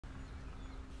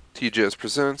TJS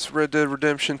presents Red Dead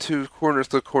Redemption 2 Corner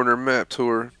to Corner map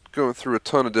tour, going through a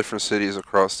ton of different cities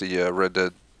across the Red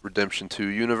Dead Redemption 2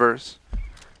 universe.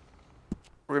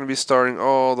 We're going to be starting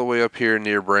all the way up here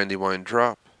near Brandywine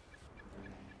Drop.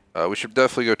 We should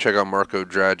definitely go check out Marco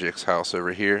Dragic's house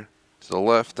over here to the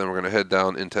left. Then we're going to head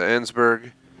down into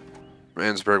Ansburg. From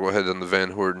Ansburg, we'll head down the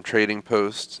Van Horden Trading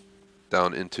Post,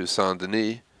 down into Saint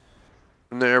Denis.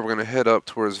 From there, we're going to head up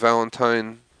towards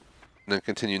Valentine, and then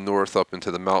continue north up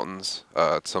into the mountains.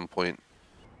 At some point,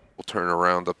 we'll turn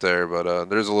around up there, but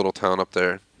there's a little town up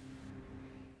there.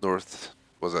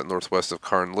 Northwest of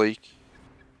Carn Lake.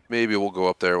 Maybe we'll go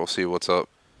up there, we'll see what's up.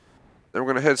 Then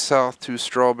we're going to head south to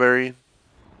Strawberry,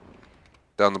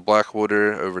 down the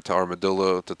Blackwater, over to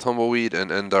Armadillo, to Tumbleweed,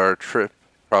 and end our trip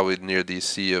probably near the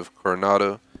Sea of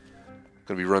Coronado.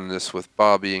 Going to be running this with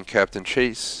Bobby and Captain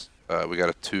Chase. We got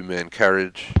a 2-man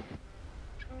carriage.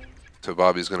 So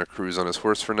Bobby's going to cruise on his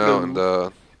horse for now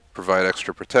and provide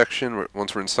extra protection.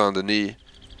 Once we're in Saint Denis,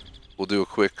 we'll do a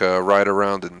quick ride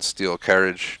around and steal a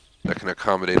carriage that can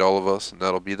accommodate all of us, and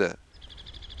that'll be that.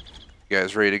 You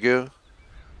guys ready to go?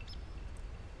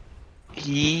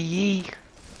 Yee.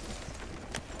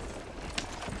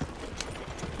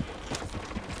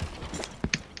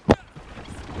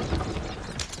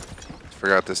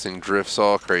 Forgot this thing drifts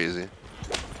all crazy.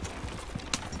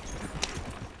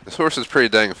 This horse is pretty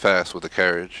dang fast with the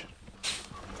carriage.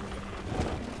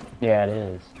 Yeah, it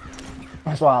is.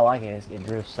 That's why I like it. It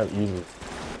drifts so easy.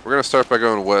 We're going to start by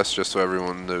going west just so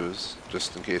everyone knows,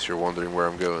 just in case you're wondering where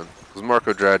I'm going. Because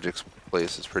Marco Dragic's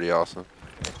place is pretty awesome.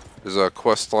 There's a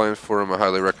quest line for him. I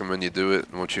highly recommend you do it.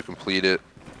 And once you complete it,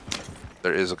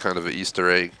 there is a kind of an Easter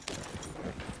egg,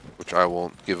 which I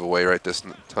won't give away right this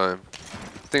time.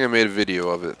 I think I made a video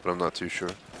of it, but I'm not too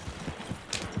sure.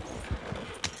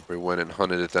 We went and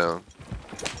hunted it down.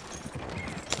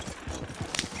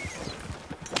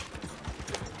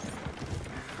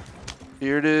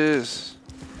 Here it is.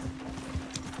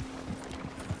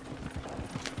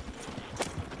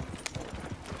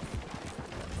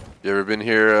 You ever been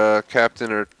here,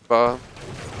 Captain or Bob?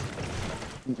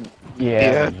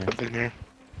 Yeah. I've been here.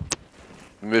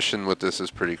 The mission with this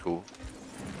is pretty cool.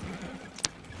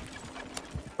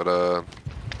 But I'm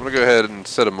gonna go ahead and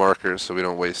set a marker so we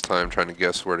don't waste time trying to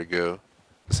guess where to go.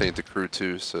 This ain't the crew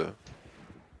 2, so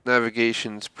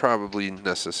navigation's probably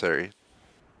necessary.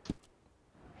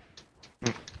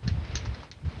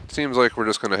 Seems like we're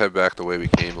just gonna head back the way we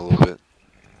came a little bit.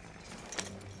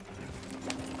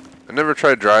 I never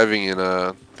tried driving in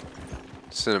a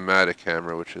cinematic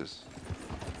camera, which is...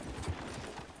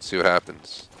 Let's see what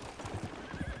happens.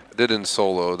 I did in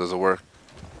solo. Does it work?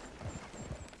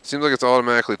 Seems like it's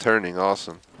automatically turning.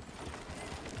 Awesome.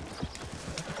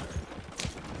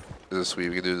 This is sweet.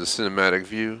 We can do the cinematic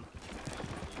view.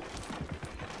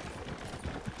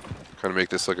 Kind of make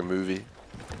this like a movie.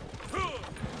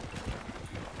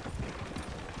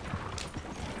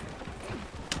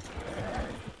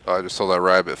 Oh, I just saw that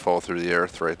rabbit fall through the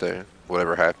earth right there.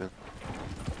 Whatever happened.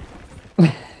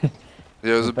 Yeah,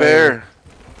 it was a bear.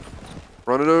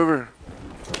 Run it over.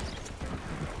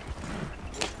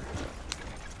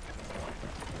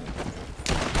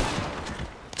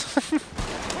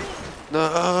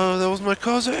 No, that was my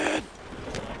cousin.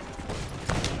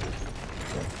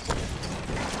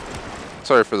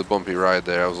 Sorry for the bumpy ride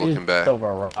there. I was looking back. Over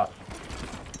a rock.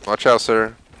 Watch out,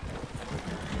 sir.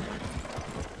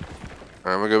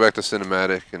 Alright, I'm gonna go back to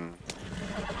cinematic and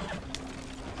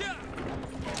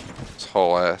just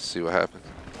haul ass, see what happens.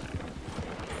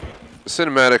 The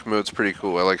cinematic mode's pretty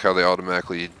cool. I like how they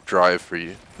automatically drive for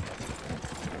you.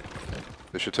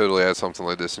 They should totally add something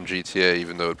like this in GTA,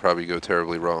 even though it'd probably go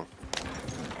terribly wrong.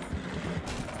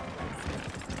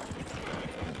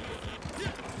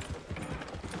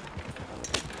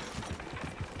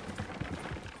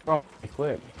 Oh, pretty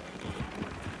quick.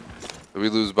 Did we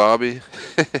lose Bobby?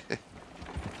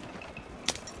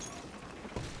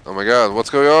 Oh my god, what's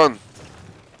going on?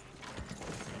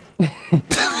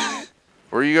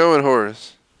 Where are you going,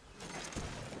 Horace?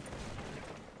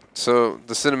 So,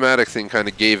 the cinematic thing kind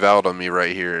of gave out on me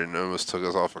right here and almost took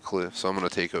us off a cliff, so I'm going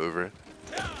to take over.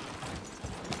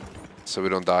 So we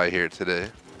don't die here today,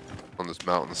 on this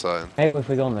mountainside. Maybe if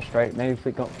we go on the straight, maybe if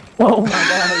we go... Oh my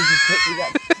god, we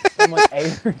got so much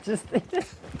air just there.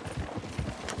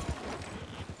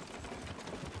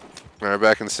 Alright,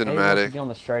 back in Maybe if we cinematic. get on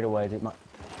the straightaways, it might...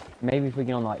 Maybe if we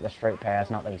get on like the straight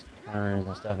paths, not these turns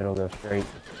and stuff, it'll go straight.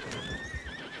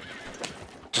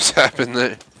 Just happened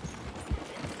there.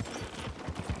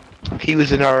 He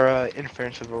was in our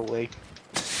interference of our way.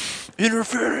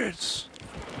 Interference!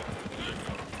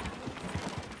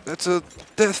 That's a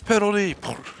death penalty!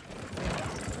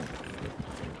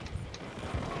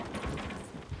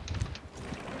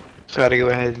 So I gotta go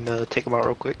ahead and take them out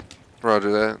real quick.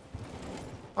 Roger that.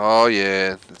 Oh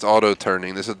yeah, it's auto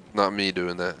turning. This is not me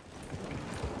doing that.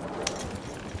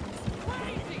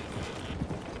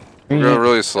 We're going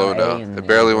really slow now. It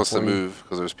barely wants to move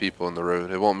because there's people in the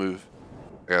road. It won't move.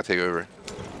 I gotta take over.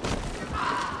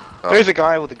 Oh. There's a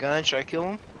guy with a gun. Should I kill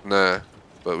him? Nah,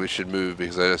 but we should move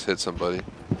because I just hit somebody.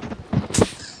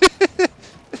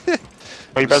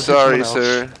 Are you about to hit Sorry, someone else?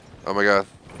 sir. Oh my god.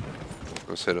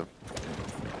 Let's hit him.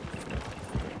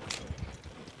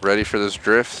 Ready for this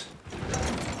drift?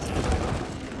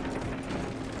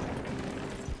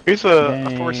 Here's a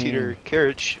 4-seater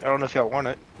carriage. I don't know if y'all want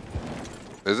it.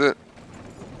 Is it?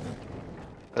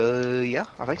 Yeah,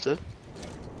 I think so.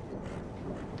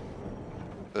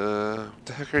 What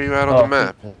the heck are you at on the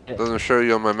map? It doesn't show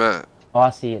you on my map. Oh,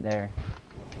 I see it there.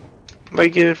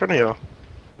 Might get in front of y'all.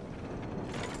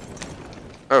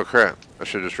 Oh crap. I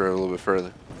should just drove a little bit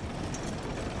further.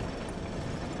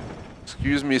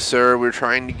 Excuse me, sir. We're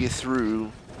trying to get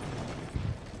through.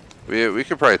 We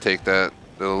could probably take that.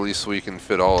 At least we can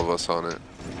fit all of us on it.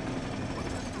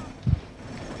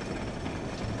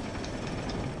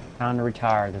 Time to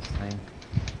retire this thing.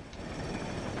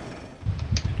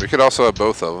 We could also have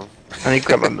both of them. I need to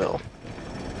grab my mill.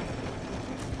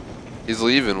 He's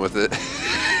leaving with it.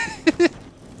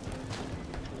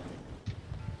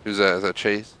 Who's that? Is that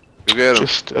Chase? Go get him.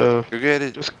 Go get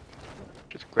it. Just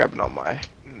grabbing on my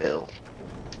mill.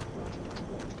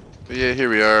 But yeah, here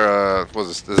we are. What is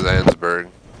this? This is Ansberg.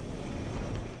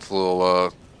 It's a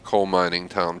little coal mining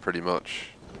town, pretty much.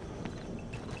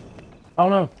 Oh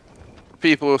no.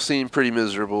 People seem pretty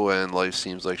miserable, and life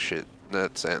seems like shit.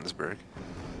 That's Ansberg.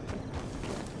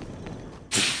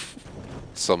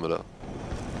 Sum it up.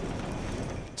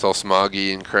 It's all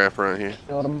smoggy and crap around here.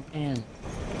 Killed a man.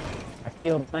 I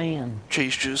killed a man.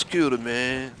 Chase just killed a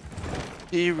man.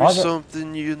 Here Why is the-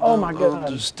 something you Oh don't my God.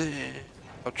 understand.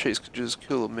 How Chase could just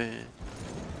kill a man.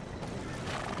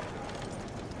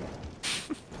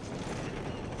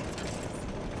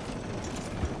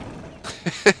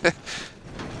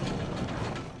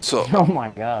 So, Oh my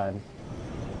god.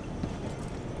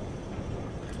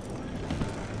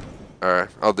 alright,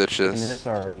 I'll ditch And this. this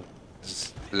already.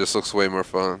 It just looks way more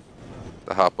fun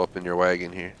to hop up in your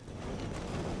wagon here.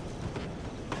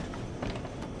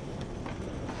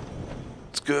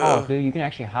 Let's go. Oh, dude, you can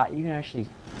actually hot. You can actually.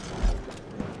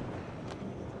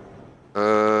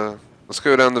 Let's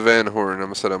go down the Van Horn. I'm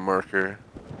gonna set a marker.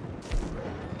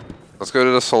 Let's go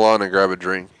to the salon and grab a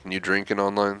drink. Can you drink in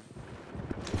online?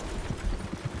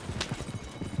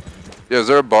 Yeah, is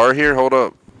there a bar here? Hold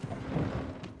up.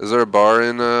 Is there a bar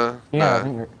in Yeah, I nah,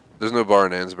 think there's no bar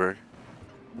in Ansberg.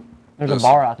 there's Yes. a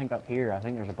bar. I think up here. I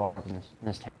think there's a bar in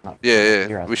this town. Up Yeah, here,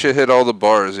 yeah. I We think. should hit all the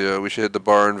bars, yeah. We should hit the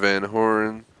bar in Van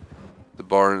Horn, the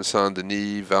bar in Saint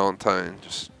Denis, Valentine.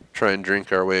 Just try and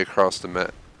drink our way across the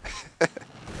map.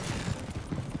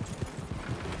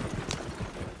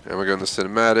 And we're going to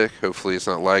cinematic. Hopefully it's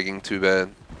not lagging too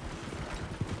bad.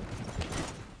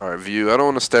 Alright, view. I don't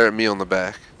want to stare at me on the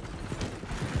back.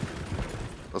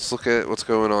 Let's look at what's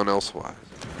going on elsewise.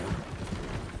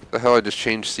 The hell, I just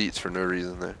changed seats for no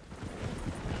reason there.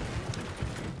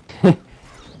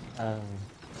 I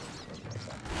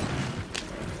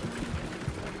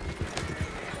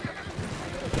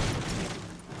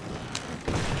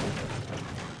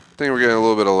think we're getting a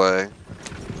little bit of lag.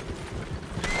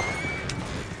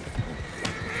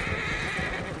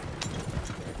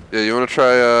 Yeah, you want to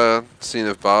try seeing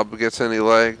if Bob gets any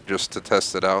lag, just to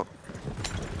test it out?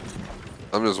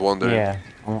 I'm just wondering. Yeah.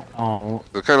 It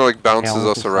kind of like bounces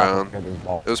yeah, us around.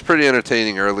 It was pretty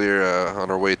entertaining earlier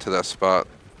on our way to that spot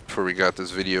before we got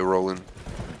this video rolling.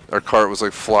 Our cart was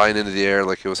like flying into the air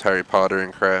like it was Harry Potter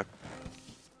and crap.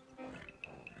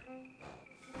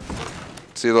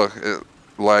 See, look, it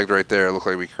lagged right there. It looked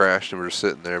like we crashed and we were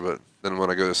sitting there, but then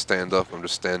when I go to stand up, I'm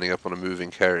just standing up on a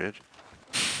moving carriage.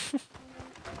 Let's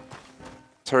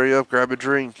hurry up, grab a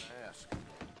drink.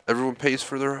 Everyone pays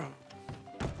for their own.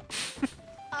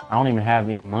 I don't even have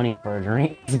any money for a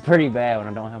drink. It's pretty bad when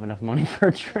I don't have enough money for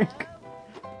a drink.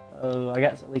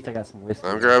 At least I got some whiskey.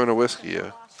 I'm grabbing a whiskey,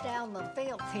 yeah. Down the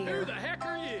field here. Who the heck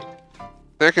are you? I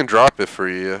think I can drop it for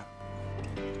you, yeah.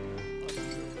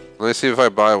 Let me see if I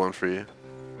buy one for you.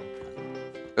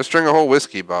 Let's drink a whole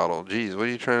whiskey bottle. Jeez, what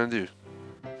are you trying to do?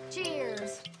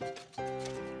 Cheers.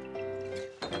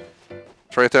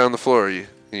 It's right there on the floor. Can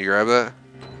you grab that?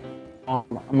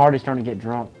 I'm already starting to get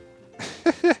drunk.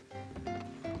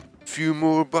 Few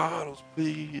more bottles,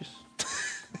 please.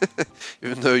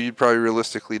 Even though you'd probably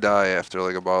realistically die after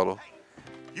like a bottle.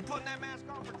 You putting that mask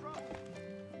on for trouble?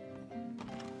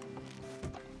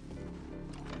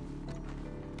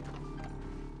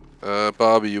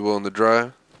 Bobby, you willing to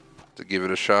drive? To give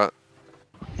it a shot?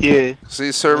 Yeah. See,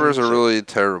 these servers are Check. really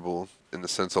terrible in the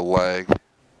sense of lag.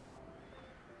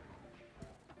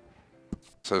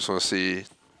 So I just want to see.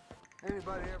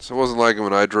 So it wasn't lagging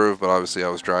when I drove, but obviously I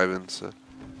was driving, so.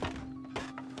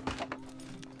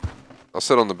 I'll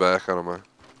sit on the back, I don't mind.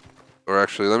 Or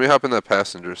actually, let me hop in that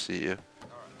passenger seat, yeah.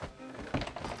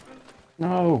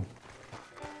 No.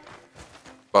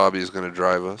 Bobby's gonna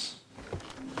drive us.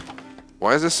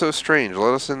 Why is this so strange?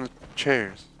 Let us in the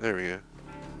chairs. There we go.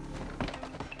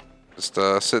 Just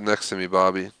sit next to me,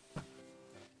 Bobby.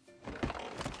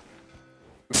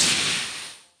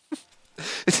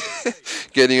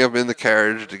 Getting up in the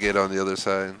carriage to get on the other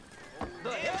side.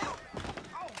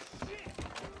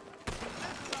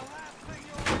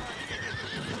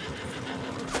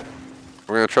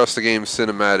 We're gonna trust the game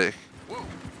cinematic.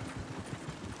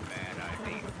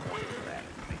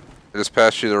 I just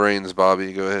passed you the reins,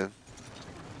 Bobby. Go ahead.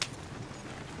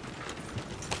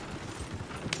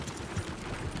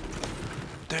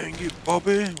 Dang it,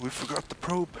 Bobby. We forgot the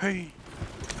propane.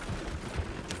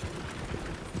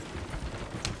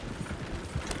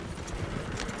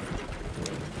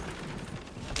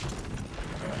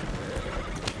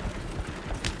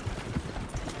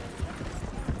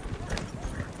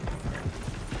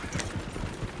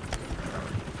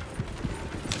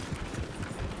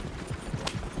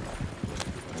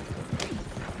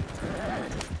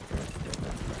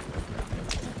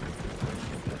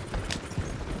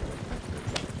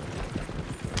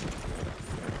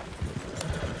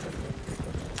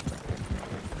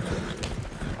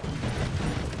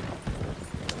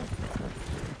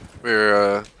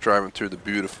 We're driving through the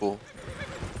beautiful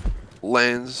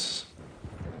lands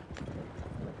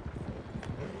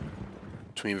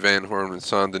between Van Horn and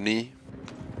Saint Denis.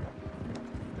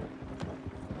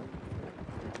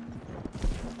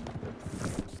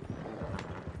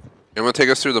 I'm gonna take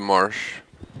us through the marsh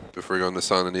before we go into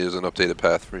Saint Denis. There's an updated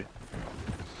path for you.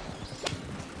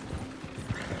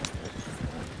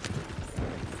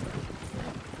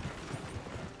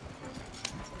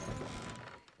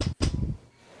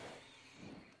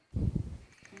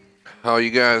 How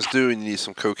you guys doing? You need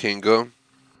some cocaine gum?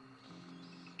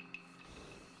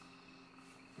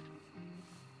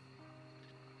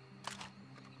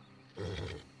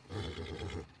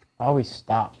 Always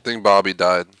stop. I think Bobby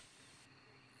died.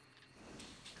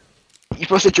 You're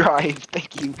supposed to drive.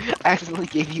 Thank you. I accidentally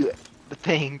gave you the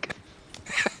thing.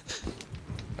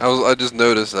 I just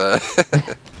noticed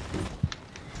that.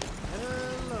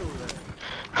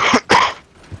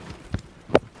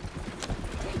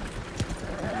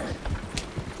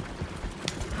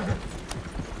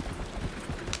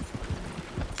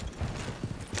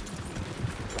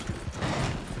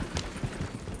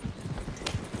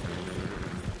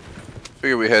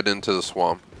 Figure we head into the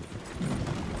swamp.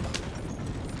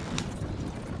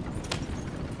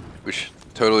 We should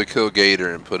totally kill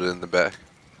Gator and put it in the back.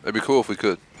 That'd be cool if we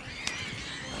could.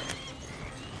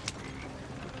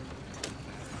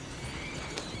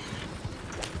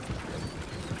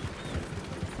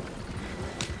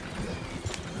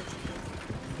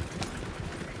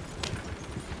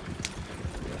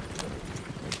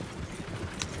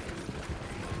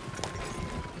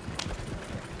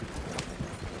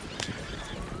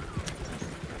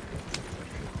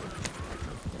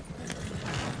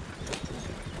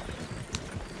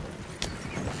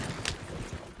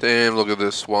 Damn, look at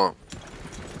this swamp.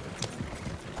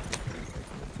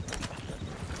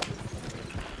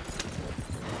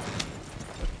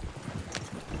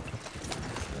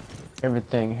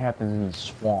 Everything happens in the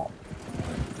swamp.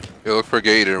 Yeah, look for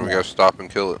Gator and we gotta stop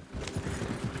and kill it.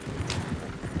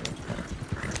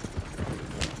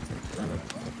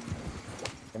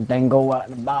 Everything go out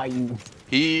in the bayou.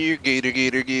 Here, Gator,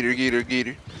 Gator, Gator, Gator,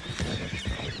 Gator.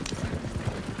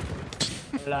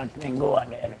 Everything go out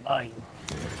there in the bayou.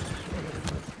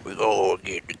 We all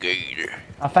get the Gator.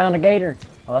 I found a gator.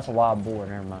 Oh, that's a wild boar.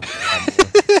 Never mind.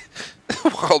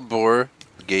 Wild boar.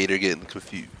 Gator getting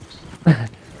confused.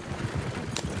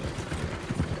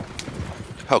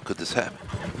 How could this happen?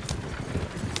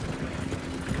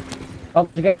 Oh,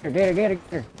 the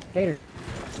gator.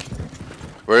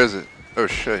 Where is it? Oh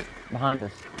shit. Behind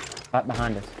us. Right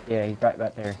behind us. Yeah, he's right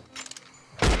back there.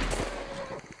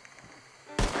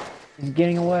 He's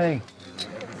getting away.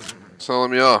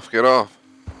 Selling me off. Get off.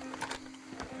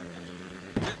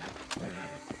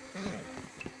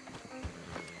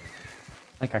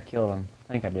 I think I killed him.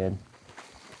 I think I did.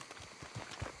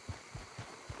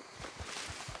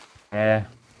 Yeah.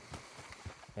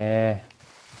 Yeah.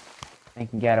 I think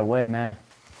he got away, man.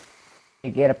 He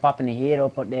get a pop in the head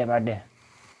up there, right there.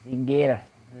 He get her.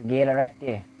 Get her right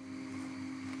there.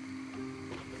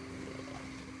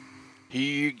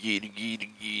 Here, get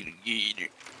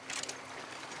it.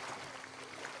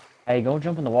 Hey, go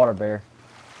jump in the water, bear.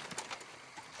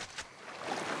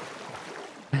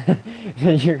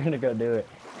 You're gonna go do it.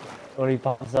 When he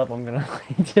pops up, I'm gonna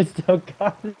just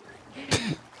got it.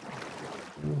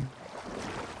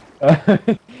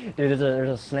 Dude, there's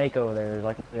a snake over there. There's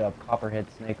like a copperhead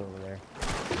snake over there.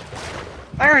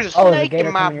 There's a Oh, there's a snake gator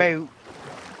in my coming boot.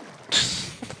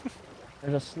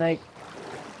 There's a snake.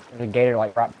 There's a gator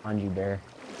like right behind you, bear.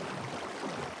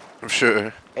 I'm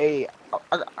sure. Hey,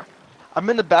 I'm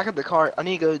in the back of the car. I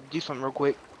need to go do something real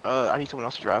quick. I need someone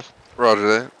else to drive. Roger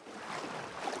that.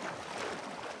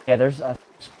 Yeah, there's a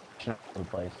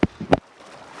place.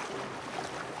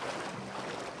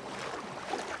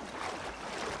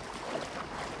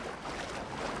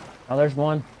 Oh, there's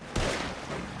one.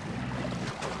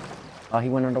 Oh, he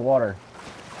went underwater.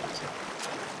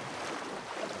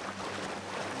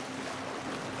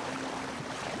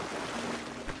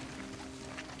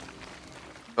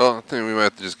 Oh, I think we might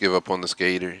have to just give up on the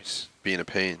skaters being a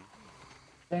pain.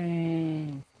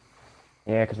 Dang.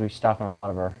 Yeah, because we stopped on a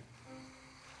lot of our.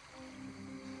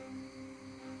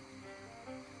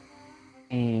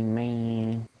 Dang,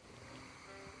 man.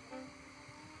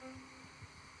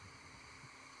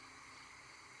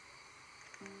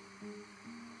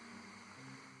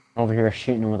 Over here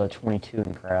shooting with a 22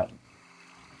 and crap.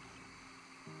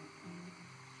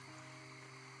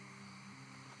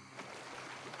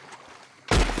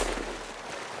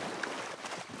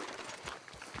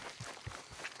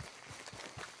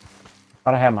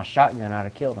 Thought I had my shotgun, I'd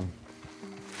have killed him.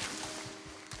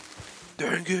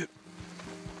 Dang it.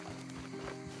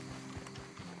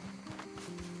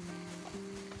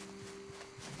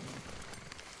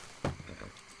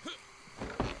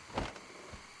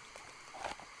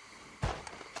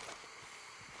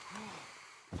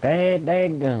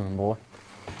 Bad gun, boy.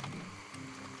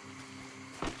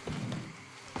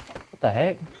 What the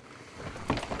heck?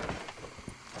 I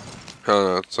don't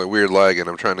know, it's like weird lagging.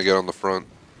 I'm trying to get on the front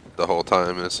the whole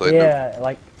time, and it's like, Yeah,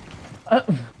 like.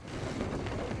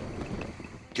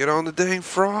 get on the dang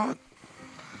front.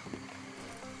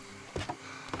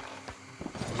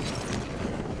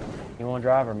 You want to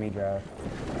drive or me drive?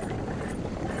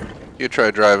 You try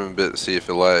driving a bit to see if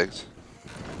it lags.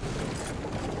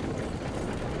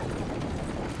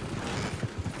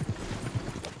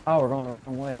 Oh, we're going the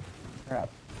wrong way. Crap.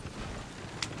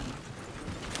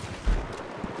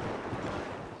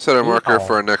 Set a marker Yeehaw.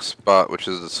 for our next spot, which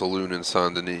is the saloon in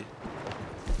Saint Denis.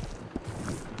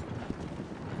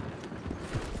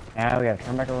 Now we gotta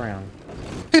turn back around.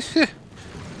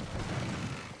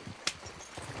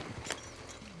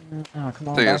 Oh, come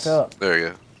on, Thing back is, up. there you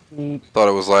go. Beep, Thought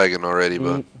it was lagging already,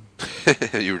 beep,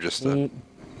 but you were just stuck. beep,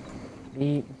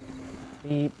 beep,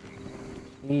 beep,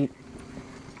 beep,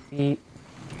 beep.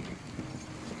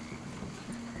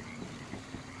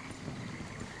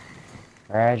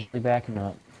 Gradually backing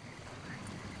up.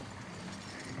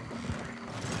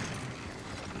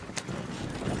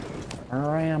 Turn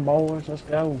around, boys. Let's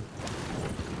go.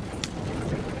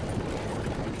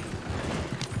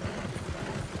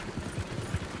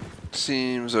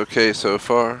 Seems okay so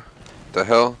far. The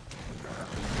hell?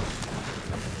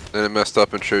 Then it messed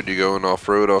up and showed you going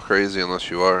off-road all crazy, unless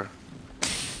you are.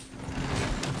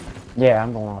 Yeah,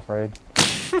 I'm going off road.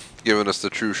 Giving us the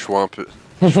true swamp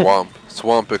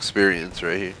experience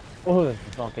right here. Ooh,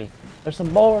 it's bumpy. There's some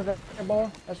boars there, boy.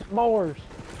 There's some boars.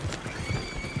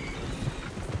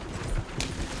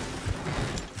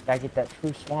 Gotta get that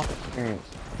true swamp experience.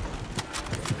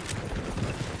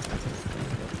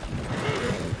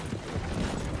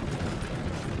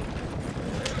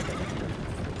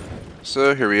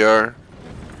 So here we are,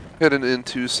 heading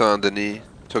into Saint Denis.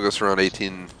 Took us around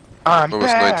I'm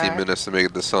almost back. 19 minutes to make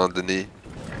it to Saint Denis.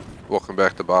 Welcome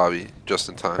back to Bobby, just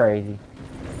in time. Crazy.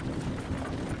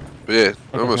 But yeah, it's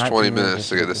almost 20 19 minutes minutes just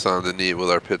to to get to get Saint Denis with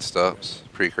our pit stops.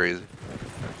 Pretty crazy.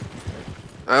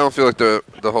 I don't feel like the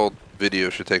whole video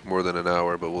should take more than an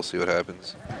hour, but we'll see what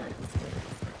happens.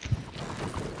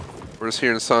 We're just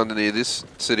here in Saint Denis. This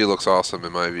city looks awesome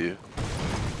in my view.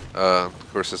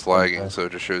 Of course it's lagging, so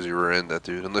it just shows you rear end that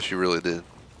dude, unless you really did.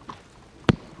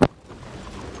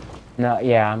 No,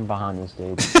 yeah, I'm behind this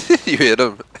dude. You hit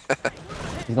him.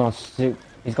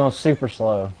 He's going super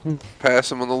slow.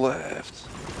 Pass him on the left.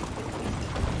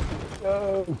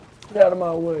 Go! Get out of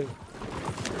my way.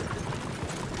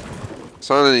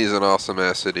 Saint Denis is an awesome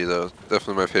ass city though.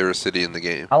 Definitely my favorite city in the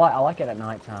game. I like it at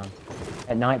nighttime.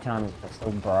 At nighttime it's so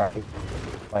bright.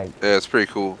 Like, Yeah, it's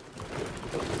pretty cool.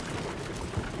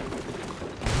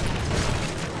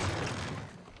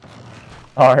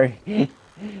 sorry.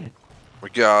 My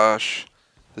gosh.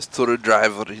 This tour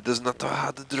driver, he does not know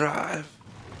how to drive.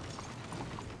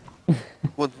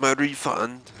 Want my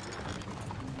refund?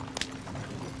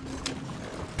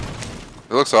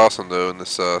 It looks awesome though in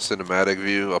this cinematic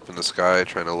view up in the sky,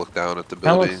 trying to look down at the Kind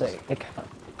of looks buildings. like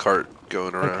Cart going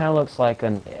it kind around. of looks like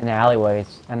an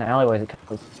alleyways. In the alleyways, it kind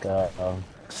of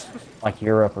looks like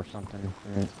Europe or something.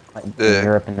 Like Yeah.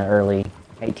 Europe in the early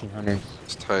 1800s.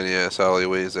 It's tiny ass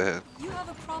alleyways ahead. You have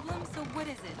a problem, so what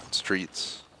is it?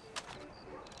 Streets.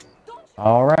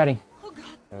 Alrighty. Oh god.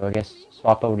 So I guess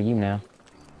swap over to you now.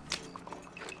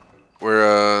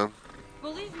 We're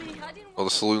Believe me, I didn't well,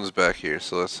 the saloon's back here,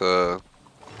 so let's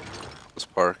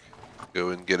park, go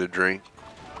and get a drink.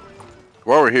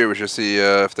 While we're here, we should see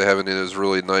if they have any of those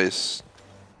really nice,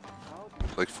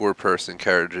 like 4-person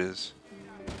carriages.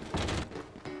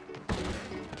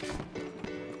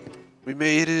 We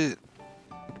made it.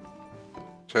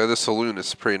 Try this saloon.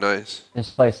 It's pretty nice.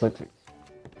 This place looks.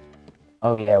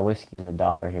 Oh yeah, whiskey's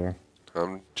 $1 here.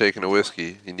 I'm taking a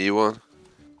whiskey. You need one?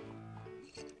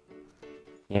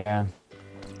 Yeah.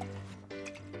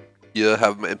 Yeah, I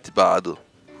have my empty bottle.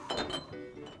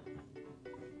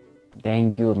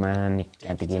 Dang good, man. You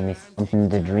got to give me something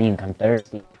to drink. I'm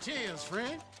thirsty. Cheers,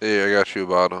 friend. Hey, I got you a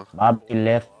bottle. Bobby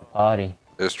left the party.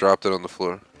 I just dropped it on the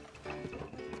floor.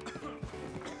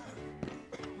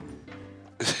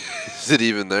 Is it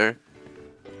even there?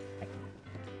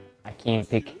 I can't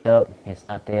pick it up. It's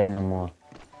not there no more.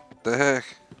 What the heck?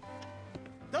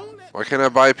 Don't let Why can't I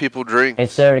buy people drinks? Hey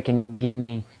sir, can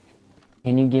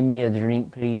you give me a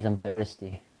drink, please? I'm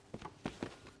thirsty.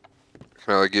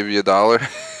 Can I like, give you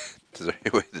 $1? Is there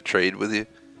any way to trade with you?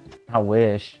 I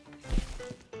wish.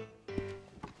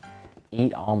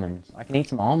 Eat almonds. I can eat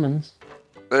some almonds.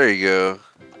 There you go.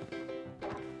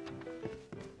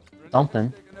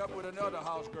 Something. picking up with another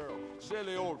house girl.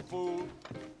 Silly old fool.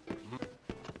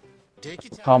 Take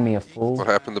your time. Call me a fool. What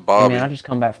happened to Hey Bobby? man, I just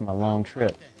come back from a long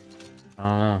trip. I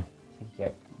don't know.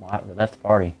 I think he left the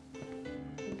party.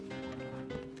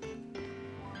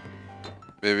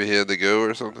 Maybe he had to go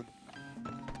or something?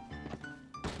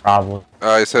 Probably.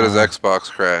 Oh, he said his Xbox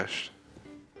crashed.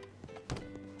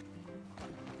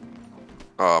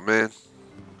 Oh man.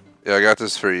 Yeah, I got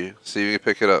this for you. See if you can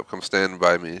pick it up. Come stand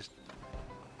by me.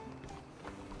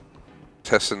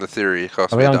 Testing the theory. It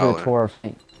cost Are me we $1. gonna do a tour of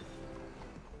St.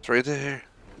 It's right there.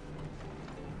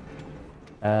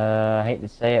 I hate to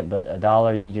say it, but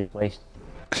 $1 you just wasted.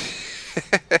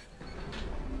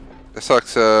 It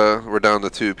sucks, we're down to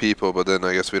 2 people, but then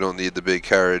I guess we don't need the big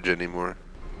carriage anymore.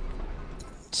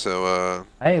 So,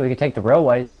 Hey, we could take the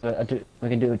railway. We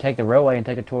can take the railway and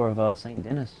take a tour of St.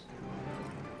 Denis.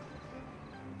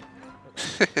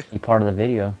 Be part of the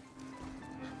video.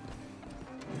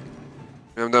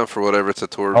 I'm down for whatever, it's a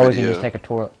tour Or we can video. just take a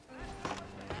tour.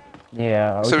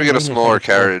 Yeah. or So we can- get a can just smaller take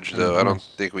a tour of carriage, St. though. I don't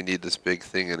Denis. think we need this big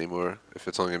thing anymore, if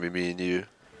it's only gonna be me and you.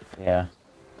 Yeah.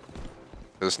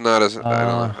 It's not as, I don't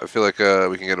know, I feel like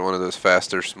we can get one of those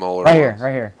faster, smaller Right here, ones.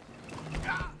 right here.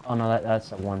 Oh no,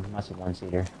 that's a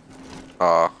one-seater.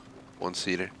 Ah,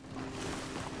 1-seater.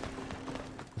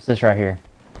 What's this right here?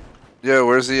 Yeah,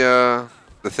 where's the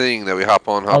thing that we hop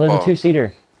on, hop Oh, there's off? a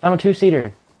two-seater. Found a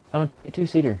two-seater. Found a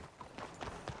two-seater.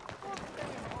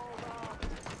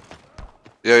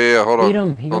 Yeah, hold on. Beat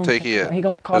him. He Don't gonna- take it yet. he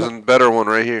gonna call There's it- a better one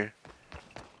right here.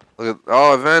 Look at,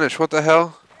 oh, it vanished. What the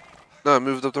hell? No, it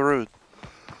moved up the road.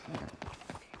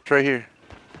 It's right here.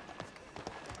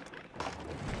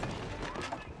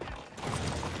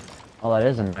 Oh, that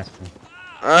is a nice one.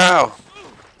 Ow!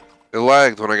 It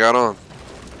lagged when I got on.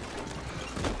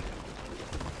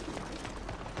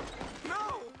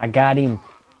 I got him.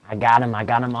 I got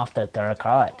him off the third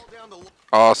cart.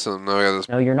 Awesome. Now we got this.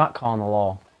 No, you're not calling the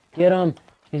law. Get him.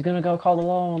 He's gonna go call the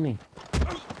law on me.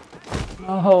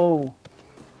 No.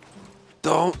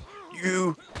 Don't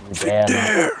you You dare not.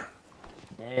 dare!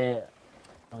 Dare.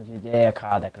 Don't you dare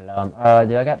call the law.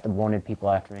 Dude, I got the wanted people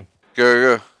after me.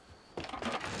 Go.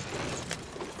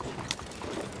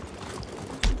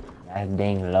 That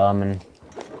dang lawman.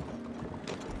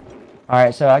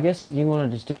 Alright, so I guess you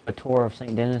want to just do a tour of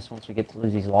St. Denis once we get to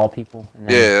lose these law people? And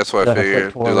then Yeah, that's what do I like a quick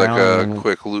figured. tour Do like around and a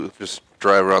quick loop. Just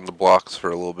drive around the blocks for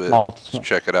a little bit. Oh, Just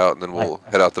check it out, and then we'll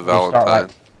like, head out to we'll start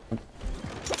Valentine.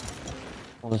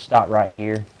 We'll just stop right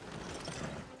here.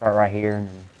 Start right here and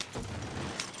then...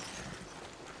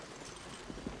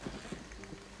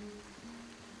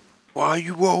 Why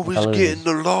you always Hello. getting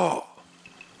the law?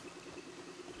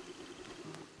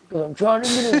 Cause I'm trying to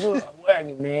get a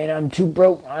wagon, man. I'm too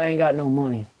broke. I ain't got no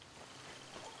money.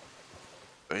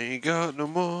 I ain't got no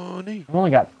money.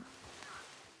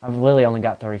 I've literally only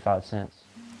got 35 cents.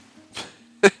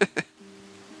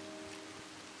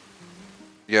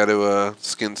 You You got to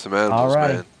skin some animals,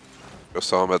 Alrighty. man. Go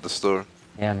saw them at the store.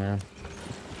 Yeah, man.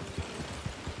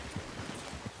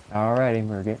 Alrighty,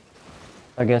 we're good.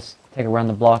 I guess take a run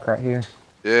the block right here.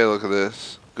 Yeah, look at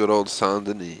this. Good old Saint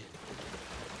Denis.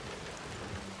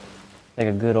 Take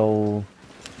a good old.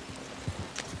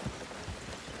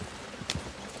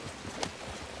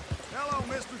 Hello,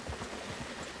 mister.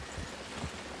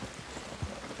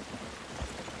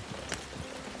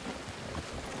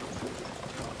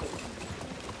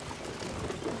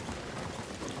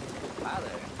 Hi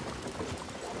there.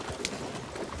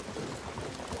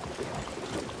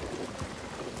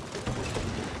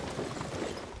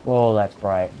 Whoa, that's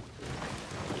bright.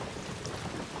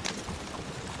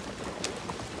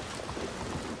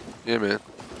 Yeah, man.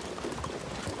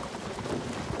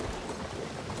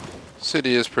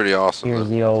 City is pretty awesome. Here's Though.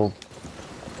 the old.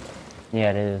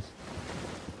 Yeah, it is.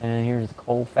 And here's the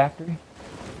coal factory.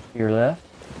 To your left,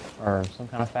 or some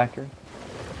kind of factory.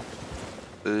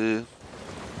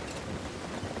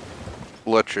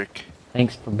 Electric.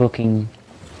 Thanks for booking.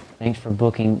 Thanks for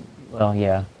booking. Well,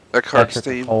 yeah. That cart's Electric,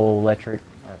 steam. coal, electric.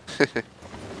 The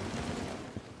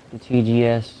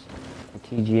TGS. The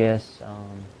TGS.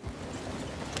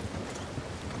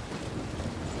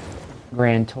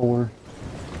 Grand Tour.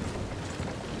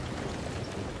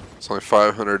 It's only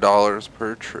 $500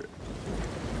 per trip.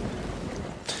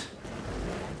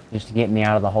 Just to get me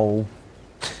out of the hole.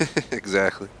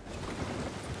 Exactly.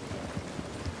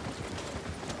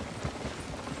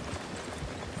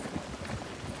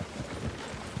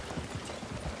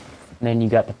 And then you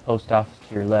got the post office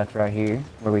to your left right here,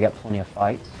 where we got plenty of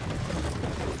fights.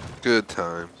 Good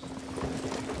times.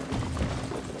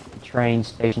 The train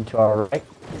station to our right,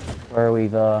 where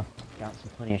we've got some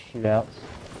plenty of shootouts.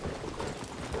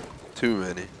 Too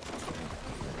many.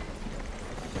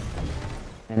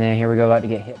 And then here we go, about to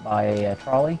get hit by a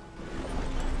trolley.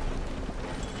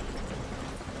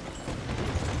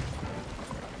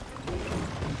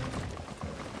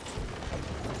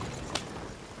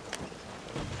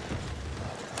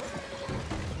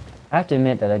 I have to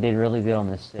admit that I did really good on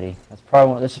this city. This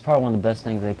is probably one of the best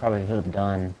things they probably could have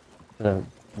done for the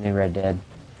new Red Dead,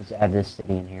 is to add this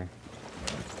city in here.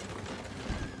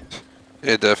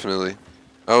 Yeah, definitely.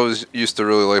 I always used to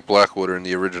really like Blackwater in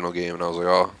the original game, and I was like,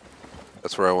 oh,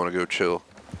 that's where I want to go chill.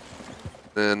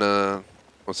 Then,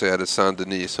 once they added Saint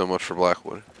Denis, so much for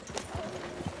Blackwater.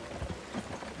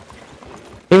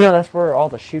 You know, that's where all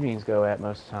the shootings go at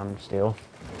most of the time still.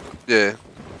 Yeah.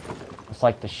 It's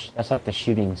like that's like the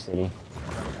shooting city.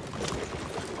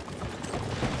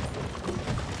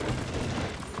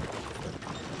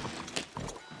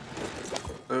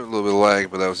 A little bit of lag,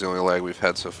 but that was the only lag we've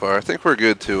had so far. I think we're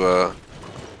good to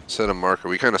set a marker.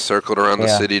 We kind of circled around the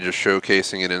Yeah. city, just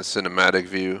showcasing it in cinematic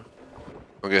view.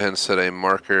 I'll go ahead and set a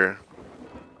marker.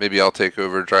 Maybe I'll take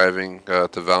over driving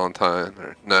to Valentine.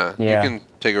 Or, nah, Yeah. you can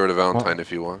take over to Valentine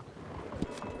if you want.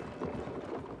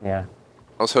 Yeah.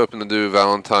 I was hoping to do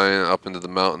Valentine up into the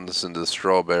mountains into the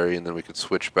Strawberry, and then we could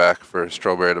switch back for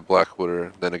Strawberry to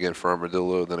Blackwater, then again for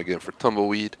Armadillo, then again for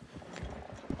Tumbleweed.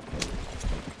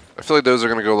 I feel like those are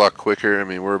going to go a lot quicker. I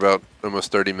mean, we're about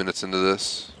almost 30 minutes into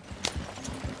this.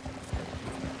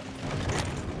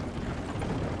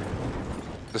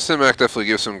 The Cimac definitely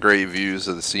gives some great views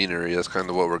of the scenery. That's kind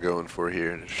of what we're going for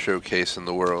here, just showcasing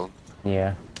the world.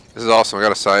 Yeah. This is awesome. I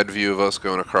got a side view of us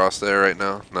going across there right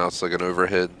now. Now it's like an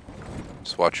overhead.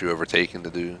 Just watch you overtaking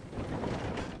the dude.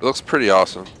 It looks pretty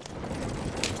awesome.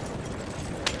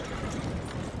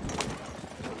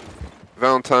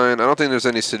 Valentine, I don't think there's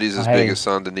any cities as big as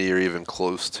Saint Denis or even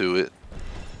close to it.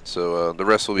 So the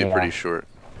rest will be pretty short.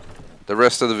 The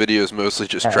rest of the video is mostly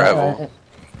just travel.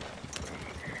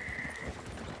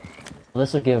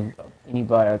 This will give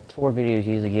anybody, tour videos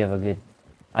usually give a good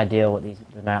idea what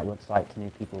the map looks like to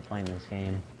new people playing this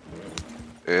game.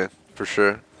 Yeah, for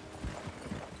sure.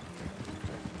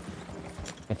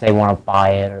 If they want to buy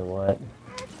it or what.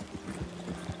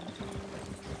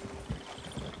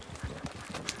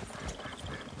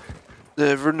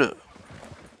 Never know.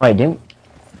 Wait, didn't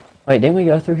we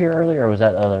go through here earlier, or was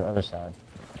that the other side?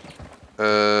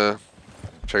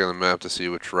 Checking the map to see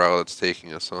which route it's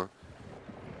taking us on.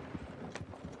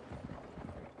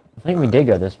 I think we did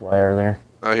go this way earlier.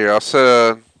 Oh, here, I'll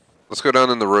set let's go down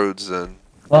in the roads then.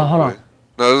 Well, hold on.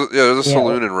 No, there's a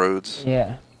saloon in Rhodes.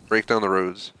 Yeah. Break down the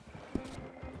roads.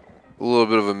 A little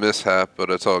bit of a mishap, but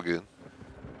it's all good.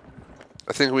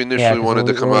 I think we initially wanted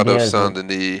to come out of Saint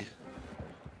Denis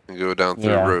and go down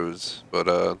through Rhodes, but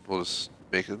we'll just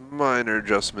make a minor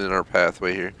adjustment in our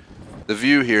pathway here. The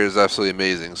view here is absolutely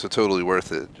amazing, so totally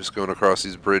worth it. Just going across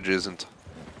these bridges and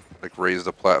like raise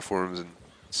the platforms and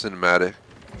cinematic.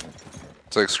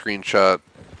 It's like screenshot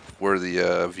worthy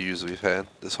views we've had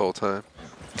this whole time.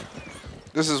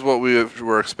 This is what we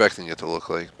were expecting it to look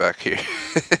like back here.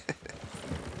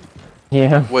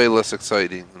 Yeah. Way less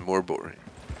exciting and more boring.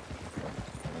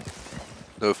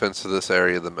 No offense to this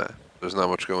area of the map. There's not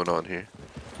much going on here.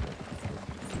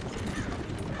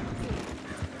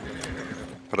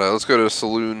 But let's go to a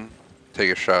saloon,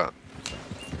 take a shot.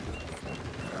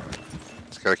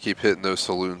 Just gotta keep hitting those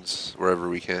saloons wherever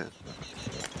we can.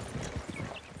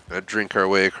 Gotta drink our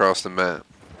way across the map.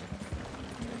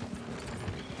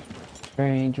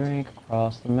 Drink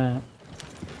across the map.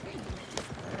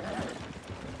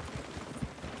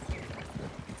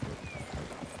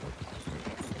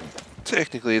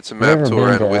 Technically, it's a Have you map ever tour been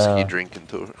and to, a whiskey drinking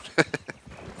tour.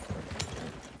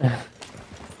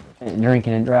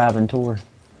 Drinking and driving tour.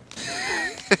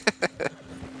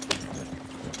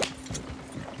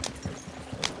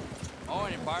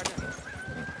 Morning, partner.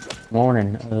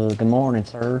 Morning. Good morning,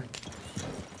 sir.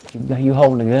 You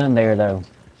holding a gun there, though.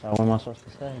 So what am I supposed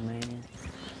to say, man?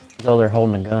 He's over there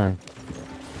holding a gun.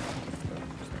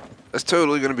 That's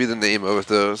totally gonna be the name of it,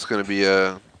 though. It's gonna be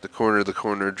the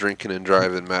corner drinking and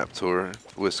driving map tour.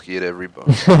 Whiskey at every bar.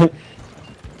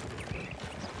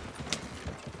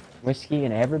 Whiskey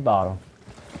in every bottle.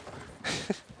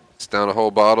 It's down a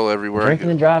whole bottle everywhere. Drinking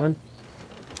and driving.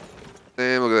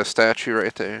 Damn, look at that statue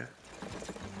right there.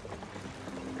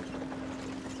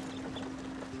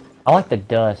 I like the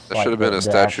dust. That like should have been the a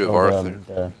statue of actual,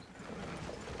 Arthur.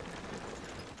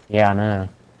 Yeah, I know.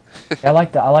 I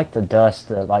like the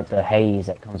dust, like the haze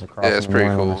that comes across Yeah, it's in the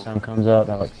morning pretty when cool. the sun comes up.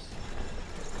 That looks.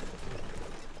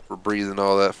 We're breathing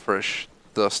all that fresh,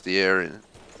 dusty air in.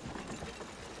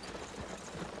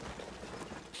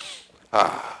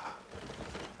 Ah.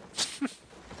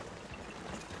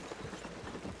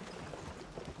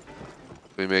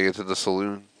 We make it to the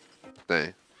saloon.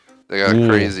 Dang. They got a Yeah.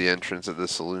 crazy entrance at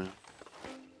this saloon.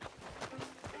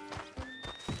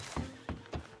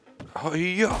 Oh,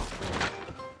 yeah.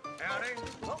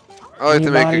 I like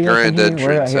to make a Anybody up grand in here?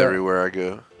 We're out entrance here. everywhere I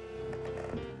go.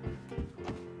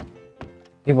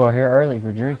 People are here early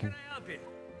for drinking.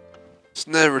 It's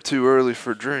never too early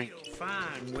for a drink.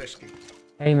 Fine whiskey.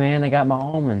 Hey man, they got my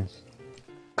almonds.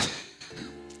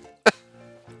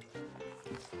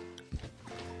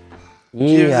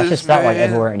 Yeah, I should this stop like man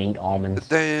everywhere and eat A almonds.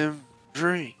 damn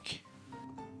drink.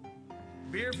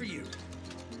 Beer for you.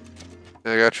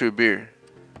 I got you a beer.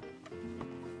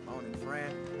 Morning,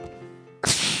 friend.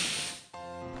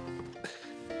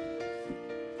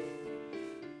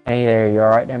 Hey there, you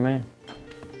alright there, man?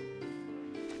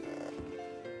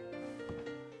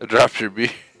 I dropped your beer.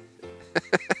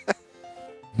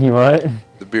 You what?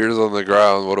 The beer's on the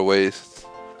ground. What a waste.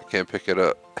 I can't pick it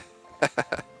up.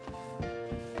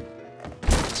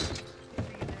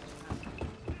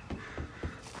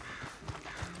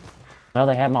 Well,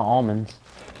 they have my almonds.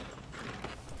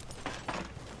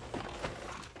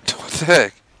 What the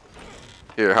heck?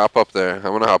 Here, hop up there. I'm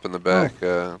gonna hop in the back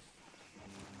for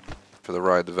the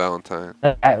ride to Valentine.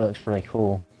 That looks really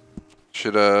cool.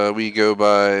 Should we go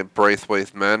by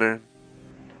Braithwaite Manor?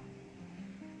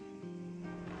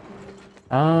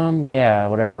 Yeah,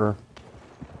 whatever.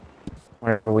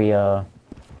 Whenever we, You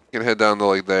can head down to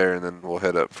like there, and then we'll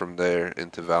head up from there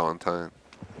into Valentine.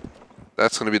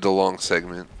 That's gonna be the long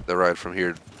segment, the ride from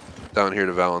here down here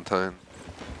to Valentine.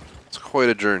 It's quite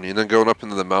a journey, and then going up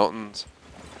into the mountains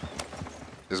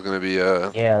is gonna be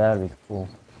yeah, that would be cool.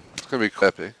 it's gonna be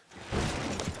epic.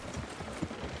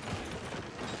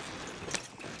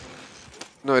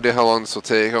 No idea how long this will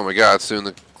take. Oh my god, it's doing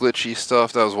the glitchy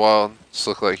stuff. That was wild. Just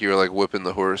looked like you were like whipping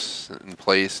the horse in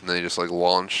place, and then you just like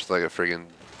launched like a friggin'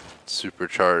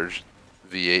 supercharged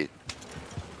V8.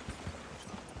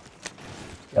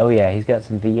 Oh yeah, he's got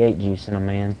some V8 juice in him,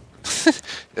 man.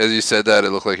 As you said that,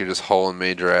 it looked like you're just hauling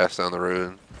major ass down the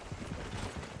road.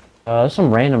 There's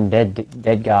some random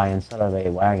dead guy inside of a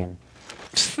wagon.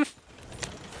 You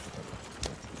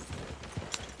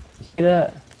see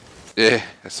that? Yeah,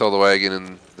 I saw the wagon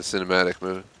in the cinematic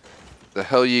mode. The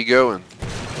hell you going?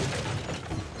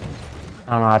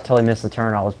 I don't know, I totally missed the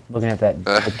turn. I was looking at that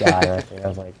dead guy right there. I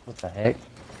was like, what the heck?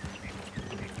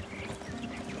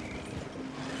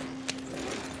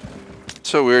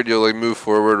 So weird, you'll like move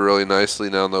forward really nicely,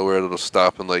 now nowhere it'll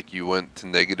stop and like you went to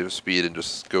negative speed and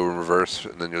just go in reverse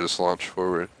and then you'll just launch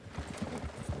forward.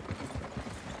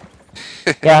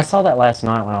 Yeah, I saw that last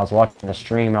night when I was watching the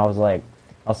stream. I was like,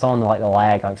 I was on the, like the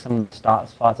lag, like some stop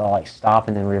spots I'll like stop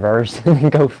and then reverse and then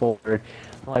go forward.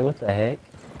 I'm like, what the heck?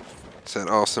 It's that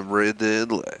awesome Red Dead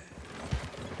lag.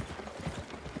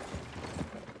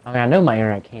 I mean, I know my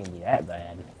internet can't be that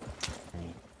bad. I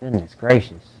mean, goodness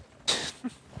gracious.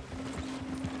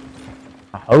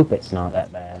 I hope it's not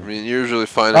that bad. I mean, you're usually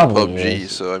fine in Probably PUBG,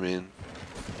 is. so I mean.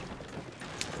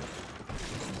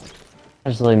 I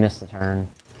just really missed the turn.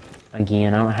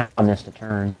 Again, I don't know how I missed a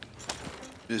turn.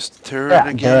 Just turn That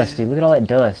again. dust, dude. Look at all that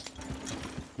dust.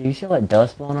 Do you see all that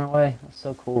dust blowing our way? That's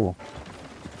so cool.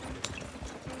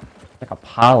 Like a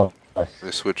pile of dust.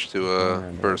 They switched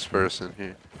to first person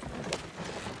here.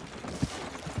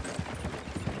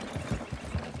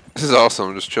 This is awesome.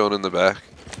 I'm just chilling in the back.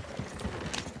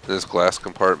 In this glass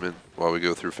compartment while we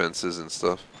go through fences and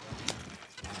stuff.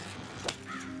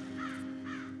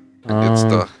 And get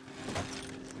stuck.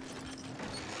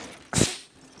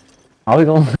 Are we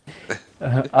going?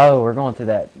 Oh, we're going through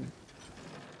that.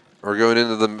 We're going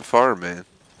into the farm, man.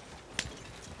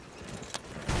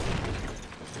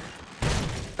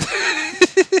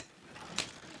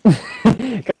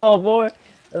 Come on, boy.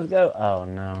 Let's go. Oh,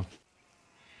 no.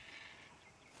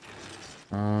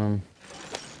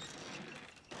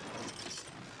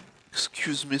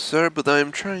 Excuse me, sir, but I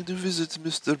am trying to visit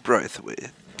Mr.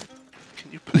 Braithwaite.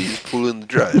 Can you please pull in the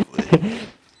driveway?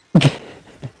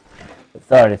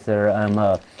 Sorry, sir. I'm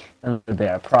a little bit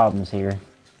of problems here.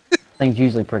 Things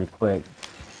usually pretty quick.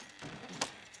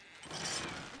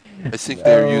 I think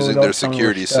they're Oh, using don't their tell me we're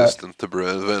security stuck. system to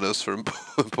prevent us from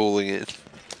pulling in.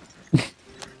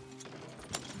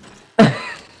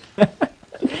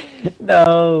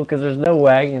 No, because there's no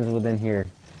wagons within here.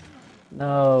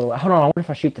 No, hold on. I wonder if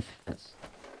I shoot the fence.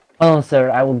 Hold on, sir.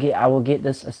 I will get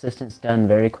this assistance done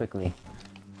very quickly.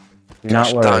 Do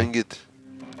Gosh not worry. dang it.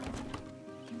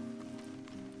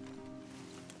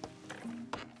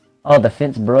 Oh, the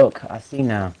fence broke. I see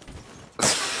now.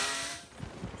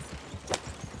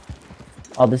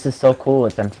 Oh, this is so cool.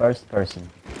 It's in first person.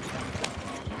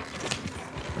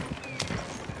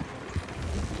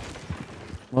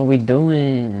 What are we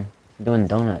doing? Doing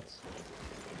donuts.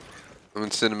 I'm in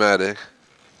cinematic.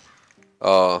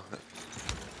 Will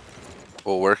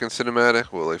work in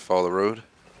cinematic? Will they follow the road?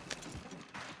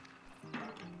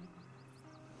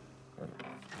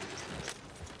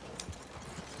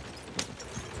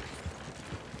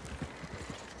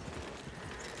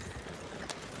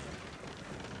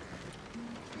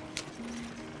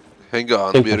 Hang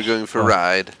on, we are going for a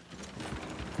ride.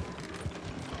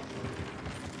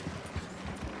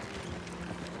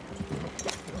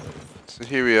 So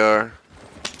here we are.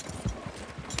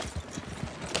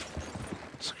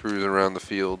 Just cruising around the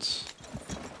fields.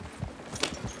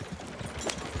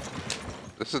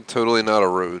 This is totally not a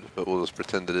road, but we'll just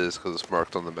pretend it is because it's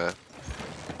marked on the map.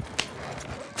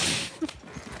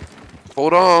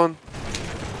 Hold on!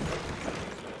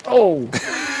 Oh!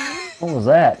 What was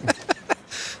that?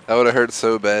 That would have hurt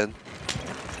so bad.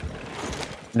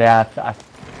 Yeah,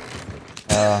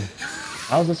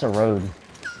 how is this a road?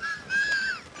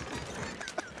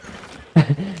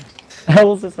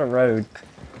 How is this a road?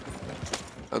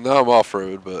 Now I'm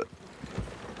off-road, but...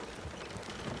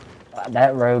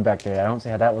 That road back there, I don't see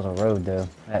how that was a road though.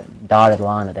 That dotted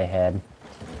line that they had.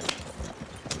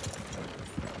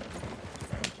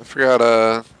 I forgot,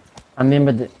 I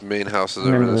remember the main house is I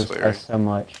over remember this this way, place right? so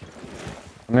much.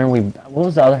 I remember what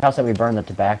was the other house that we burned the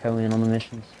tobacco in on the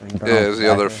missions? When you burned all Yeah, it was the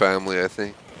other tobacco? family, I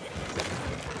think.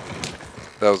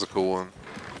 That was a cool one.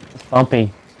 It's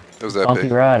bumpy. It was Bumpy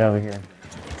epic. ride over here.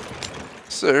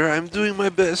 Sir, I'm doing my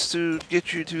best to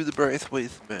get you to the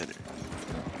Braithwaite Manor.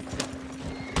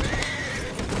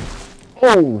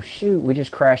 Oh shoot, we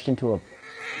just crashed into a...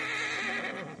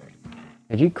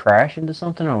 Did you crash into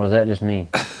something or was that just me?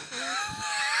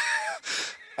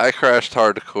 I crashed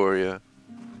hardcore, yeah.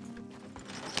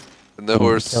 And the Did you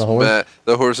horse, kill a horse?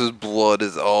 the horse's blood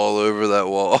is all over that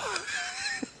wall.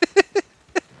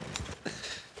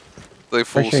 Like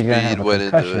full Pretty sure you're gonna have speed a went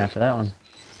into concussion it. after that one.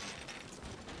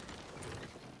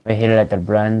 We hit it at the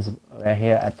Bruns, right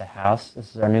here at the house.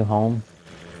 This is our new home.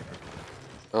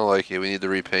 I don't like it. We need to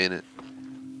repaint it.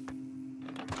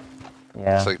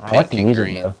 Yeah, It's like I like the painting music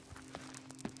green. though.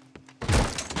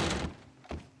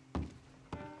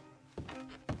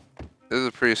 This is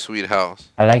a pretty sweet house.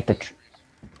 I like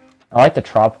the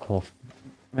tropical.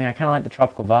 I mean, I kind of like the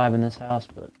tropical vibe in this house,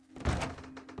 but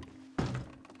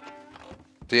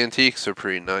The antiques are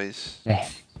pretty nice. yeah,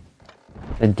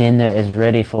 the dinner is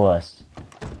ready for us.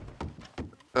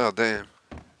 Oh, damn.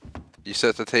 You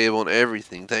set the table and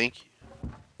everything. Thank you.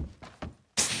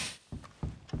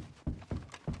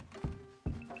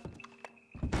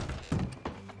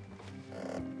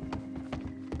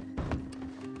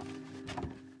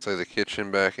 It's like the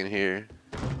kitchen back in here.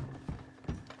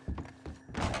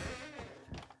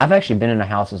 I've actually been in the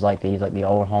houses like these, like the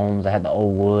old homes. That had the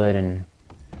old wood and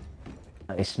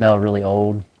they smell really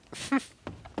old.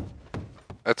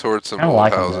 I toured some Kinda old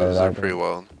like 'em, houses. though, They're like pretty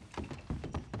wild.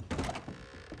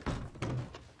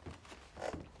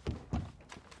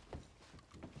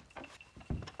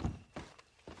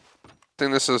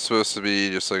 think this is supposed to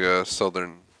be just like a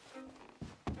southern,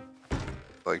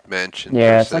 like mansion.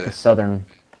 Yeah, per it's like se. a southern.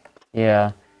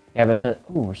 Yeah. Yeah, but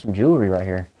ooh, there's some jewelry right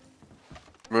here.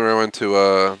 Remember I went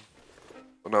to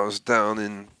when I was down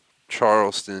in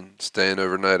Charleston staying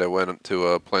overnight. I went to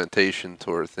a plantation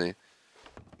tour thing,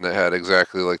 and they had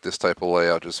exactly like this type of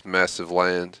layout, just massive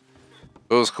land.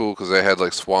 It was cool because they had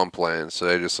like swampland, so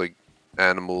they just like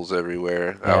animals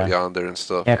everywhere out Yeah. yonder and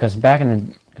stuff. Yeah, cause back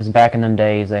in them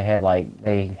days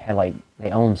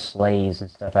they owned slaves and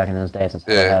stuff back in those days, and so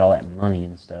they Yeah. had all that money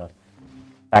and stuff.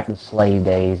 Back in the slave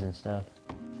days and stuff.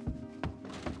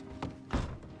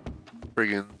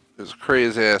 Friggin', it was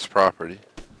crazy ass property.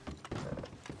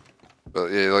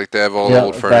 But yeah, like they have all Yeah, the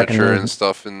old back in furniture the- and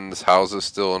stuff in this houses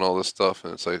still and all this stuff,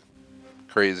 and it's like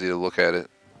crazy to look at it.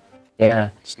 Yeah.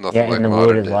 It's nothing Yeah, like and the wood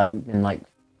modern is day. like and like.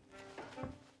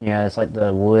 Yeah, it's like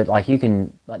the wood. Like you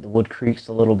can like the wood creaks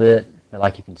a little bit, but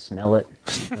like you can smell it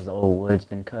because the old wood's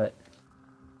been cut.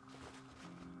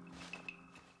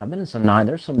 I've been in some night.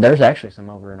 There's actually some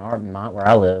over in where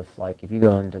I live. Like if you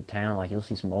go into town, like you'll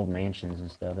see some old mansions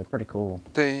and stuff. They're pretty cool.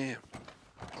 Damn.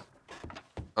 I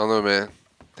don't know, man.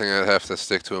 I think I'd have to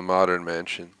stick to a modern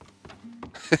mansion.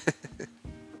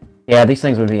 Yeah, these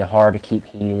things would be hard to keep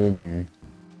heated, and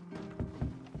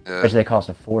Yeah, especially they cost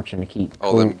a fortune to keep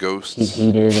all cool, them keep ghosts.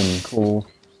 heated and cool.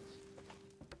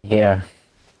 Yeah.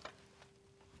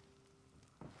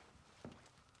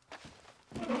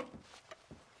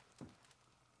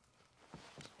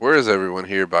 Where is everyone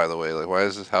here, by the way? Like, why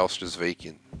is this house just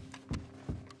vacant?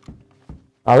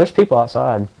 Oh, there's people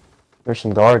outside. There's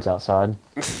some guards outside.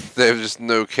 They have just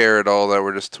no care at all that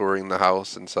we're just touring the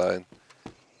house inside.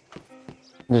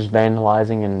 Just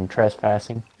vandalizing and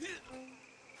trespassing.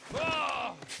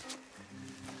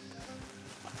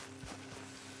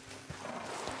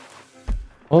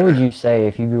 What would you say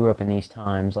if you grew up in these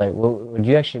times? Like, would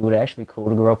it actually be cool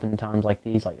to grow up in times like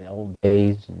these, like the old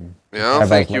days? And Yeah, I don't everybody's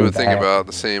think you would laid think back about it and-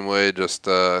 the same way. Just,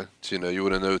 you know, you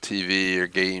wouldn't know TV or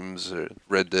games or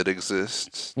Red Dead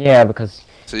exists. Yeah, because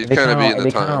So you'd it'd kind of be in the it'd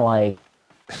be kind of time. like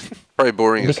Probably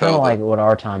boring it'd be as kind hell. of like though. what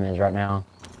our time is right now.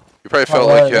 You probably felt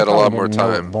Well, like you they had a probably lot more didn't know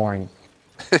what time. boring.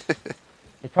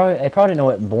 They probably didn't know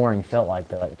what boring felt like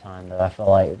though at the time. Though I felt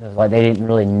like it was like they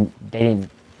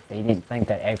didn't think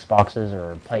that Xboxes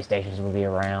or PlayStations would be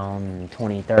around in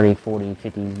 20, 30, 40,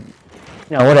 50, you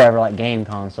know, whatever, like game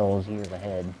consoles years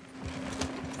ahead.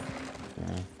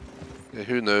 Yeah. Yeah,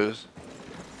 who knows?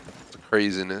 The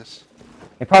craziness.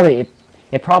 It probably,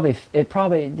 to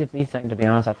be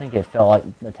honest, I think it felt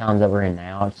like the times that we're in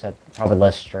now, except probably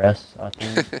less stress, I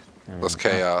think. Less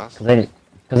chaos. Because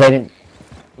they didn't,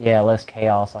 yeah, less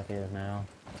chaos like it is now.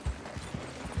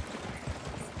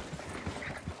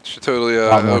 Should totally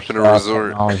lot more open a stuff, resort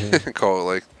technology. and call it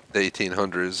like the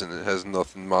 1800s, and it has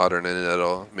nothing modern in it at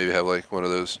all. Maybe have like one of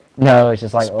those No, it's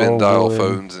just like spin old dial wood.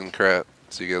 phones and crap,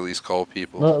 so you can at least call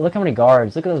people. Look how many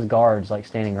guards. Look at those guards like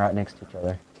standing right next to each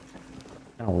other.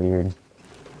 Kind of weird.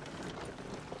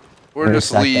 We're They're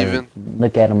just like leaving.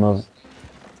 Look at them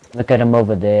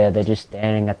over there. They're just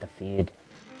standing at the field.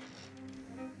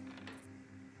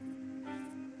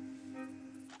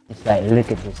 It's like,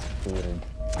 look at this field.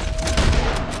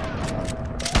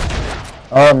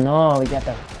 Oh no, we got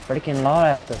the freaking law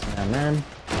after us now, man.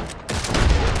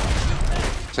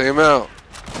 Take him out.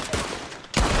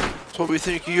 That's what we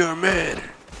think you are, man.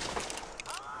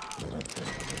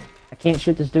 I can't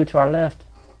shoot this dude to our left.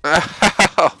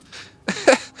 Ow!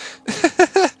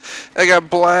 I got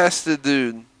blasted,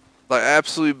 dude. Like,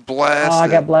 absolutely blasted. Oh, I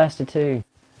got blasted too.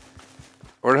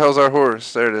 Where the hell's our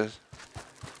horse? There it is.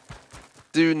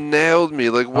 Dude nailed me,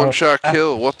 like one shot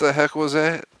kill. What the heck was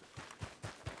that?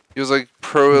 He was like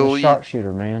pro He's a elite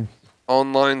sharpshooter, man.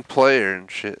 online player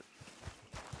and shit.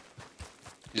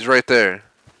 He's right there.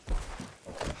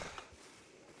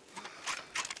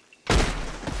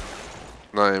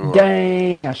 Not anymore.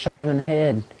 Dang! I shot him in the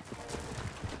head.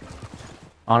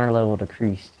 Honor level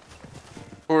decreased.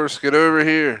 Horse, get over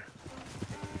here.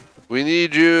 We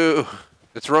need you.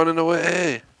 It's running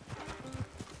away.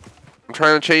 I'm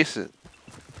trying to chase it.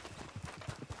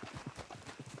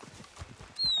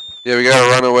 Yeah, we got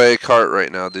a runaway cart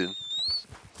right now, dude.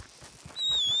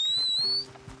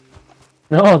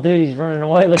 No, dude, he's running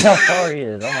away. Look how far he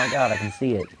is. Oh my god, I can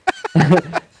see it.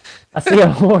 I see a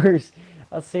horse.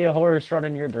 I see a horse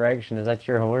running your direction. Is that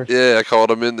your horse? Yeah, I called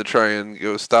him in to try and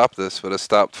go stop this, but it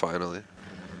stopped finally.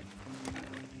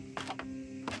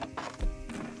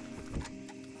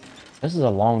 This is a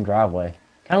long driveway.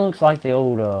 Kind of looks like the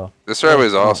old, This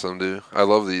driveway's awesome, dude. I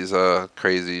love these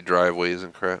crazy driveways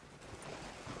and crap.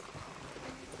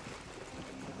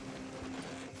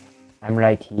 I'm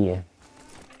right here.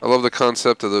 I love the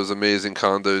concept of those amazing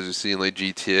condos you see in like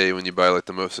GTA when you buy like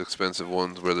the most expensive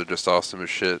ones where they're just awesome as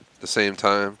shit. At the same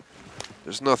time,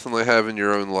 there's nothing like having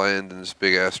your own land and this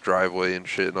big ass driveway and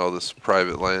shit and all this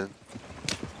private land.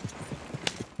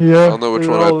 Yeah. I don't know which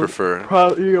one I'd prefer.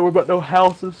 You know, what about no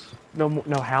houses? No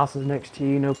houses next to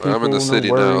you. No people. I'm in the city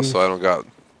no now, worries. so I don't got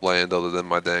land other than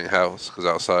my dang house. Cause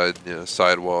outside, you know,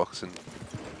 sidewalks and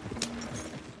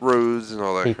roads and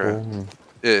all that People, crap. mm.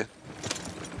 Yeah,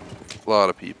 a lot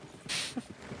of people.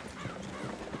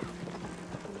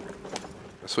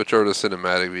 Switch over to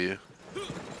cinematic view.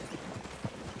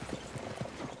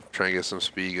 Try and get some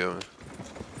speed going.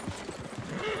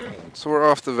 So we're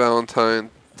off to Valentine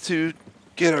to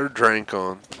get our drink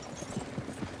on.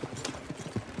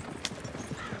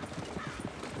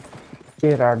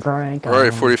 Get our drink on.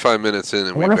 Alright, 45 minutes in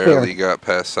and we barely got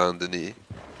past Saint Denis.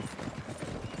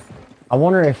 I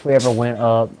wonder if we ever went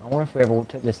up. I wonder if we ever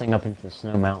took this thing up into the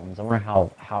snow mountains. I wonder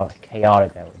how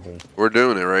chaotic that would be. We're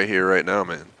doing it right here, right now,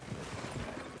 man.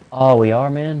 Oh, we are,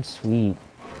 man. Sweet.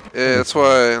 Yeah, that's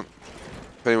why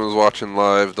if anyone's watching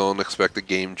live, don't expect a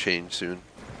game change soon.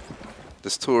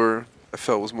 This tour, I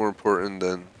felt, was more important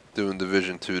than doing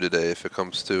Division 2 today, if it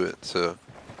comes to it. So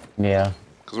Yeah.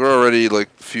 because we're already like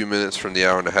a few minutes from the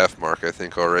hour-and-a-half mark, I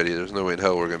think already. There's no way in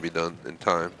hell we're gonna be done in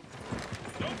time.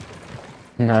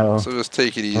 No. So just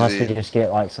take it Unless we easy. just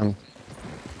get like some.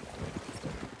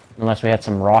 Unless we had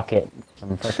some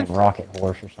freaking rocket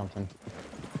horse or something.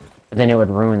 But then it would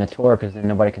ruin the tour because then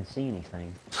nobody can see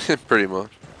anything. Pretty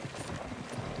much.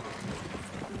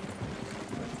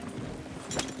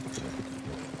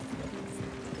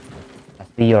 I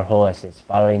see your horse is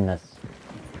following us.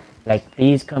 Like,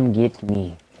 please come get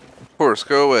me. Horse,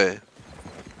 go away.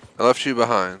 I left you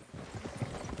behind.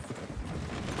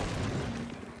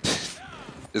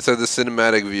 It's at the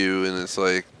cinematic view, and it's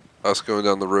like us going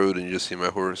down the road, and you just see my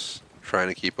horse trying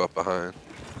to keep up behind.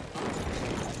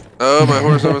 Oh, my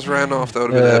horse almost ran off. That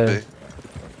would have been epic.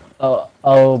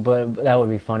 Oh, but that would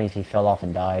be funny if he fell off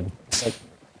and died. Like,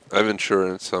 I have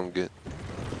insurance, so I'm good.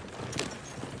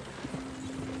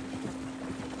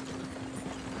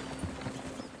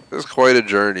 It's quite a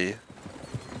journey.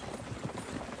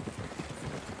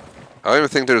 I don't even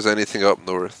think there's anything up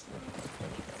north.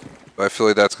 But I feel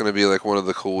like that's going to be like one of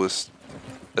the coolest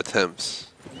attempts.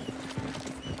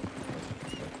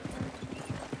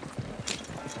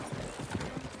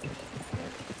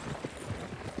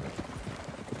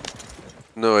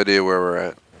 No idea where we're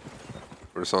at.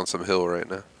 We're just on some hill right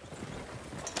now.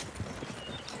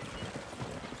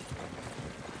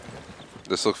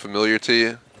 This look familiar to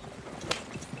you?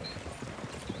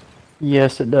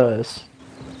 yes, it does.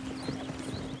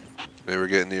 Maybe we're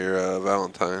getting near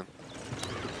Valentine.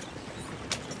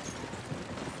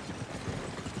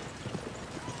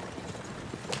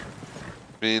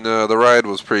 I mean, the ride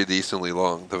was pretty decently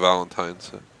long to Valentine,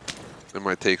 so it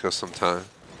might take us some time.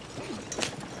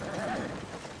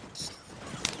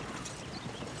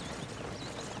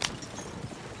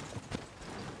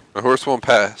 My horse won't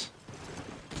pass.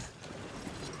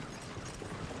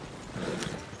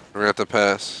 We're gonna have to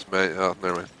pass. Oh,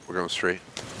 never mind. We're going straight.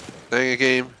 Dang it,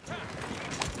 game.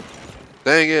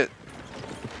 Dang it.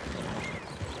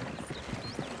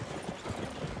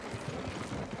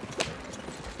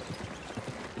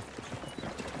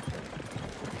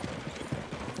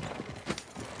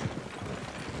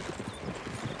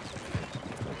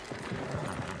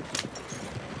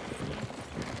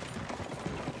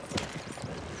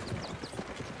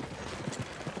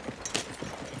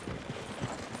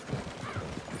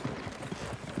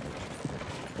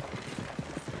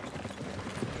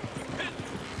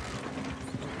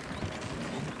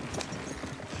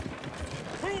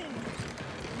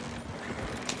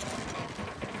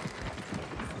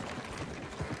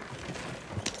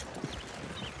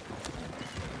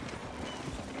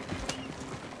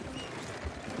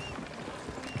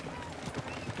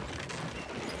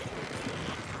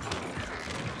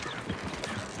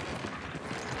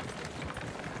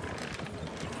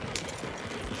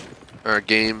 Alright,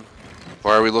 game.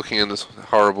 Why are we looking in this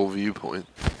horrible viewpoint?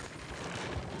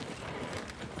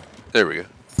 There we go.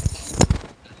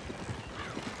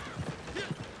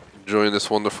 Enjoying this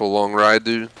wonderful long ride,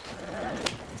 dude?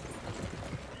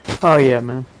 Oh yeah,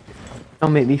 man.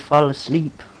 Don't make me fall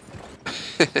asleep.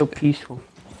 So peaceful.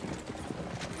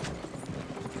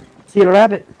 See the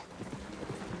rabbit?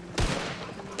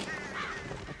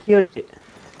 I killed it.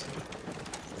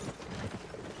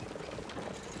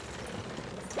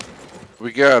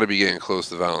 We gotta be getting close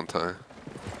to Valentine.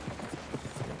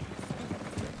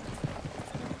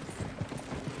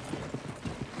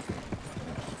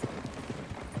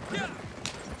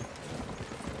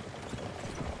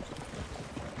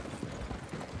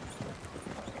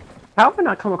 How have I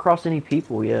not come across any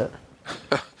people yet?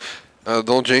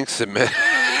 Don't jinx it, man.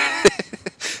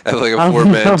 Had like a I don't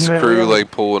four-man's know, man, crew really. like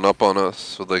pulling up on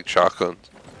us with like shotguns.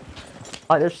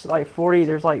 Like there's like 40.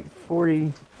 There's like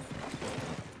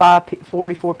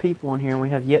 44 people in here, and we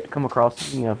have yet to come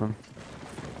across any of them.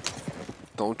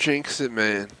 Don't jinx it,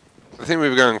 man. I think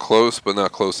we've gotten close, but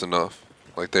not close enough.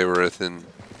 Like they were within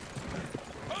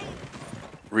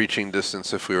reaching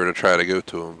distance if we were to try to go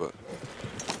to them, but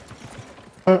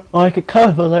Like a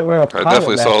couple that were a I private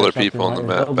definitely match saw or other something, people on the like,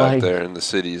 map there's back nobody- there in the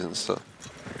cities and stuff.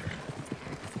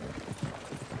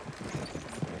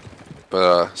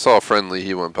 But saw a friendly,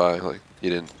 he went by, like he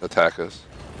didn't attack us.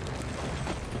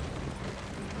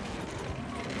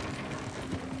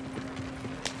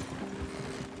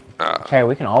 Ah, Okay,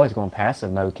 we can always go in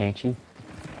passive mode, can't you?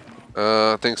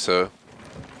 I think so.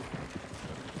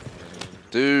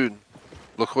 Dude,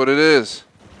 look what it is.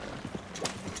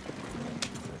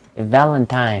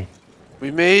 Valentine.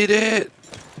 We made it!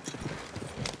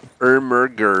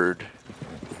 Ermergerd.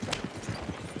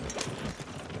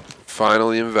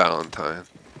 Finally in Valentine.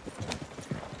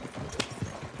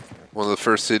 One of the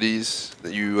first cities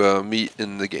that you meet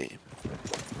in the game.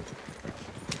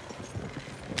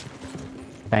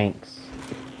 Banks.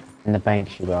 In the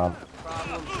banks you rob.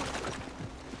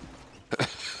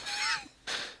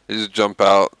 You just jump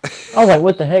out. I was like,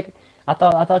 what the heck? I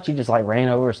thought you just like ran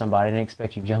over somebody. I didn't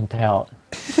expect you jumped out.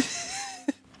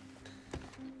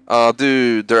 Oh,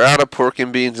 dude, they're out of pork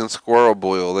and beans and squirrel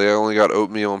boil. They only got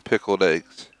oatmeal and pickled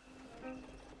eggs.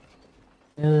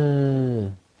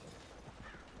 Ugh.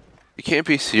 You can't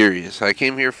be serious. I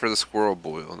came here for the squirrel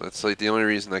boil. That's like the only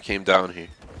reason I came down here.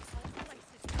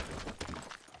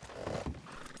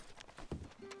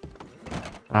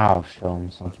 I'll show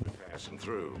him something. Passing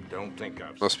through. Don't think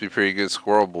I've Must be pretty good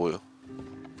squirrel boil.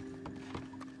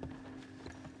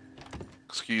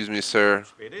 Excuse me, sir.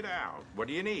 spit it out. What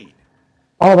do you need?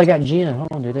 Oh, they got gin.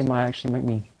 Hold on, dude. They might actually make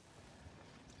me.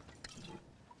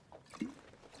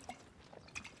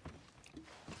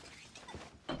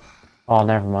 Oh,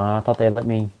 never mind. I thought they'd let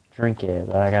me drink it,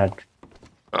 but I gotta.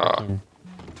 Ah,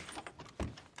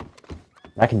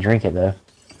 I can drink it though.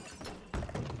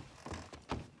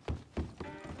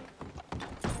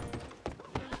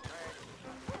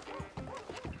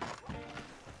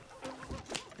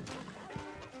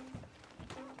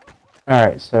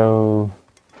 Alright, so.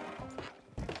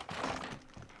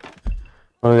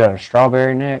 Well, we got a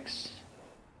strawberry next.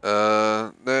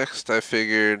 next I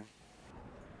figured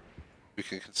we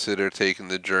can consider taking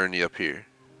the journey up here.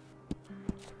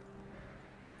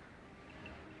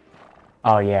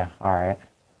 Oh, yeah. Alright.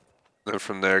 Then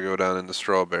from there go down into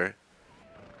strawberry.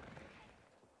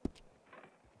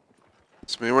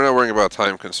 So I mean, we're not worrying about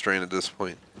time constraint at this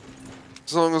point.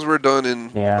 As long as we're done in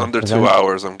Yeah, under 'cause 2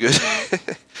 hours, I'm good.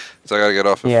 So I gotta get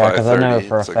off at Yeah, 'cause I know 5:30.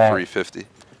 for a It's like fact- 3:50.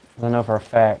 I know for a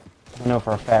fact we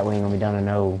ain't gonna be done in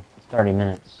no 30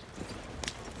 minutes.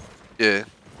 Yeah.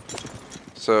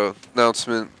 So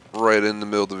announcement right in the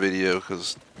middle of the video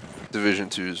because Division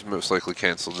 2 is most likely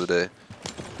canceled today.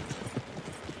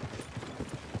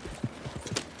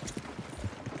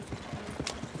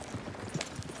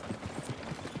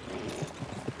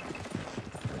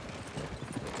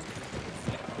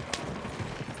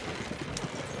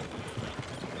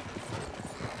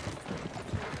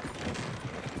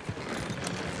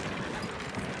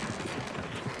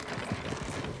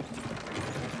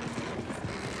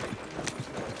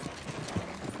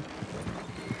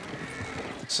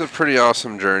 It's a pretty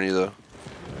awesome journey though.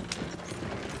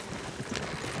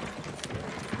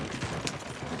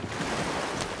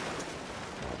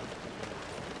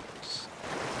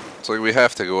 It's like we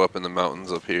have to go up in the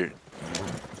mountains up here.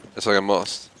 It's like a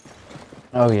must.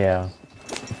 Oh, yeah.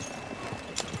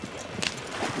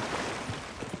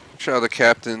 Shout out to the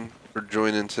captain for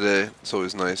joining today. It's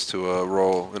always nice to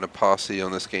roll in a posse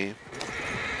on this game.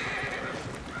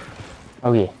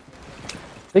 Oh, yeah.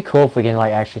 It'd be cool if we can,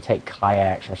 like, actually take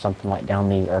kayaks or something like down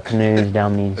these, or canoes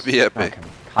down these. That'd be epic. Not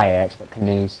kayaks, but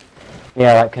canoes.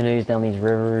 Yeah, like canoes down these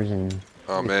rivers and.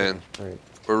 Oh man, Pretty-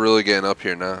 we're really getting up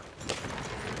here now.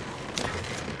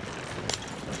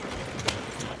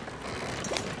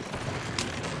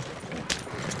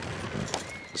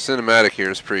 The cinematic here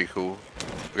is pretty cool.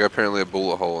 We got apparently a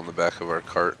bullet hole in the back of our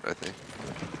cart, I think.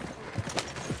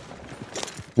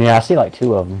 Yeah, I see like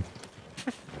 2 of them.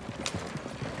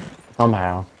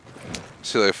 Somehow.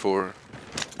 See like 4.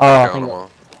 Oh, Count them all.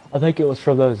 I think it was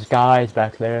from those guys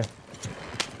back there.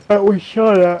 That we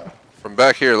shot at. From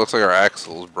back here, it looks like our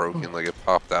axle's broken, like it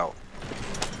popped out.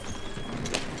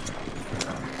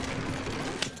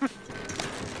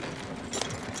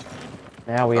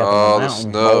 Now we have Oh, the the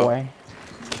mountain, snow. boy.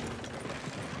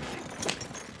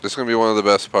 This is gonna be one of the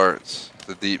best parts,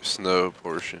 the deep snow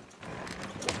portion.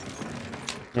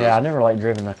 Yeah, I never like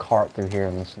driven a cart through here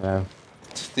in the snow.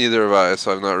 Neither have I,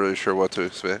 so I'm not really sure what to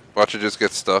expect. Watch it just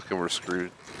get stuck and we're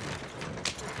screwed.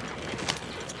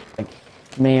 Like,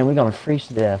 man, we're gonna freeze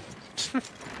to death.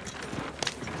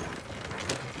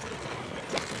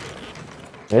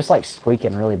 It's like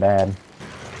squeaking really bad.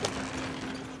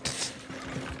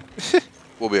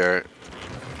 We'll be alright.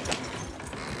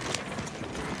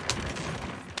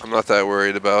 I'm not that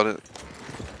worried about it.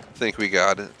 I think we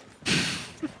got it.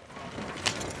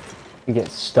 You get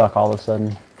stuck all of a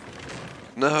sudden.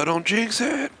 No, don't jinx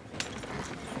it!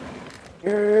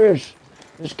 Yes!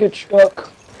 Just get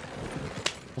stuck.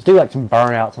 Let's do like some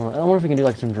burnouts on it. I wonder if we can do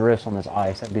like some drifts on this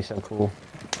ice. That'd be so cool.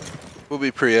 We'll be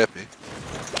pretty epic.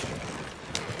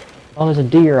 Oh, there's a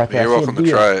deer right there. You're I see a welcome to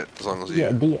deer. try it, as long as Yeah,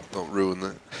 you deer. don't ruin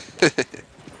that.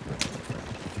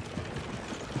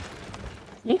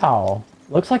 Yeehaw.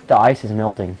 Looks like the ice is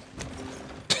melting.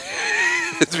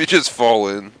 If we just fall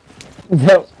in.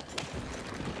 No.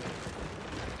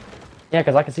 Yeah,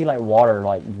 because I can see like water,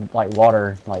 like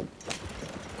water, like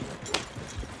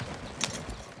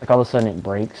all of a sudden it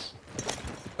breaks.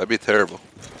 That'd be terrible.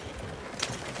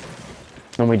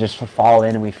 Then we just fall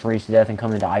in and we freeze to death and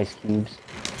come into ice cubes.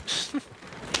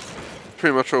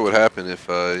 Pretty much what would happen if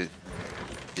you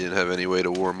didn't have any way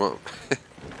to warm up.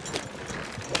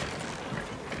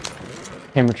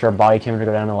 Temperature, body temperature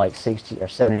go down to like 60 or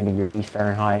 70 degrees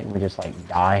Fahrenheit and we just like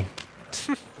die.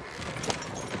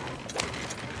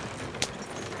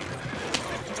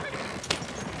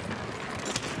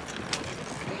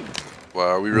 Wow,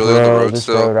 are we really on the road this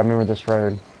still? road, I remember this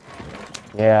road.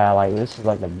 Yeah, like this is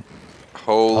like the...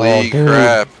 Holy dude.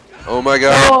 crap. Oh my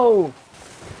god. No!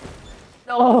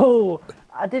 No!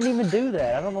 I didn't even do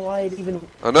that. I don't know why it even...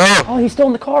 Oh no! Oh, he's still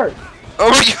in the cart! Oh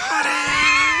my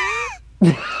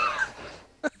god!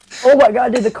 Oh my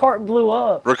god, dude, the cart blew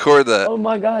up! Record that. Oh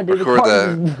my god, dude, Record the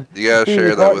cart that. You gotta dude, share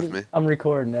the that cart with just- me. I'm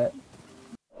recording that.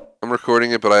 I'm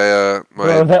recording it, but I my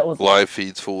Bro, that was- live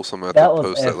feed's full, so I'm gonna That have to was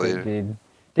post that epic, later. dude.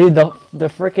 Dude, the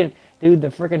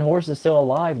freaking horse is still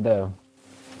alive though.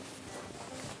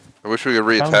 I wish we could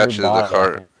Found reattach her it to the body.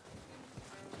 cart.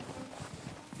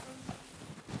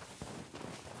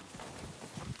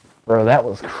 Bro, that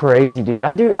was crazy, dude.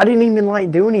 I didn't even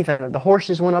like do anything. The horse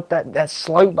just went up that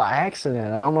slope by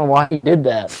accident. I don't know why he did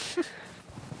that.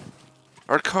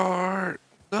 Our cart!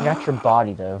 I got your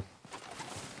body though.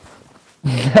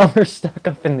 Now we're stuck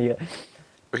up in the.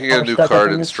 We can get a We're new stuck up cart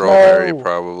in in the Strawberry, snow.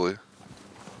 probably.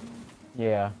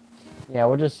 Yeah, yeah.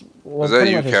 We'll just. We'll Is that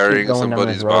pretty you much just keep carrying going down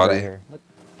somebody's this road right body? here. Look.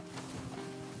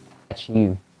 That's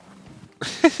you.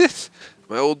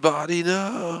 My old body,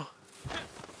 no!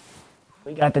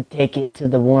 We got to take it to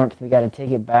the warmth. We got to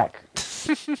take it back.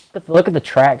 Look at the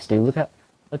tracks, dude. Look at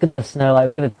the snow. Like,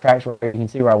 look at the tracks right here. You can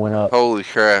see where I went up. Holy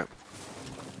crap.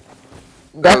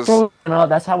 That's was- where we went up.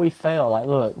 That's how we fell. Like,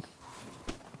 look.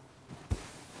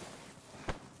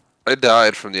 I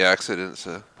died from the accident,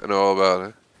 so I know all about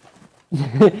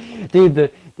it.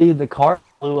 dude, the cart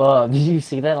blew up. Did you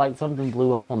see that? Like something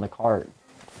blew up on the cart.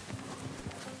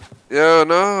 Yeah,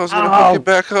 no, I was gonna Ow. hook it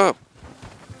back up.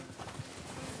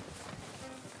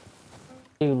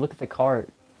 Dude, look at the cart.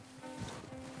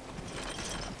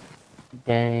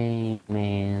 Dang,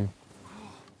 man.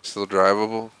 Still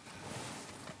drivable.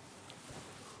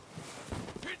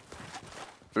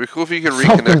 It'd be cool if you could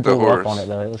Something reconnect the blew up horse. on it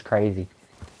though. It was crazy.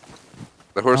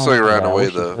 The horse Oh, like ran yeah, I away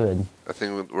wish it though. could. I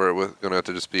think we're gonna have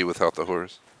to just be without the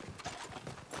horse.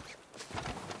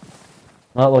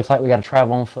 Well, it looks like we got to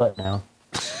travel on foot now.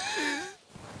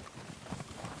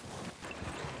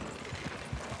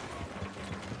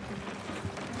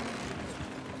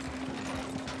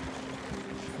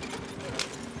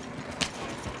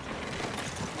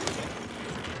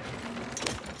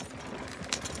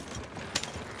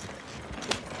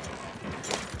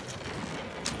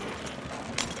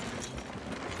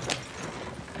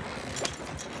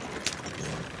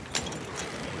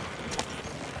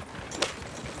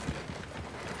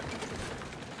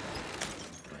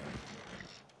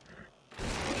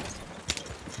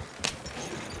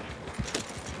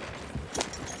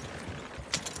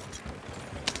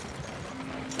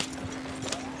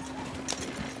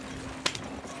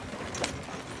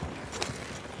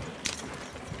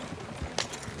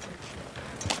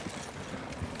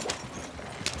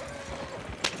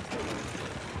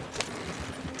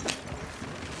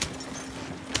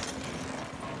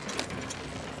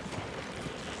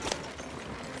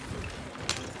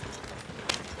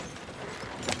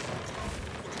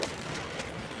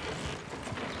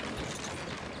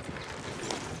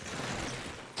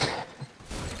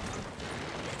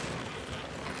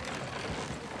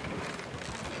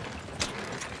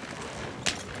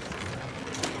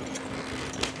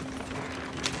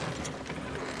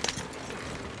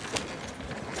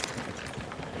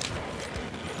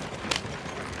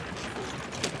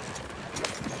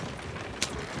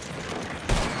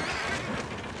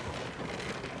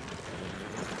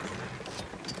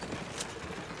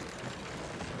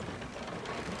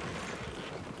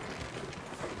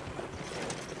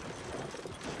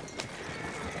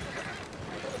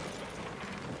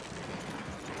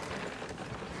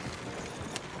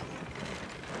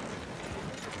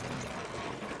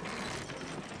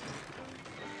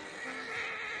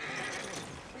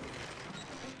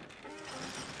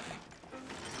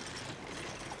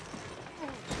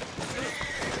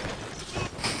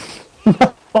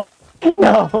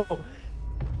 No!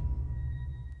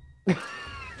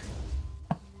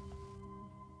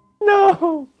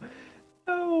 No!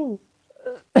 No!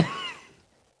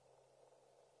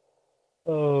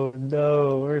 Oh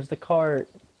no, where's the cart?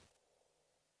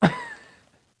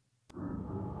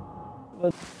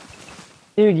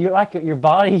 Dude, you're like your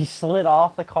body slid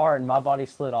off the cart and my body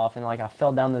slid off and like I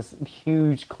fell down this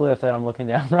huge cliff that I'm looking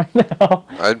down right now.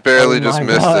 I barely Oh just my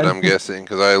missed God. it, I'm guessing,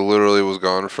 because I literally was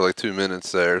gone for like 2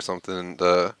 minutes there or something.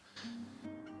 And,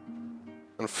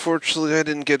 unfortunately, I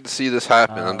didn't get to see this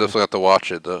happen. I'm definitely have to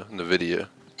watch it though in the video.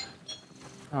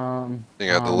 I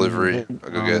think I got delivery. I'll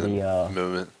go get it in a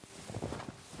moment.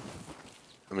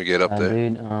 Let me get up there.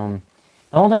 Dude,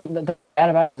 the only thing that's bad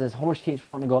about it is this horse keeps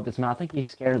wanting to go up this mountain. I think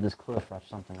he's scared of this cliff or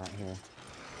something right here.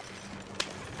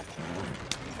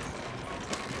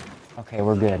 Okay,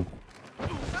 we're good.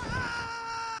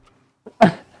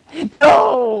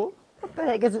 No! What the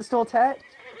heck? Is it still attached?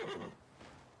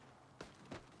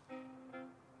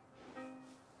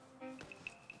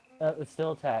 It's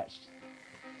still attached.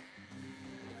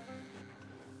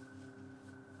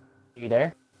 You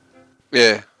there?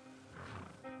 Yeah.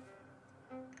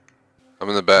 I'm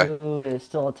in the back. Dude, it's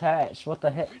still attached. What the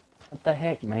heck? What the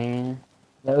heck, man?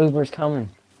 The Uber's coming.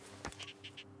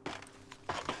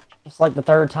 It's like the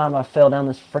third time I fell down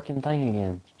this freaking thing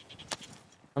again.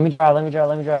 Let me drive, let me drive,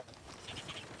 let me drive.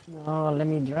 No, let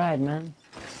me drive, man.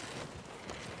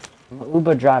 I'm an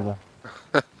Uber driver.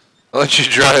 I'll let you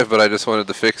drive, but I just wanted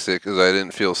to fix it because I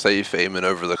didn't feel safe aiming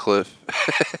over the cliff.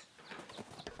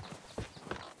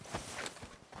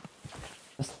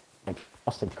 It's like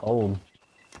frosted cold.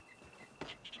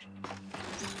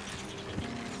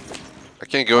 I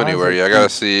can't go anywhere yet. I gotta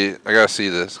see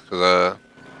this because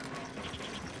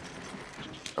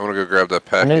I want to go grab that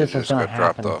I knew package this was that just gonna got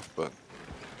dropped happen. off, but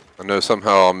I know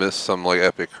somehow I'll miss some like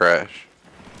epic crash.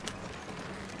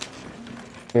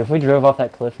 If we drove off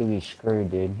that cliff, we'd be screwed,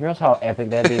 dude. You know how epic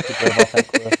that'd be if we drove off that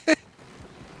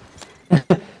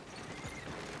cliff?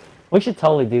 We should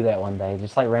totally do that one day.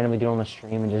 Just like randomly do it on the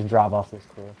stream and just drive off this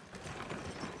cliff.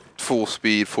 Full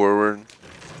speed forward.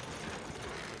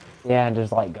 Yeah, and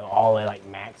just like go all the way like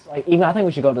max. Like even I think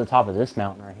we should go to the top of this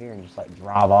mountain right here and just like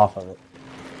drive off of it.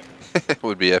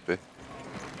 Would be epic.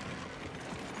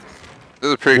 This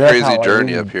is a pretty That's crazy how, like,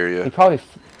 journey we up here, yeah. We probably.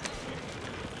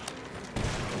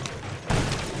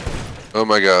 Oh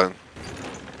my god.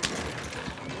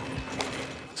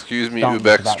 Excuse me, Something's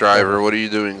Ubek's about to driver. happen. What are you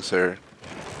doing, sir?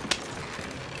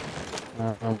 We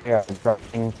are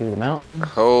driving through the mountain.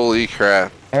 Holy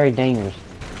crap. Very dangerous.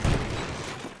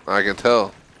 I can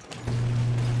tell.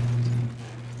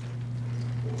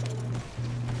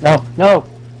 No, no.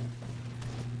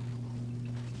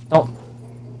 Don't.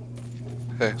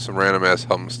 Hey, some random ass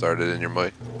hum started in your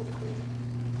mic.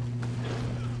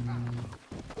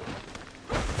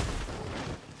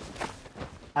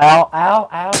 Ow, ow,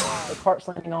 ow. The cart's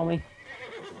landing on me.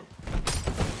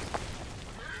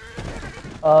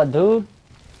 Dude.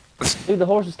 Dude, the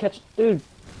horse is catching. Dude.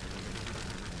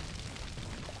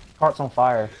 Cart's on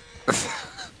fire.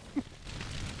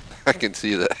 I can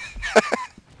see that.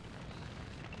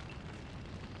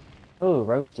 Ooh,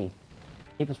 roasty.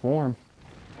 Keep us warm.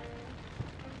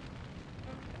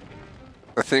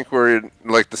 I think we're in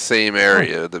like the same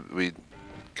area that we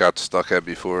got stuck at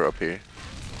before up here.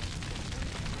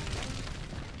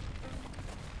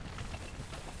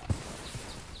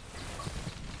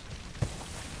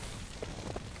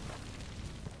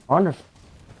 Wonderful.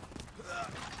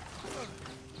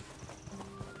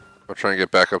 I'll try and get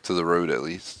back up to the road at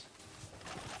least.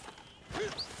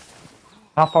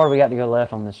 How far do we got to go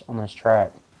left on this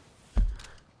track?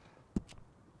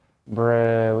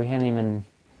 Bro, we hadn't even.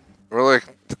 We're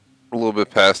like a little bit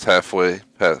past halfway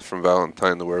from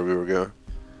Valentine to where we were going.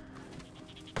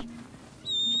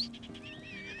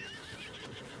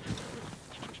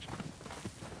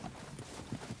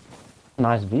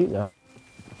 Nice view though.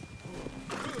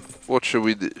 What should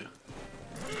we do?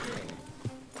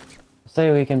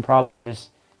 Say we can probably just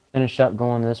finish up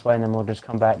going this way and then we'll just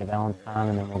come back to Valentine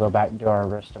and then we'll go back and do our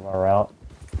rest of our route.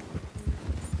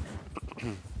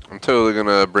 I'm totally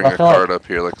gonna bring I a feel like- cart up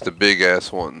here, like the big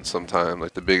ass one sometime,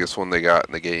 like the biggest one they got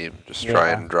in the game. Just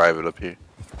try Yeah. and drive it up here.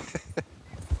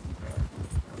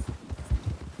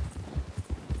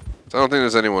 So I don't think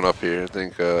there's anyone up here. I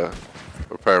think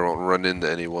we probably won't run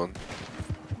into anyone.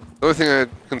 The only thing I'm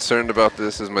concerned about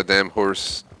this is my damn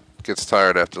horse gets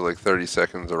tired after like 30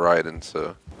 seconds of riding,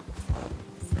 so.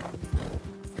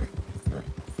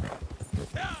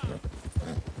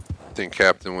 I think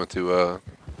Captain went to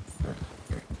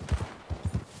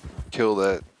kill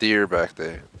that deer back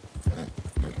there.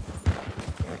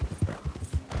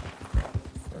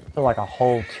 So took like a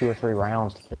whole 2 or 3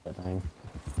 rounds to get that thing.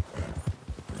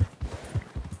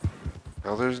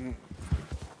 Now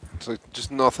it's like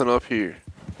just nothing up here.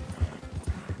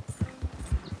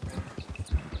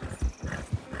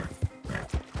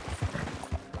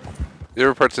 You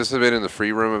ever participate in the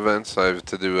free roam events? I have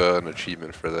to do an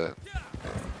achievement for that.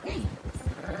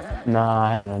 Nah,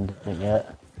 I haven't done it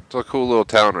yet. It's a cool little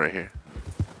town right here.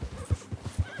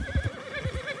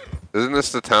 Isn't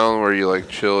this the town where you like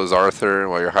chill as Arthur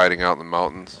while you're hiding out in the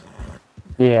mountains?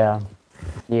 Yeah.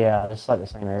 Yeah, it's like the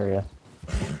same area.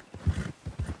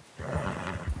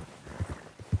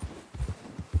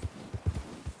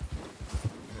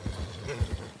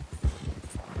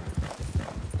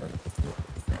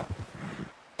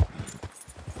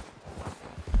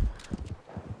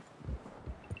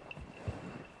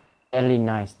 Very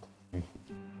nice.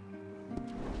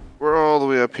 We're all the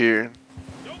way up here.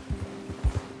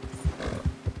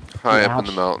 High up in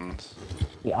the Ouch. mountains.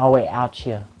 We all the way out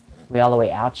here. We all the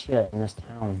way out here in this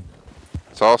town.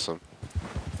 It's awesome.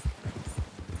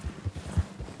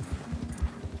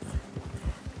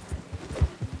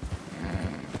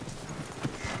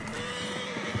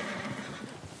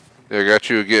 Yeah, I got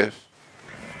you a gift.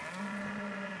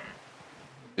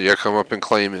 You gotta come up and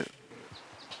claim it.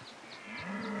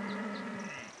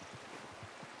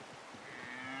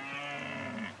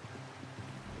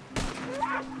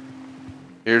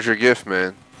 Here's your gift,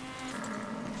 man.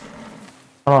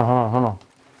 Hold on, hold on, hold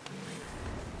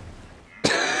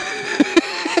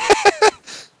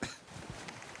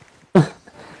on.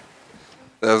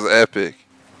 That was epic.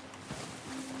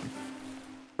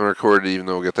 I'm recorded even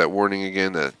though we'll get that warning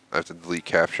again that I have to delete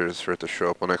captures for it to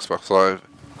show up on Xbox Live.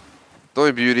 The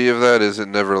only beauty of that is it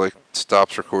never like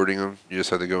stops recording them. You just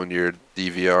have to go into your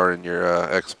DVR and your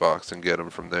Xbox and get them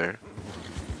from there.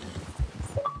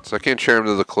 So I can't share them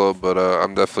to the club, but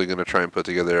I'm definitely going to try and put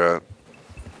together a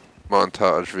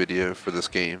montage video for this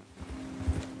game.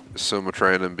 There's so much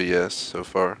random BS so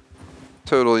far.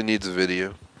 Totally needs a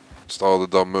video. Just all the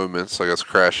dumb moments like us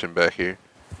crashing back here.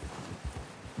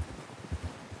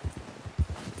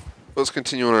 Let's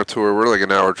continue on our tour. We're like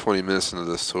an hour 20 minutes into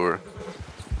this tour.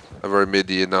 I've already made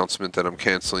the announcement that I'm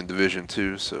canceling Division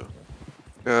 2, so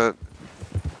I'd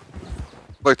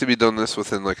like to be done this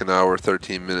within like an hour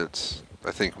 13 minutes. I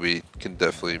think we can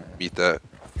definitely meet that.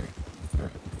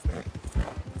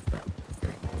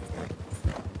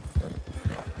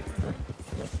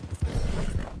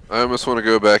 I almost want to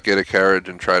go back, get a carriage,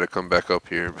 and try to come back up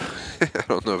here. I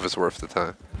don't know if it's worth the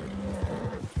time.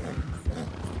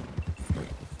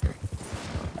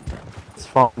 It's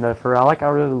fun though, for real. I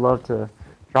really love to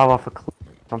drive off a cliff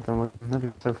or something.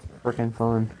 That'd be so freaking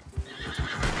fun.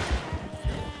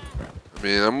 I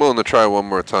mean, I'm willing to try one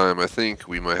more time. I think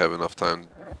we might have enough time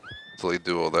to like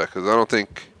do all that, because I don't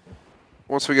think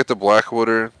once we get to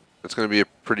Blackwater, it's going to be a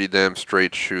pretty damn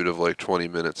straight shoot of like 20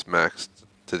 minutes max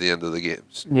to the end of the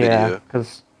game's Yeah, video.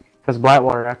 because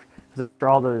Blackwater, after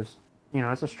all those, you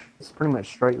know, it's pretty much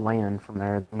straight land from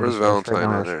there. You Where's just go straight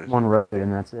Valentine down at there? one road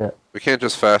and that's it. We can't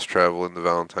just fast travel into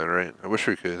Valentine, right? I wish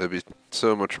we could. That'd be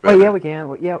so much better. Oh yeah, we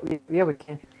can. Yeah, we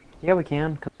can. Yeah, we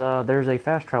can. Cause there's a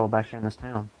fast travel back here in this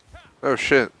town. Oh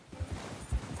shit.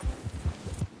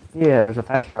 Yeah, there's a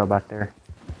fast travel back there.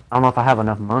 I don't know if I have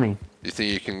enough money. You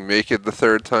think you can make it the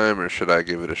third time, or should I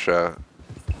give it a shot?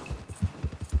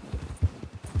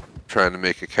 Trying to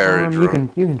make a carriage You run.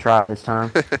 can try it this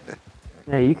time.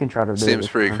 Yeah, you can try to do it. Seems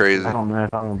this pretty time. crazy. I don't know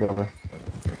if I'm gonna be able to.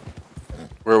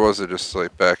 Where was it? Just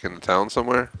like back in the town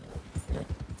somewhere?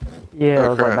 Yeah, Oh, I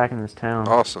was like crap. back in this town.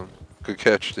 Awesome. Good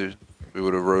catch, dude. We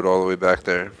would have rode all the way back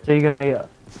there. So you gotta,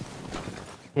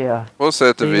 yeah. We'll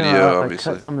set the So you're gonna, video, like,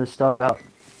 obviously. cut some of this stuff out.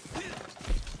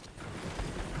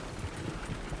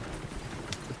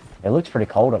 It looks pretty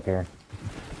cold up here.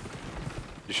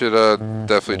 You should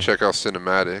definitely check out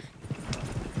Cinematic.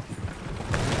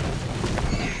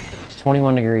 It's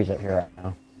 21 degrees up here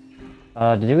right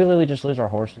now. Did we literally just lose our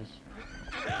horses?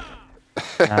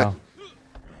 No.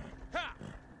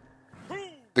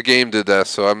 The game did that,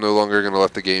 so I'm no longer going to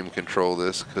let the game control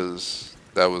this, because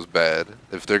that was bad.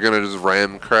 If they're going to just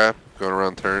ram crap going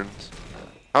around turns.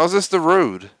 How's this the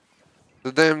road?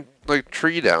 The damn, like,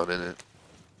 tree down in it.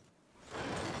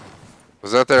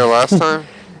 Was that there last time?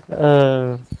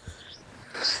 Yeah.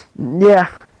 I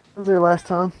was there last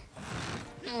time.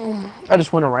 I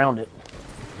just went around it.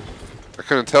 I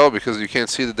couldn't tell because you can't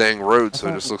see the dang road, so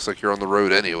it just looks like you're on the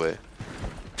road anyway.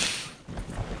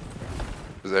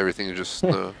 Because everything is just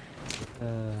snow.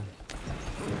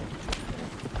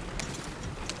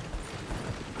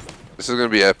 This is going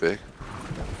to be epic.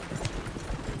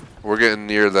 We're getting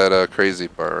near that crazy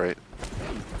part, right?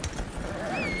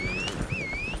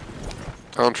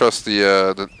 I don't trust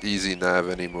the easy nav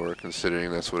anymore,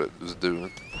 considering that's what it was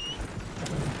doing.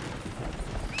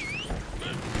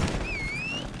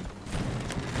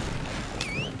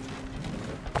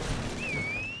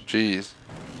 Jeez.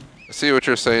 I see what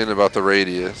you're saying about the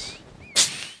radius.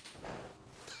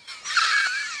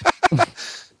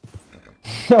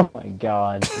 Oh my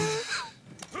god.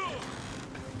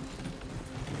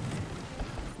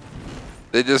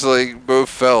 They just like both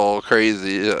fell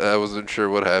crazy. I wasn't sure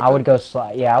what happened. I would go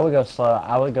slow. Yeah, I would go slow.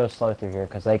 I would go slow through here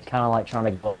because they kind of like trying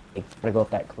to go, up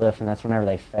that cliff, and that's whenever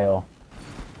they fail.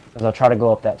 Because they'll try to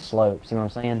go up that slope. See what I'm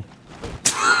saying?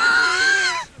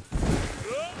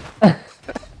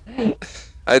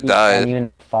 I died. And you end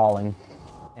up falling,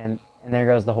 and there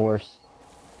goes the horse.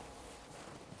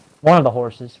 One of the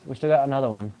horses. We still got another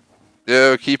one.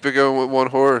 Yeah, keep it going with one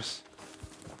horse.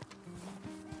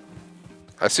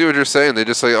 I see what you're saying. They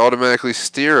just like automatically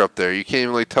steer up there. You can't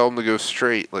even like tell them to go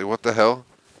straight. Like what the hell?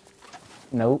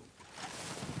 Nope.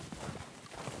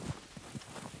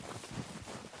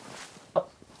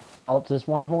 Oh, it's just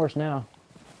one horse now.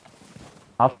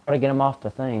 I'll try to get him off the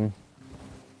thing.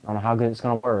 I don't know how good it's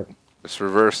gonna work. Just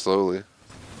reverse slowly.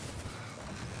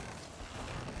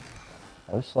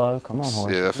 Go slow. Come on,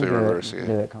 horse. Yeah, definitely reverse again.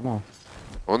 again. Do it. Come on.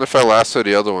 I wonder if I lasso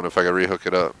the other one, if I can rehook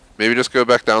it up. Maybe just go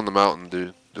back down the mountain,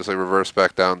 dude. Just like reverse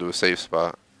back down to a safe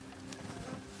spot.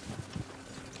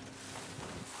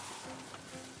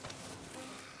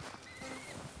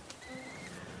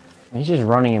 He's just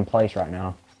running in place right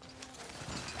now.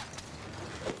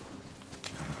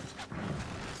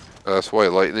 That's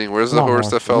White Lightning. Where's the Come on, horse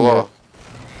that horse. fell You can do off?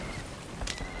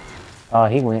 Oh,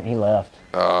 he went. He left.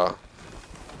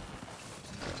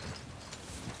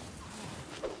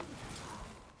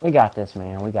 We got this,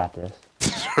 man. We got this.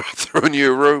 Throwing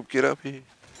you a rope. Get up here.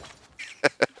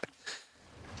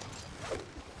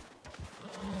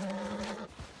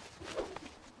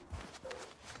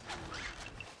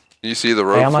 You see the Hey,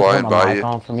 rope I'm gonna flying put my by mic you?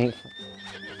 on for mute.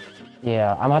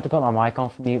 Yeah, I'm gonna have to put my mic on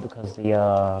for mute because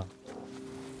the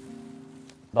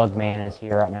bug man is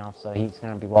here right now, so he's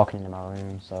gonna be walking into my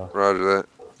room. So Roger that.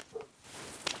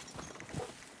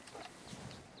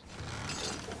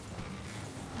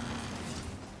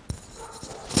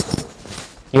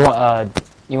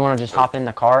 you want to just hop in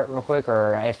the cart real quick,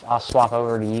 or if I'll swap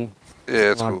over to you?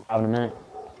 Yeah, it's You wanna cool. drive in a minute.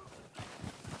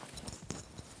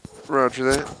 Roger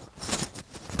that.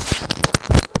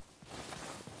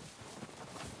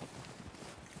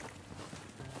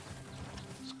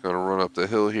 Just gonna run up the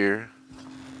hill here.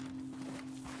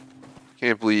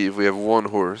 Can't believe we have one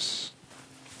horse.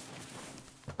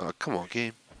 Oh, come on,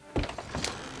 game.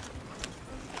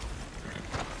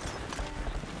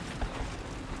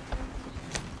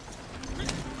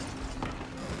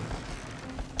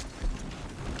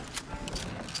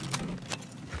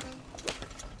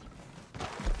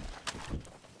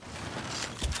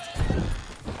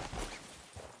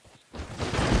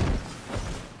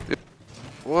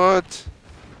 What?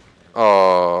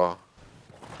 Oh.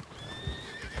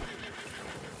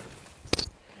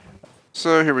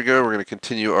 So here we go. We're going to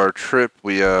continue our trip.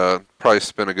 We probably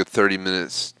spent a good 30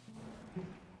 minutes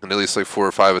and at least like 4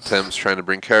 or 5 attempts trying to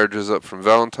bring carriages up from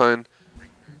Valentine.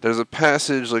 There's a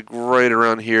passage like right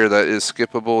around here that is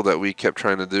skippable that we kept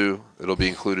trying to do. It'll be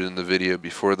included in the video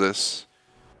before this.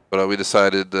 But we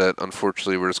decided that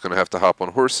unfortunately we're just going to have to hop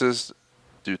on horses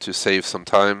due to save some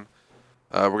time.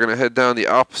 We're going to head down the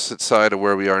opposite side of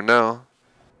where we are now.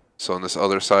 So on this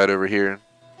other side over here.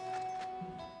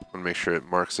 I'm going to make sure it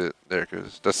marks it. There it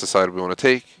goes. That's the side we want to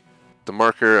take. The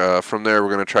marker. From there, we're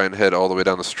going to try and head all the way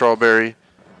down to Strawberry.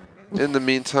 In the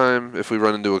meantime, if we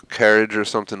run into a carriage or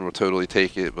something, we'll totally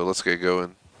take it. But let's get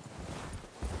going.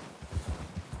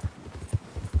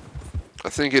 I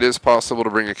think it is possible to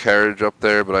bring a carriage up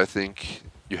there, but I think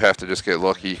you have to just get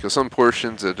lucky. Because some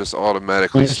portions, it just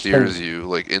automatically steers you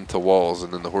like into walls,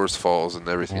 and then the horse falls, and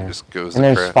everything just goes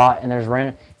to crap.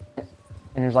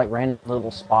 And there's like random little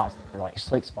spots, that are like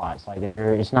slick spots. Like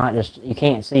it's not just you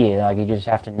can't see it. Like you just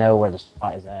have to know where the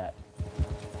spot is at.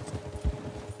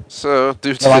 So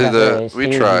due to like we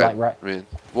tried. I mean,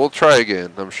 we'll try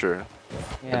again. I'm sure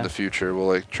in the future we'll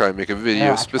like try and make a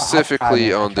video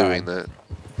specifically on doing that.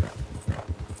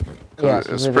 Yeah,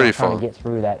 it's pretty fun. To get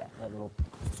through that little.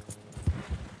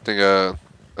 I think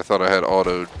I thought I had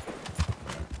auto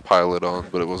pilot on,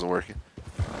 but it wasn't working.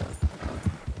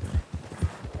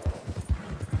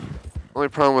 Only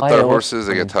problem with our horses,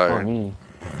 they get tired. Funny.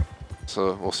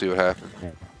 So we'll see what happens.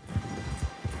 Yeah.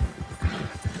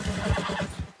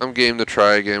 I'm game to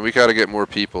try again. We gotta get more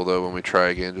people though when we try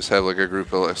again. Just have like a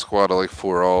group of like squad of like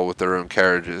 4 all with their own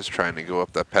carriages trying to go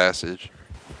up that passage.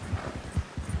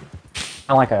 Kind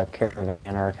of like a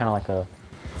caravan or kind of like a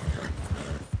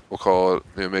we'll call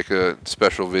it, make a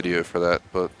special video for that.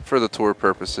 But for the tour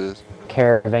purposes,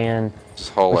 Caravan.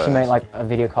 just haul We should make ass. like a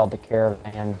video called the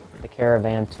caravan. The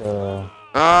caravan to.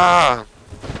 Ah!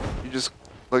 You just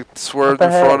like swerved the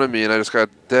in front heck? of me, and I just got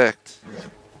decked.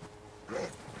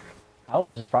 I was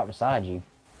just right beside you.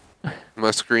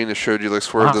 My screen it showed you like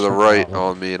swerve to the sure. right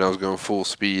on me, and I was going full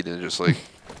speed, and just like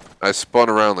I spun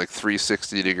around like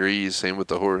 360 degrees. Same with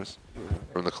the horse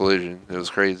from the collision. It was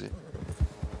crazy.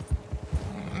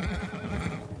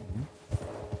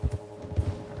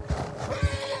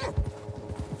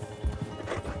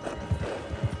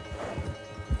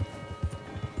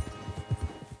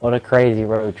 What a crazy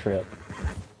road trip.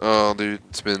 Oh, dude,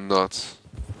 it's been nuts.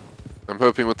 I'm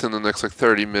hoping within the next like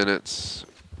 30 minutes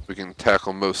we can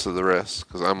tackle most of the rest,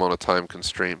 because I'm on a time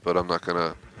constraint, but I'm not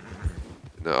gonna.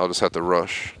 I'll just have to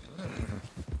rush.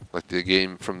 Like the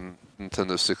game from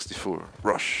Nintendo 64.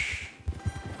 Rush.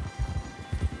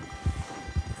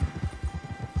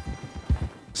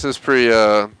 This is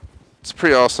it's a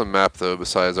pretty awesome map though,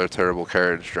 besides our terrible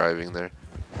carriage driving there.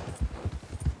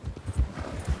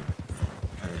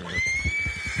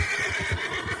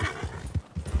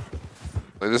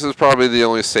 Like, this is probably the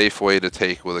only safe way to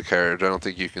take with a carriage. I don't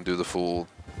think you can do the full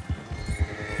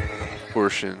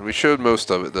portion. We showed most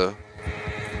of it though.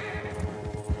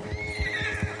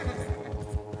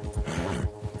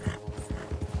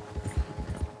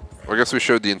 Well, I guess we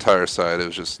showed the entire side. It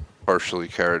was just partially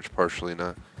carriage, partially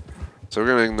not. So we're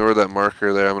going to ignore that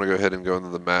marker there. I'm going to go ahead and go into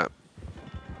the map.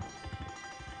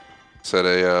 Set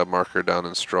a marker down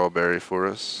in Strawberry for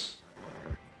us.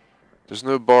 There's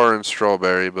no bar in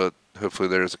Strawberry, but hopefully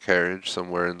there's a carriage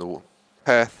somewhere in the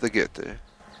path to get there.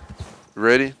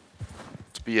 Ready?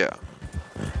 Let's be out.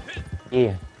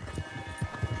 Yeah.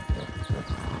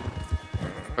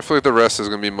 I feel like the rest is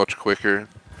going to be much quicker.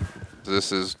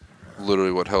 This is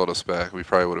literally what held us back. We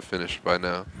probably would have finished by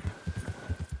now.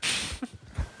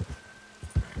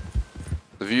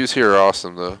 The views here are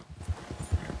awesome though.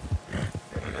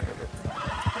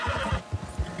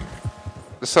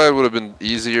 This side would have been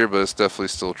easier, but it's definitely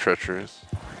still treacherous.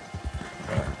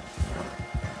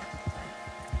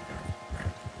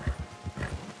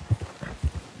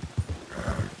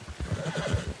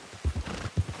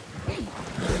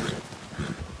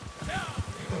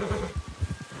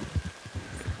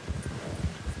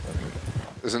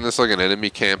 Isn't this like an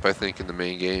enemy camp, I think, in the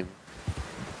main game?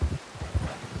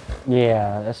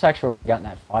 Yeah, that's actually where we got in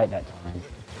that fight that time.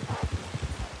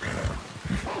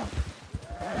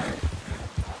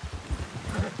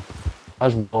 I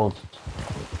was bold.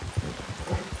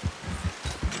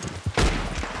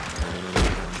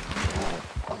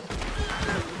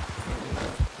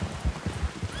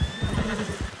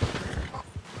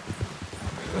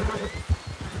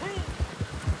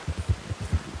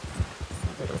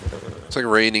 It's like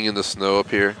raining in the snow up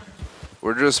here.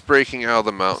 We're just breaking out of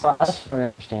the So I mountains. just don't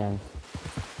understand.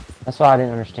 That's why I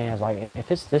didn't understand. It's like,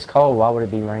 if it's this cold, why would it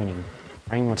be raining?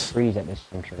 Rain would freeze at this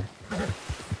temperature.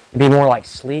 It'd be more like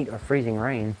sleet or freezing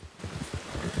rain.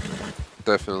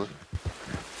 Definitely.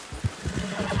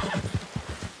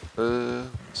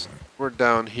 We're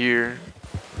down here.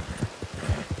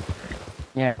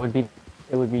 Yeah, it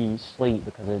would be sleet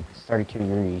because it's 32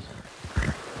 degrees.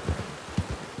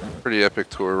 Pretty epic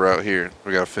tour route here.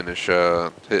 We gotta finish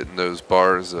hitting those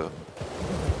bars. I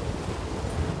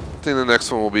think the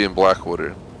next one will be in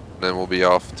Blackwater. Then we'll be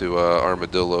off to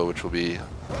Armadillo, which will be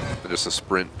just a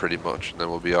sprint pretty much. And then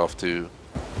we'll be off to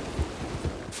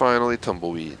finally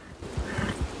Tumbleweed.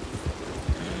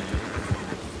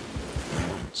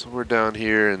 So we're down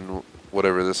here in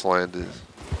whatever this land is.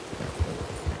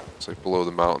 It's like below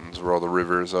the mountains where all the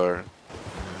rivers are.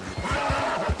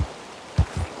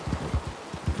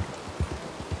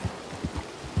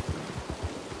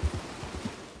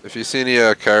 If you see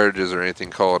any carriages or anything,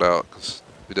 call it out, because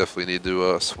we definitely need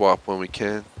to swap when we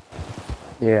can.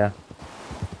 Yeah.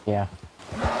 Yeah.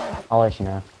 I'll let you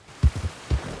know.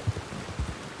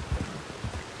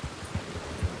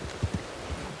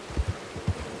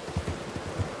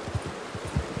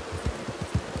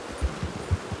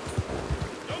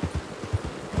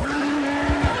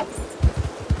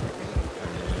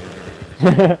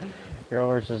 Your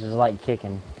horse is just like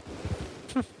kicking.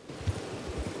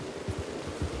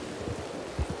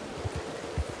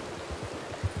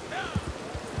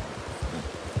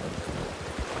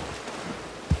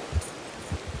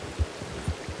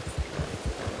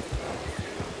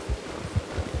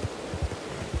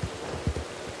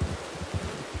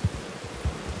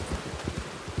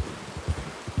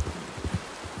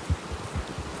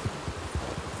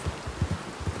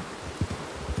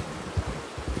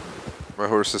 My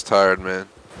horse is tired, man.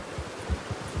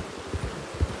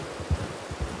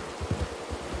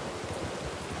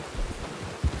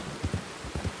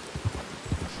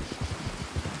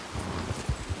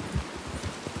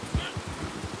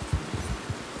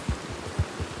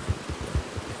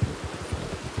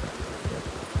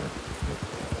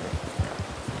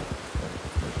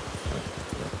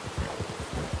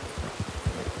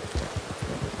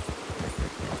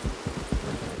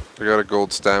 I got a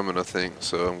gold stamina thing,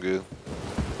 so I'm good.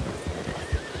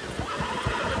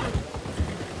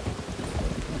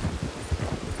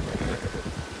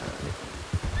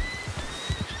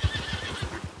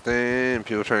 Damn,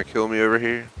 people trying to kill me over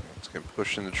here. It's getting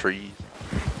pushed in the trees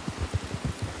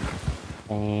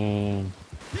Dang.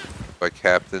 by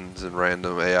captains and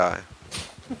random AI.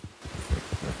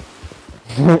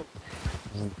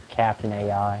 Captain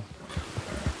AI.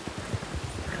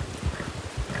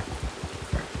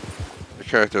 The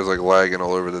character's like lagging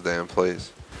all over the damn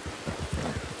place.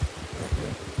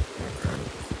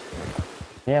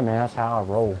 Yeah, man, that's how I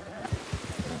roll.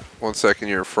 1 second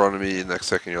you're in front of me, next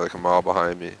second you're like a mile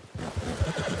behind me.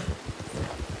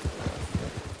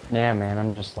 Yeah, man,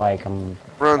 I'm just like, Around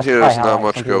that's here, probably there's how, not like,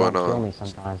 much some people going don't kill on. me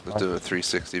sometimes, Just but- doing a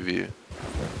 360 view.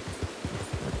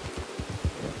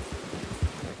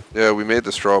 Yeah, we made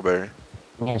the strawberry.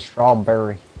 Yeah,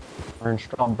 strawberry. We're in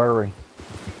strawberry.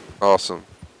 Awesome.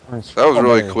 We're in That was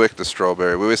really strawberry. quick, the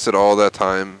strawberry. We wasted all that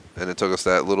time, and it took us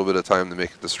that little bit of time to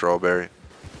make it the strawberry.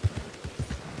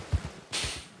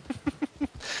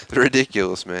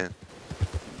 Ridiculous, man.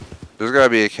 There's gotta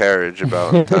be a carriage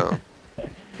about in town.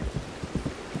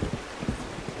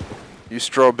 You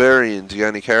strawberrians, you got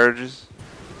any carriages?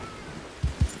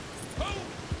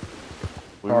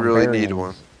 We really need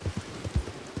one.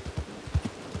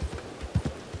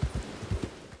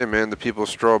 Hey man, the people of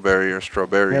Strawberry are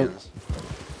strawberrians.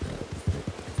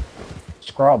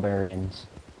 Strawberries.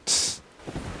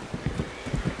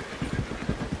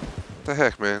 What the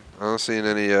heck, man? I don't see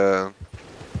any,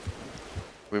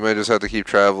 we might just have to keep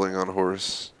traveling on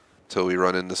horse until we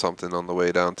run into something on the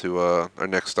way down to, our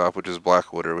next stop, which is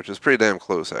Blackwater, which is pretty damn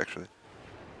close, actually.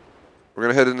 We're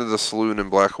gonna head into the saloon in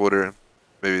Blackwater,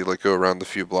 maybe, like, go around a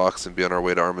few blocks and be on our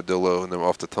way to Armadillo, and then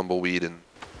off to Tumbleweed and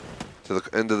to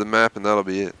the end of the map, and that'll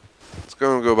be it. It's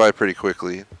gonna go by pretty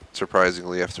quickly,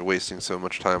 surprisingly, after wasting so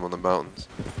much time on the mountains.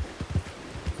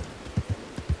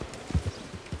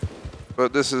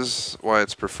 But this is why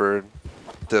it's preferred.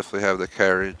 Definitely have the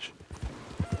carriage.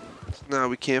 No,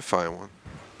 we can't find one.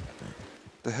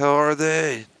 The hell are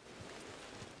they?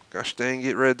 Gosh dang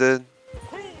it, Red Dead.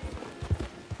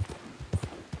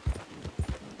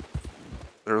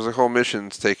 There was a whole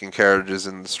missions taking carriages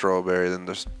in the strawberry, then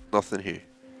there's nothing here.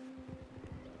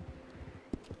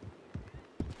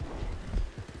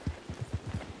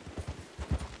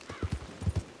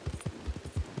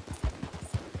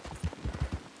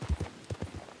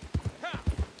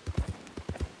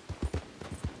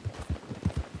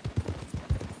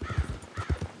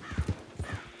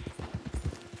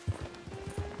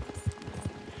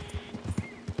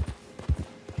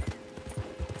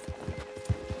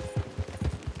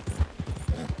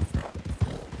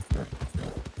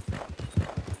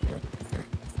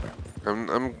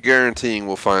 I'm guaranteeing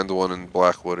we'll find the one in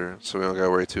Blackwater, so we don't gotta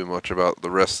worry too much about the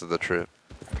rest of the trip.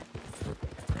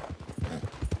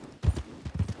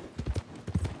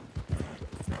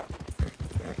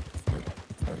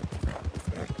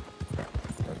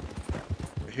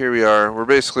 Here we are. We're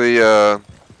basically, oh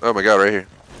my god, right here.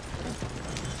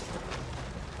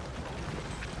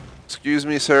 Excuse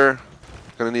me, sir.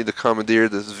 Gonna need to commandeer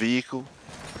this vehicle.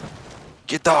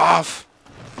 Get off!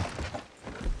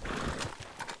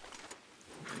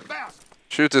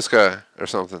 Shoot this guy, or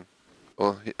something.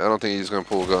 Well, I don't think he's gonna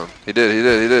pull a gun. He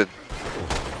did.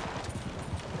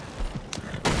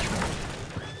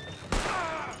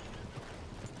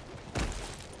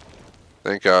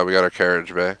 Thank God we got our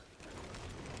carriage back.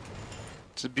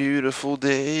 It's a beautiful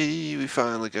day, we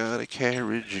finally got a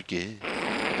carriage again.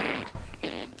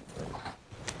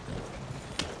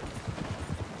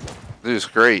 This is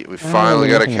great, we finally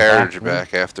got a carriage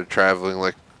back after traveling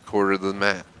like a quarter of the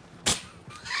map.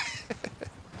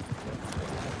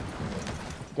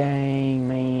 Dang,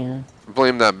 man.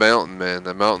 Blame that mountain, man.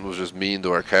 That mountain was just mean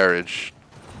to our carriage.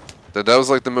 That was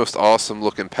like the most awesome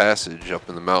looking passage up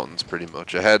in the mountains, pretty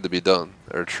much. It had to be done,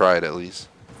 or tried at least.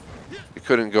 You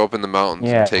couldn't go up in the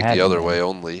mountains and take the other way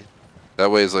only.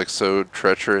 That way is like so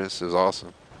treacherous. It was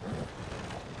awesome.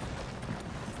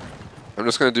 I'm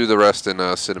just gonna do the rest in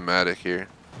cinematic here,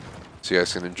 so you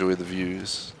guys can enjoy the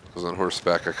views. Because on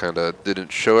horseback I kind of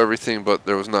didn't show everything, but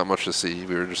there was not much to see.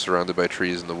 We were just surrounded by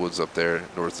trees in the woods up there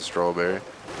north of Strawberry.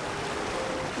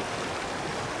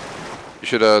 You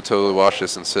should totally watch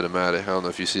this in cinematic. I don't know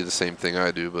if you see the same thing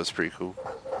I do, but it's pretty cool.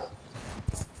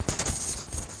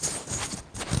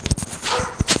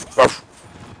 Ruff.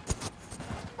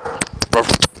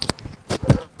 Ruff.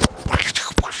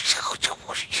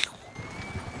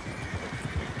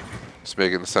 Just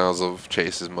making the sounds of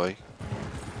Chase's mic.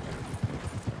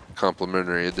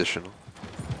 Complimentary additional.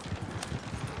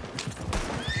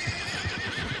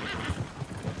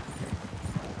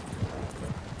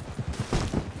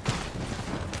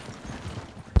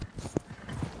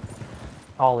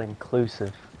 All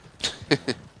inclusive.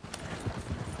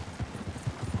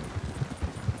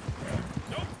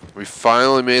 We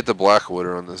finally made the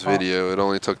Blackwater on this video. It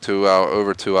only took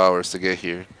over 2 hours to get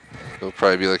here. It'll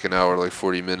probably be like an hour, like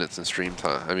 40 minutes in stream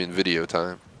time. I mean video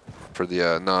time for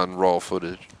the non-raw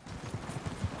footage.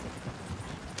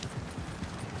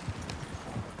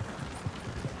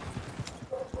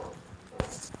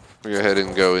 We go ahead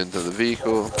and go into the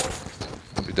vehicle.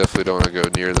 We definitely don't want to go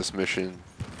near this mission.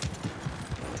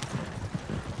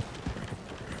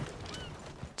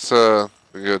 So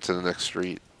we go to the next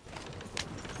street.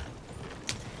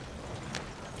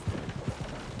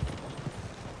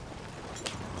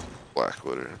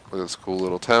 Blackwater. Look at this cool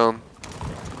little town.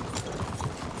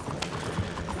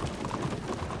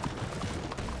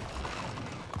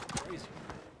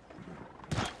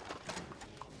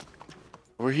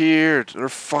 We're here. They're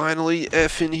finally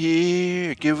effing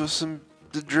here. Give us some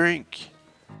to drink.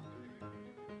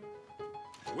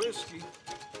 Whiskey.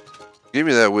 Give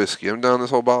me that whiskey. I'm down this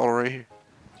whole bottle right here.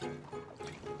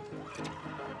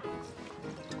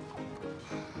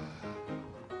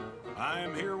 I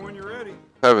am here when you're ready.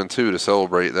 Having two to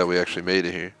celebrate that we actually made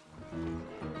it here.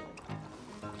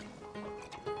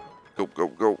 Go, go,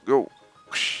 go, go.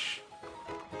 Whoosh.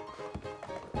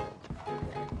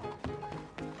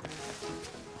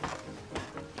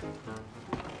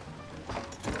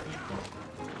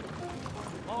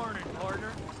 Morning,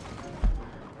 partner.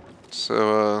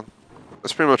 So,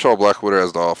 that's pretty much all Blackwater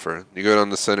has to offer. You go down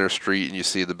the center street and you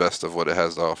see the best of what it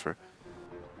has to offer.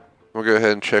 We'll go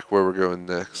ahead and check where we're going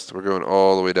next. We're going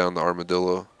all the way down to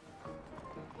Armadillo.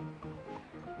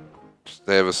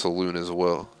 They have a saloon as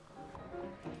well.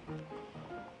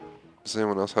 Does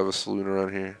anyone else have a saloon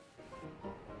around here?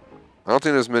 I don't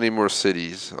think there's many more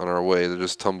cities on our way. They're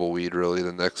just Tumbleweed, really.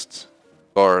 The next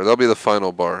bar. That'll be the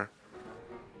final bar.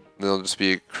 And there'll just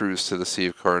be a cruise to the Sea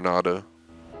of Coronado.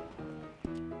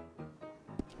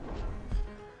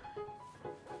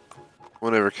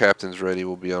 Whenever Captain's ready,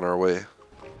 we'll be on our way.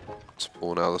 Just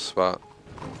pulling out of the spot.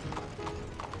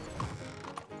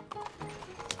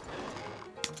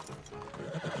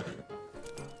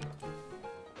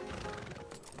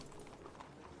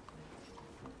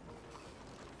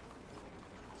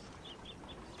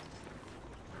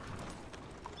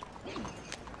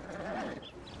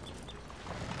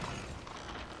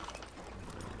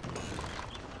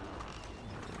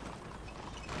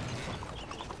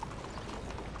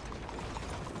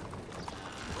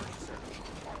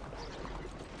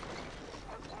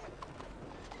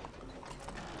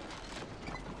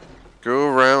 Go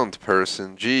around,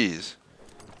 person. Jeez.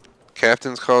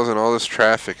 Captain's causing all this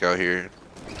traffic out here.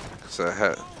 So I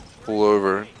had to pull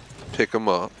over, pick him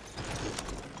up.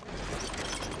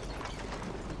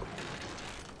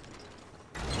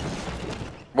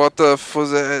 What the f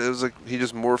was that? It was like he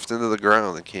just morphed into the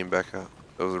ground and came back out.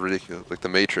 That was ridiculous. Like the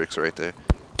Matrix right there.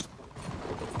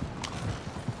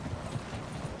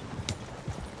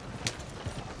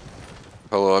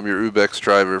 Hello, I'm your Ubex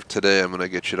driver. Today I'm gonna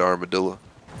get you to Armadillo.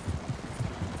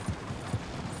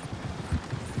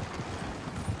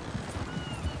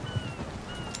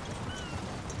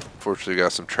 Unfortunately,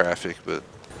 got some traffic, but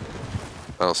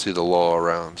I don't see the law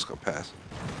around. I'm just gonna pass.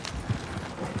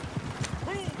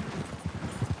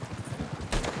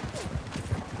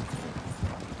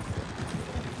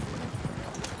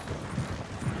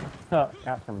 Oh,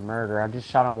 got for murder. I just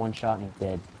shot him one shot and he's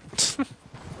dead.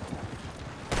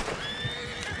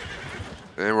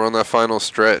 And we're on that final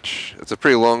stretch. It's a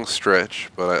pretty long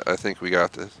stretch, but I think we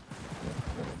got this.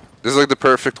 This is like the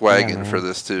perfect wagon for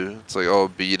this too. It's like all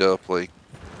beat up, like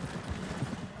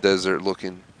desert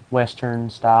looking. Western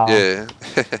style. Yeah.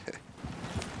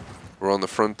 We're on the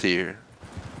frontier.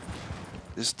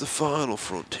 It's the final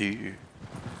frontier.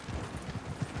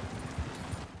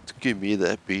 Give me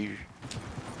that beer.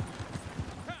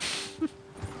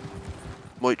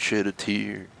 Might shed a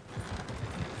tear,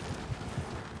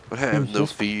 but have no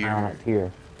fear. Up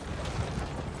here.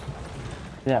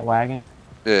 See that wagon?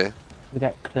 Yeah, Look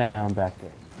at that clown back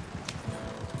there.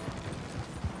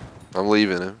 I'm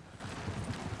leaving him.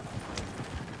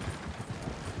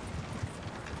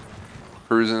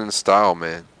 Cruising in style,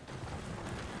 man.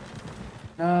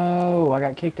 No, I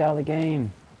got kicked out of the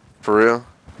game. For real?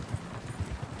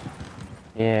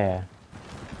 Yeah.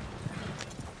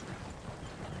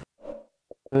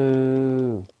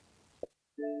 Ooh.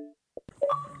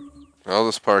 I'll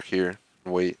just park here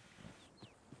and wait.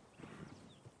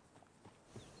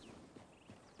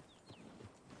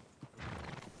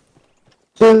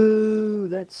 Boo,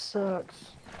 that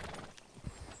sucks.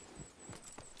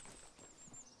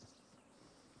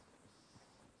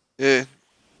 Yeah,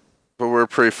 but we're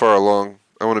pretty far along.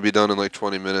 I want to be done in like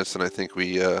 20 minutes, and I think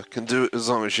we can do it as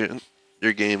long as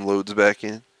your game loads back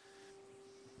in.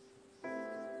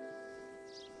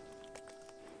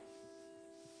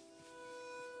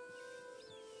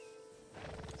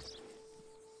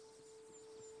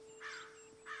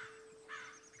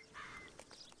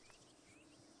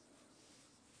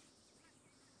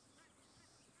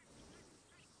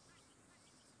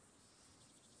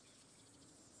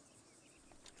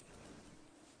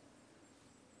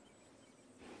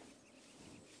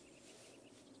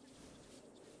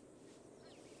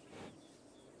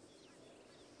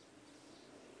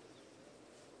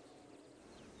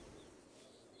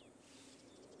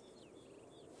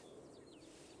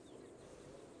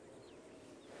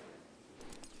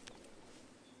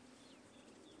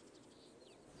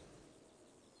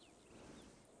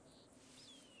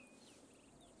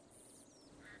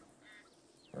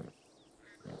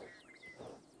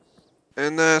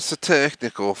 And that's a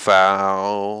technical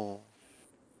foul.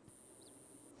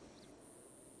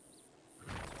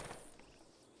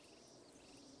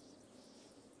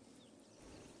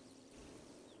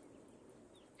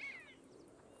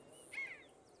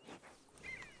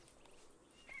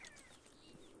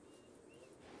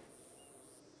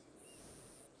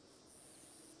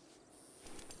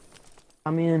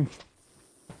 I'm in.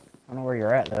 I don't know where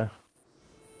you're at though.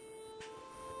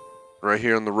 Right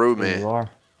here on the road, There you man. are.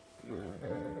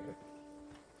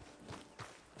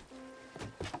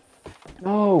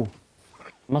 No!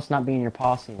 Must not be in your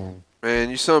posse then.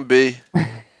 Man, you son B.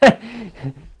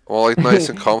 All like nice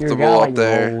and Your comfortable guy, up like,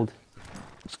 there. rolled.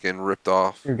 It's getting ripped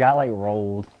off. Your guy like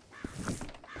rolled.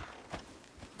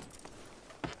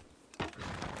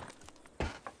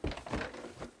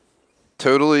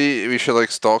 Totally, we should like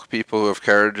stalk people who have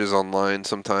carriages online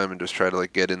sometime and just try to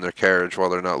like get in their carriage while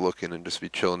they're not looking and just be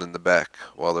chilling in the back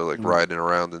while they're like riding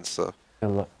around and stuff. Good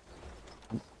luck.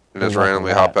 And Good just luck with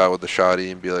randomly that. hop out with the shoddy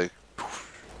and be like,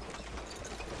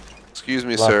 "Excuse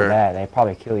me, Good luck with sir. that. They'd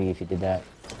probably kill you if you did that.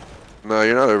 No,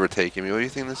 you're not overtaking me. What do you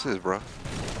think this is, bro?"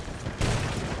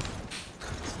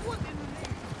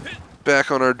 Back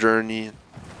on our journey.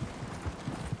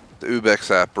 The Ubex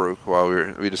app broke while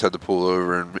we just had to pull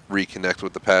over and reconnect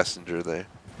with the passenger there.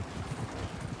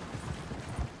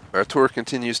 Our tour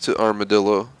continues to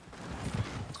Armadillo.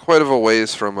 It's quite of a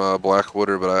ways from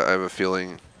Blackwater, but I have a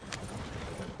feeling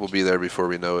we'll be there before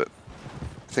we know it.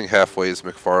 I think halfway is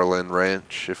McFarland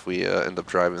Ranch if we end up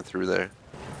driving through there.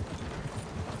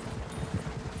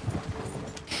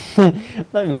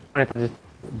 Just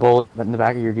bullet in the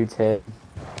back of your dude's head.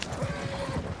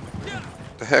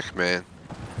 The heck, man.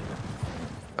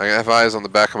 I have eyes on the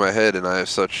back of my head and I have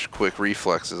such quick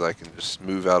reflexes I can just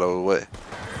move out of the way.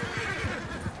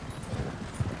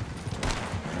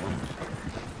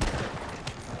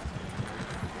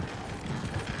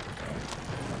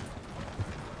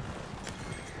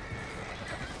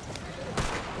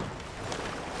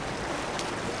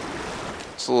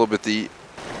 It's a little bit deep,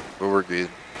 but we're good.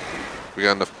 We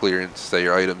got enough clearance that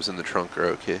your items in the trunk are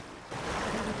okay.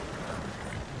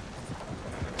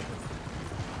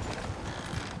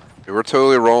 We're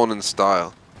totally rolling in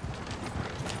style.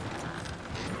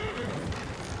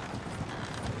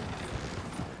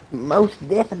 Most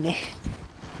definitely.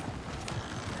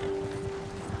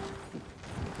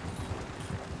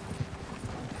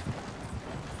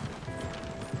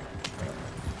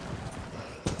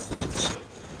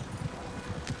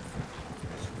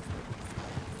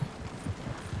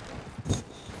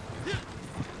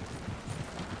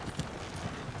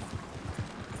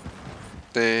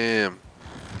 Damn.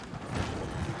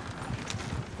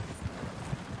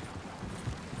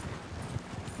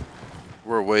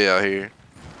 We're way out here.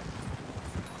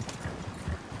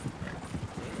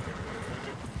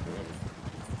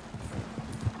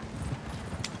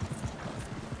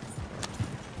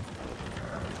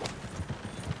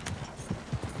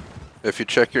 If you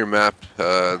check your map,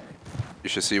 you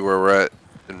should see where we're at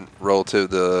in relative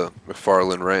to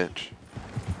McFarland Ranch.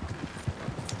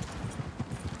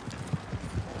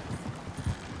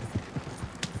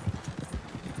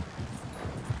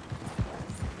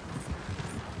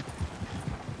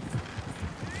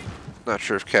 Not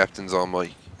sure if Captain's on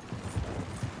mic.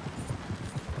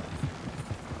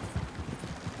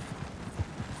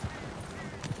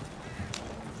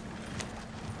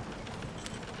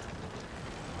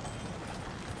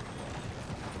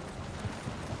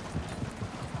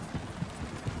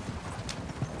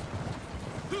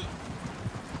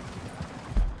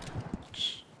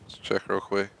 Let's check real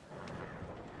quick.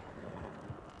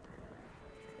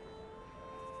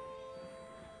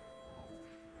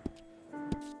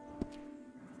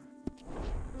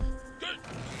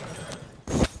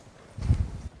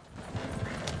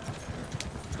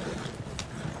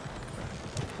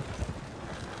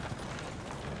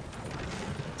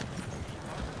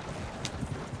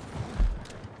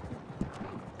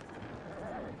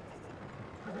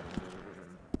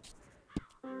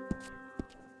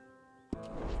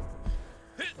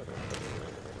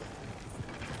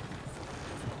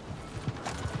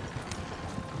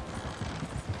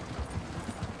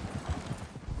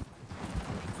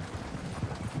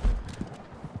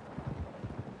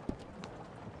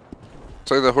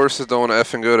 It's like the horses don't want to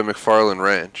effing go to McFarland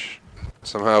Ranch.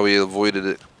 Somehow we avoided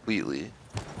it completely.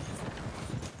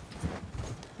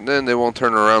 And then they won't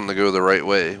turn around to go the right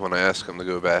way when I ask them to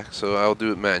go back, so I'll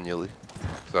do it manually.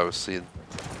 Because obviously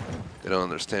they don't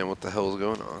understand what the hell is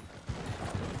going on.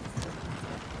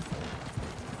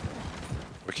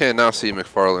 We can't now see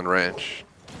McFarland Ranch.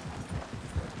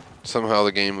 Somehow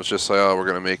the game was just like, oh, we're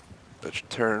going to make a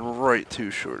turn right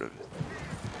too short of it.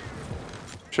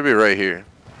 Should be right here.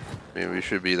 Maybe we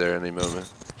should be there any moment.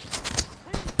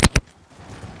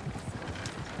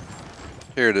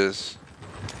 Here it is.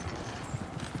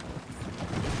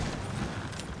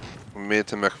 We made it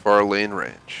to McFarlane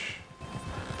Ranch.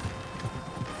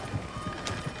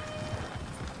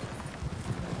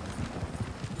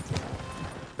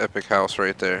 Epic house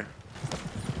right there.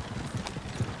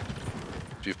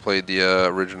 If you've played the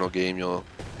original game, you'll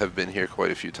have been here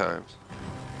quite a few times.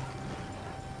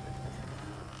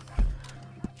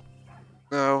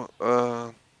 Now,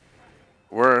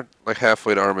 we're like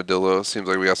halfway to Armadillo. Seems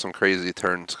like we got some crazy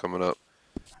turns coming up.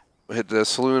 We'll hit the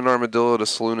Saloon and Armadillo, the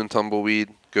Saloon and Tumbleweed,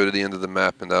 go to the end of the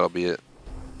map, and that'll be it.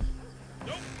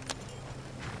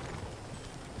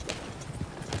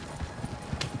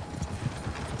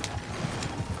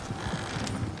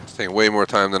 It's taking way more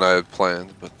time than I had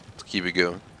planned, but let's keep it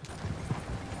going.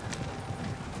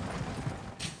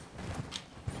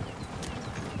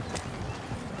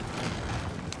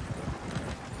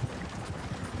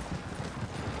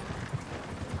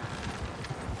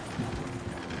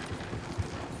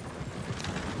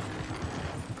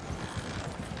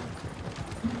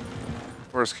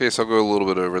 Worst case, I'll go a little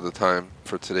bit over the time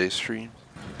for today's stream.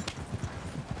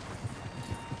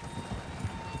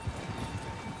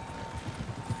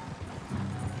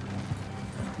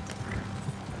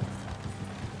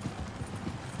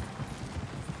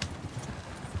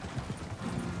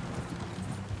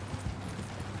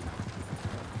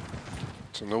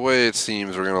 So in the way it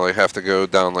seems, we're gonna like have to go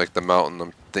down like the mountain,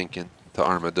 I'm thinking, to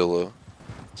Armadillo.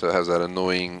 So it has that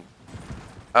annoying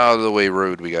out of the way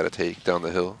road we gotta take down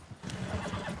the hill.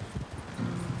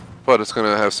 But it's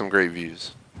gonna have some great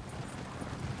views.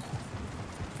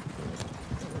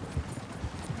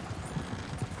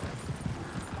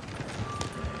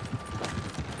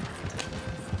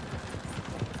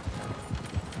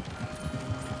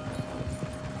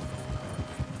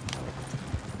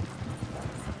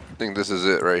 I think this is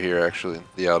it right here, actually,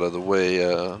 the out of the way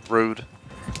road.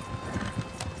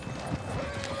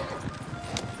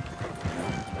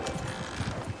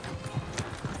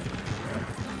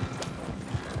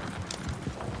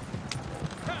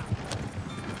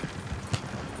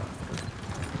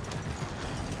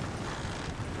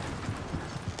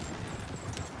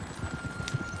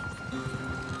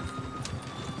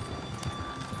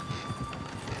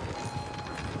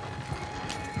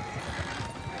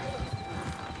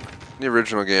 In the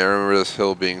original game, I remember this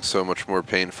hill being so much more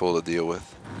painful to deal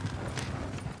with.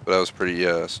 But that was pretty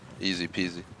easy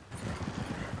peasy.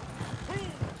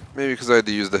 Maybe because I had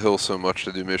to use the hill so much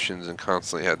to do missions and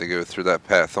constantly had to go through that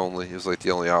path only. It was like the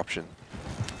only option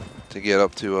to get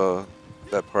up to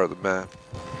that part of the map.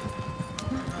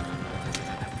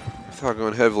 Without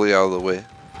going heavily out of the way.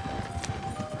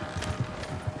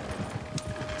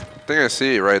 I think I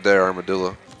see it right there,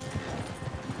 Armadillo.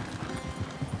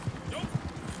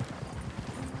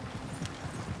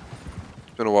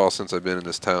 It's been a while since I've been in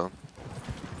this town.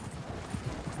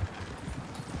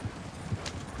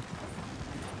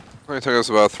 It only took us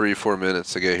about 3-4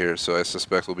 minutes to get here, so I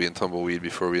suspect we'll be in Tumbleweed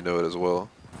before we know it as well.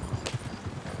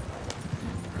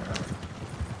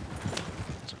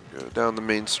 So we go down the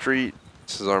main street.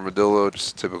 This is Armadillo,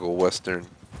 just typical Western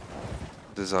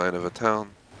design of a town.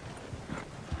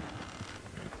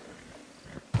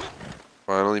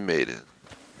 Finally made it.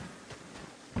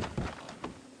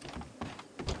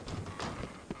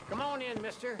 Come on in,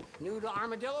 mister. New to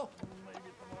Armadillo?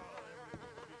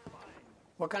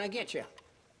 What can I get you?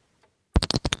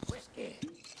 Whiskey.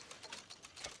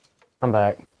 I'm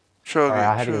back. Chug Alright, it,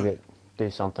 I had to chug. go do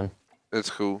something. It's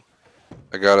cool.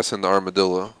 I got us into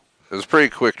Armadillo. It was a pretty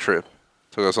quick trip.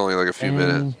 Took us only like a few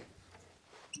minutes.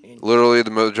 Literally,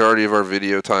 the majority of our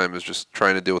video time is just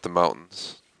trying to deal with the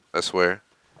mountains. I swear.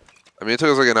 I mean, it took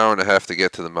us like an hour and a half to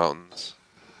get to the mountains.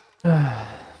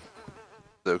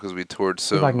 Though, because we toured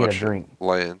so if I can get a much drink.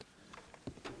 land.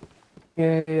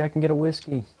 Yay, I can get a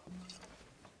whiskey.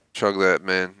 Chug that,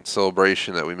 man.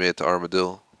 Celebration that we made it to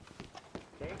Armadillo.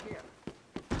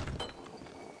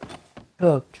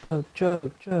 Chug, chug,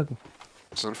 chug, chug.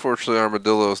 So unfortunately,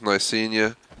 Armadillo, it's nice seeing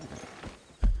you.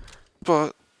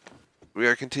 But we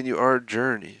gotta continue our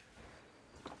journey.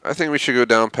 I think we should go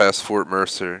down past Fort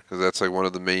Mercer, because that's like one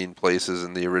of the main places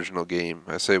in the original game.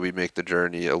 I say we make the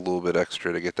journey a little bit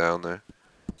extra to get down there.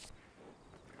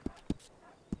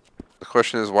 The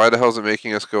question is, why the hell is it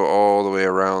making us go all the way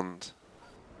around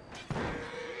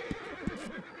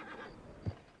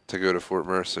to go to Fort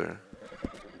Mercer?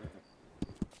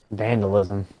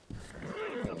 Vandalism.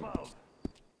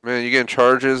 Man, you getting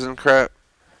charges and crap?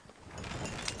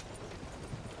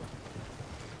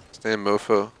 Stand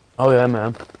mofo. Oh yeah,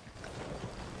 man.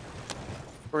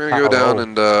 We're gonna go down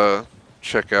and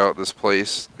check out this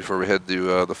place before we head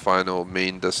to the final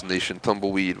main destination,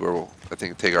 Tumbleweed, where we'll, I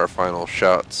think, take our final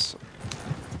shots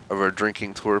of our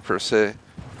drinking tour per se.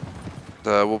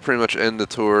 We'll pretty much end the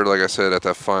tour, like I said, at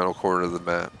that final corner of the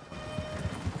map.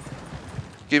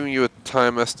 Giving you a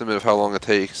time estimate of how long it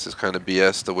takes is kind of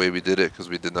BS the way we did it, because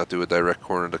we did not do a direct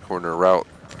corner-to-corner route.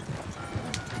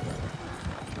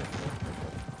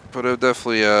 But it'll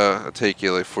definitely take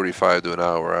you like 45 to an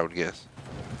hour, I would guess.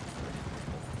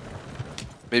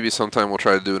 Maybe sometime we'll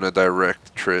try to do a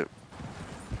direct trip.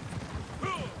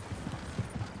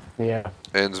 Yeah.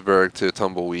 Ensburg to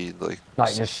Tumbleweed, like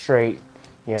just straight.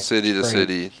 Yeah. city to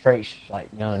city. Straight,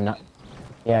 like not.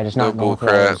 Yeah, just No not going bull through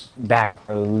crap. those back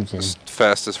roads and.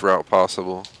 Fastest route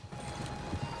possible.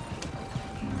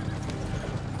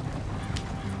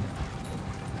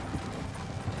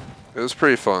 It was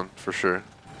pretty fun, for sure.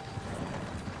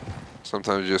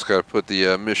 Sometimes you just gotta put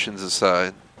the missions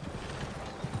aside.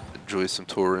 Enjoy some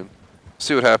touring.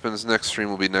 See what happens. Next stream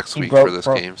will be next week for this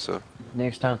game, so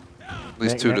Next time. at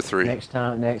least 2 to 3.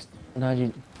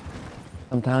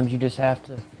 Sometimes you just have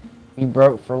to be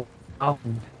broke for a while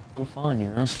and have fun, you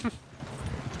know?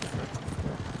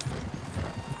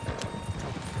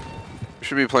 We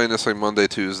should be playing this like Monday,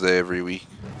 Tuesday every week.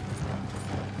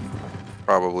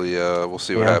 Probably, we'll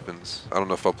see what happens. I don't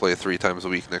know if I'll play 3 times a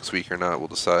week next week or not. We'll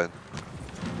decide.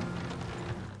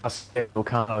 My schedule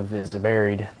kind of is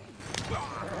varied.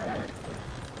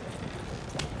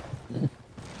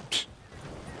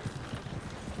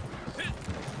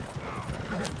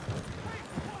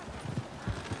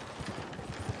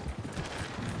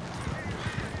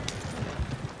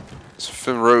 It's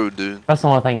Finn Road, dude. That's the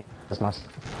only thing. Is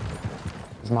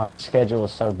my schedule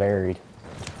is so varied.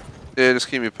 Yeah, just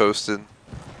keep me posted.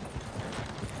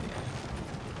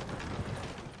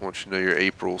 Once you know your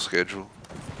April schedule.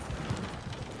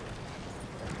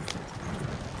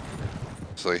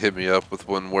 So like hit me up with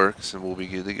when works and we'll be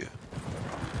good to go.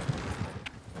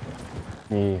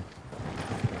 Yeah.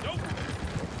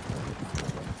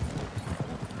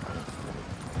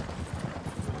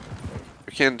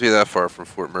 We can't be that far from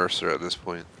Fort Mercer at this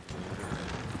point.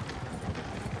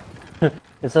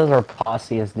 It says our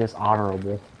posse is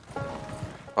dishonorable.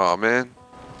 Aw, man.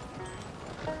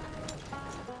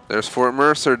 There's Fort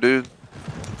Mercer, dude.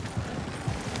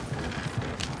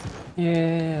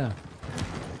 Yeah.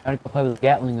 Gotta go play with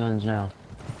Gatling guns now.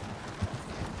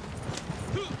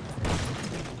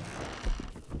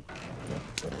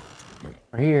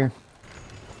 We're here.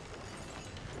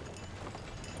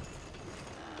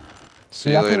 See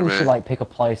Dude, you I later, think we man. should like pick a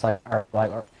place I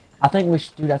think we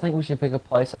should, dude. I think we should pick a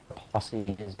place that the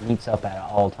posse just meets up at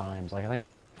all times. Like I think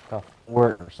a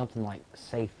fort or something like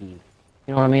safety.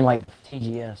 You know what I mean? Like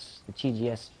TGS, the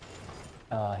TGS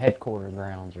headquarter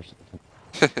grounds or something.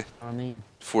 You know what I mean?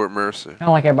 Fort Mercer. Kind of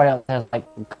like everybody else has like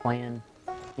a clan.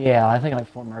 Yeah, I think like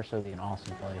Fort Mercer would be an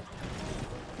awesome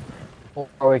place.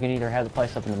 Or we can either have the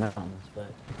place up in the mountains,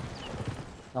 but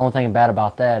the only thing bad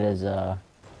about that is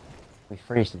we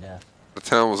freeze to death. The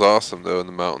town was awesome though in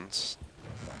the mountains.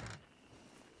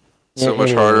 So It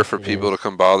much harder is, for it people is. to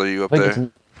come bother you up But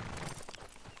there.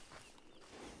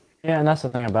 Yeah, and that's the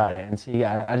thing about it. And see,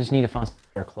 I just need to find some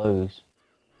better clothes.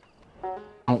 I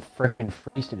don't freaking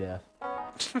freeze to death.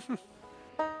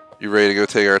 You ready to go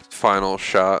take our final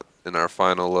shot in our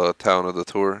final town of the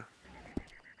tour?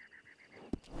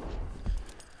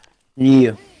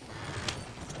 Yeah.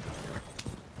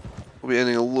 We'll be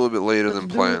ending a little bit later than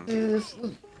planned,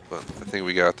 but I think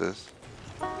we got this.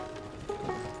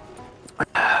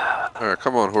 Alright,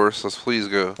 come on, horse. Let's please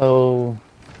go. So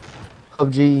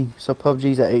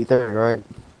PUBG's at 8:30,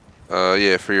 right?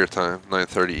 Yeah, for your time.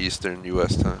 9:30 Eastern,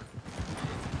 US time.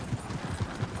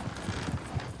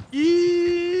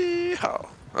 Yeehaw. Oh,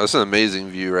 that's an amazing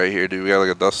view right here, dude. We got like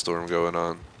a dust storm going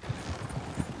on.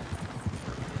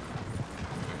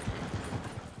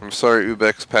 I'm sorry,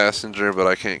 Ubek's passenger, but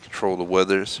I can't control the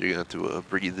weather, so you're going to have to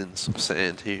breathe in some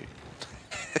sand here.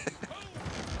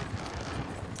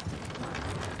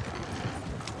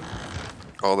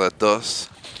 All that dust.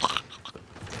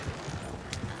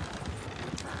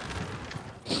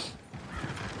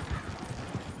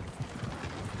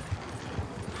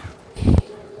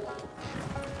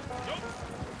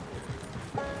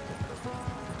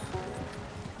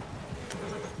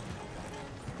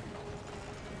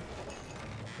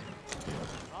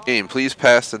 Game, please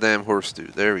pass the damn horse,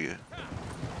 dude. There we go.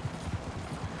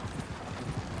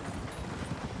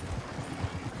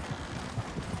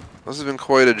 This has been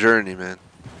quite a journey, man.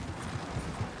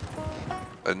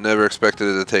 I never expected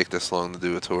it to take this long to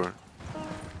do a tour.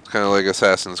 It's kind of like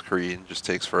Assassin's Creed. It just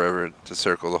takes forever to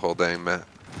circle the whole dang map.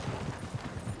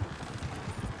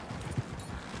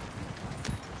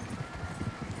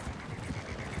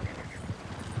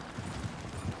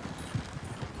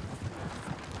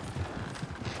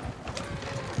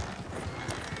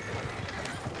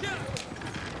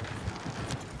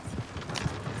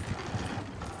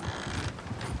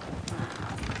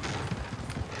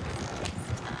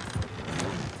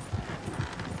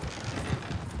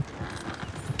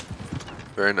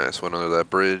 Very nice. Went under that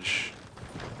bridge.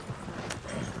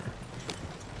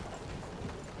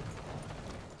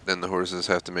 Then the horses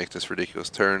have to make this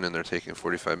ridiculous turn, and they're taking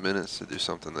 45 minutes to do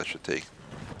something that should take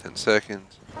 10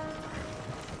 seconds.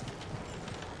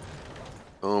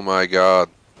 Oh my god.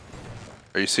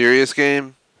 Are you serious,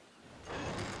 game?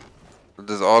 With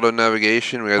this auto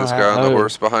navigation, we got this guy on the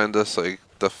horse behind us, like,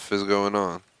 the f is going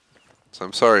on. So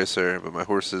I'm sorry, sir, but my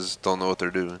horses don't know what they're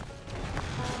doing.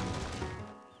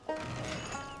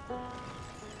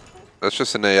 That's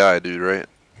just an AI, dude, right?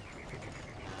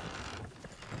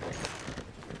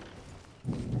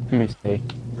 Let me see.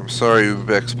 I'm sorry,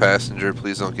 Ubex passenger.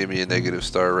 Please don't give me a negative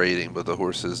star rating, but the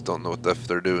horses don't know what the f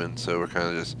they're doing, so we're kind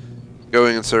of just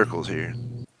going in circles here.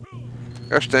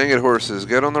 Gosh dang it, horses,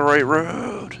 get on the right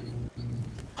road.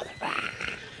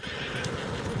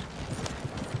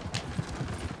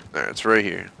 Alright, it's right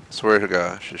here. Swear to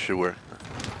gosh, it should work.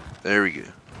 There we go.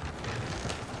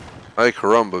 Ay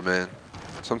caramba, man.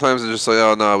 Sometimes it's just like,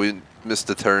 oh no, we missed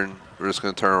the turn. We're just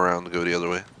gonna turn around and go the other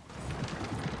way.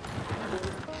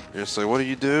 You're just like, what are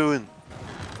you doing?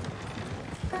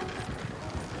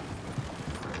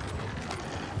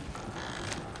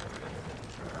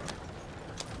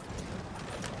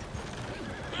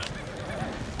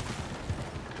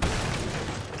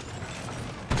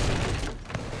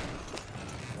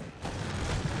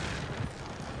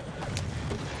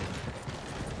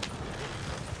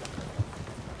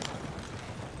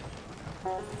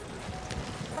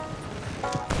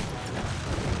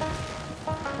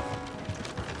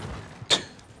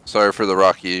 Sorry for the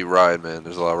rocky ride, man.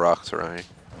 There's a lot of rocks around here.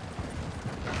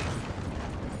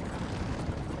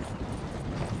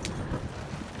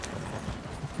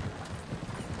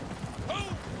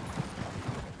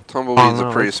 Tumbleweed's a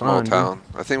pretty small town.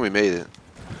 I think we made it.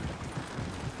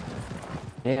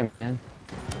 Yeah, man.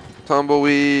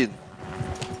 Tumbleweed.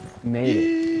 We made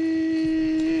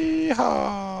it.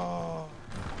 Yeehaw.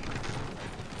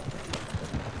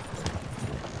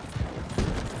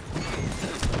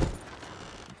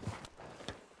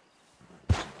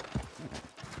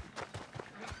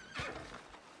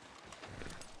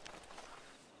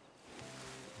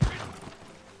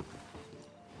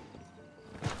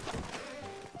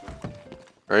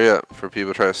 Hurry up for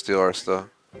people try to steal our stuff.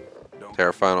 Take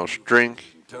our final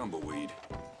drink. Tumbleweed.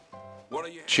 What are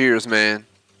you? Cheers, man.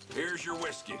 Here's your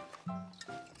whiskey.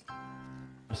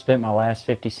 I spent my last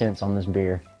 50 cents on this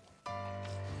beer.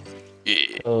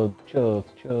 Yeah. Chug, chug,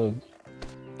 chug.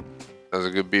 That was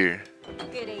a good beer.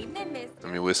 Good evening, miss. I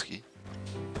mean, whiskey.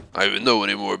 I don't even know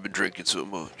anymore. I've been drinking so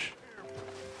much.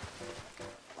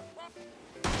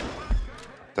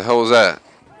 The hell was that?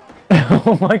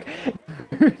 Oh my,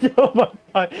 oh my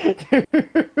god,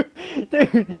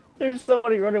 dude, there's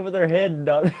somebody running with their head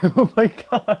down. Oh my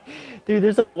god, dude,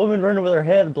 there's a woman running with her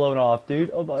head blown off,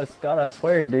 dude. Oh my god, I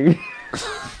swear, dude.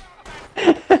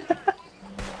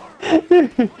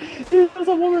 Dude, there's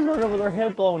a woman running with her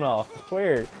head blown off. I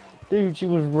swear, dude, she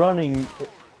was running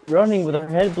with her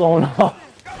head blown off.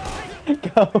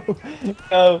 Go,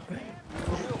 go.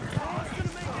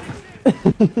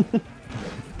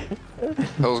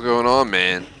 Hell's going on,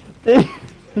 man?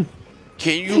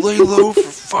 Can you lay low for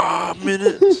 5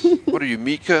 minutes? What are you,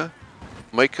 Mika?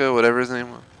 Micah, whatever his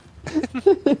name was.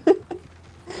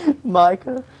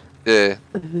 Micah? Yeah.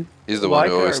 He's the one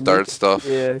who always starts stuff.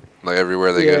 Yeah. Like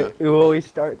everywhere they go. Who always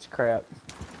starts crap.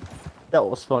 That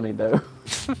was funny though.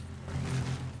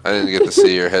 I didn't get to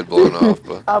see your head blown off,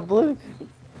 but I blew.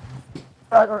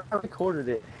 I recorded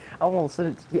it. I'm gonna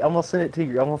send it to you. I'm gonna send it to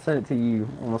you. I'm gonna send it to you.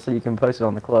 I'm gonna so you can post it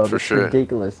on the club. For it's sure.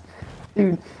 Ridiculous,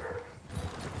 dude.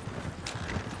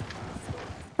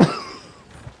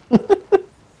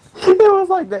 It was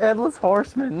like the headless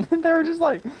horseman. They were just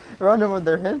like running with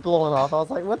their head blowing off. I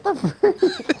was like, what the frick?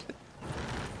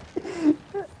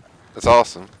 that's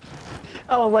awesome.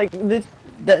 I was like,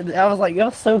 I was like,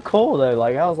 that's so cool though.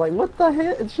 Like, I was like, what the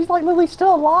heck? And she's like literally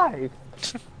still alive.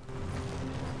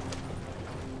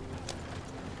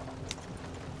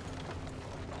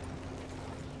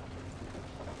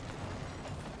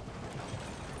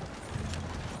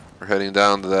 heading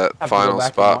down to that Have to go final back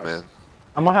and spot, watch. man.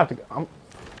 I'm gonna have to. I'm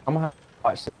gonna have to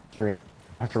watch the stream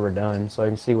after we're done, so I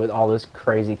can see what all this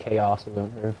crazy chaos we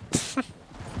went through.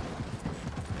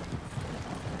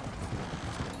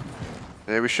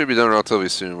 Yeah, we should be done relatively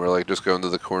soon. We're like just going to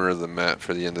the corner of the map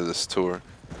for the end of this tour.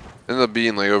 Ended up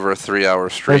being like over a 3-hour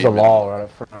stream. There's a and wall right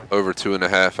up front. over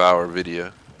 2.5-hour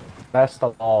video. That's the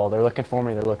wall. They're looking for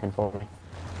me. They're looking for me.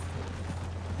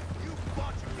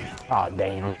 Oh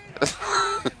damn.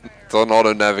 It's on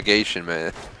auto navigation,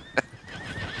 man.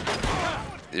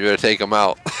 You better take them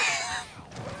out.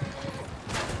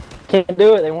 Can't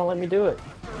do it. They won't let me do it.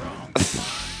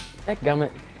 Heck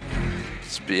gummit.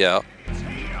 Just be out.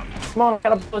 Come on, I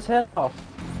gotta blow his head off.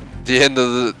 The end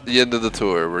of the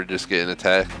tour. We're just getting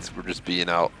attacked. We're just being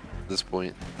out at this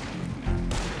point.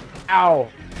 Ow.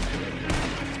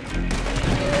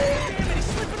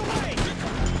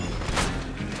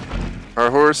 Our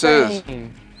horses.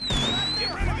 Dang.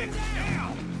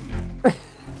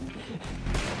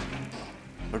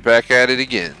 We're back at it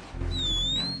again.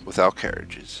 Without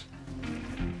carriages.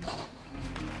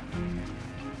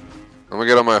 I'm gonna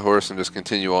get on my horse and just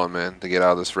continue on, man, to get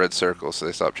out of this red circle so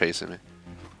they stop chasing me.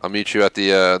 I'll meet you at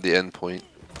the end point.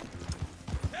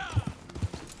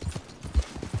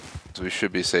 So we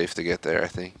should be safe to get there, I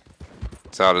think.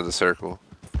 It's out of the circle.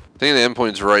 I think the end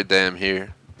point's right damn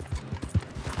here.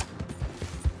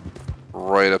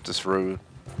 Right up this road.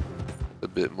 A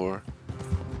bit more.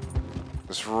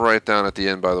 It's right down at the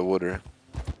end by the water.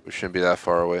 We shouldn't be that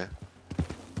far away.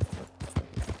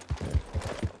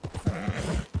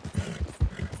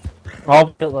 I'll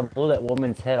blow that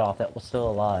woman's head off that was still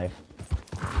alive.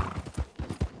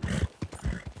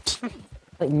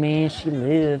 Like, man, she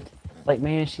lived. Like,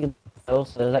 man, she lived. So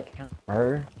does that count for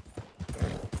her?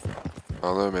 I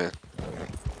don't know, man.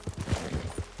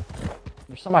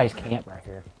 There's somebody's camp right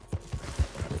here.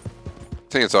 I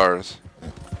think it's ours.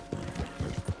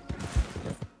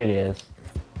 It is.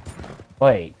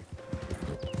 Wait.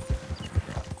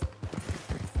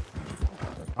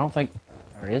 I don't think.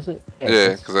 Or is it? Yeah,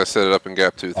 it's- because I set it up in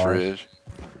gap 2 Ours. 3-ish.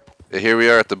 Yeah, here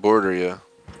we are at the border, yeah.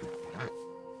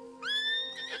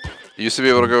 You used to be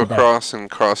able to go across and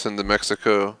cross into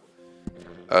Mexico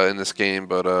in this game,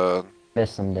 but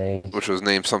Missed some days. which was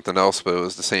named something else, but it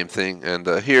was the same thing. And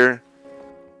here,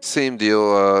 same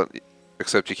deal,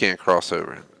 except you can't cross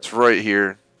over. It's right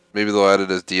here. Maybe they'll add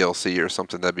it as DLC or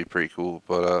something. That'd be pretty cool.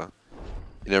 But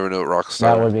you never know what Rockstar.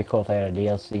 That would be cool if they had a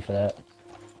DLC for that.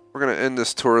 We're gonna end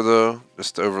this tour though,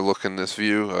 just overlooking this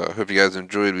view. Hope you guys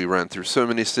enjoyed. We ran through so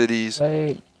many cities.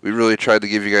 Wait. We really tried to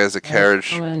give you guys a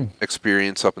carriage coming.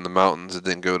 experience up in the mountains. It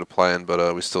didn't go to plan,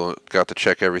 but we still got to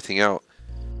check everything out.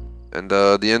 And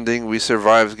the ending, we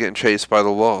survived getting chased by the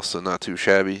law, so not too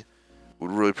shabby.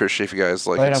 Would really appreciate if you guys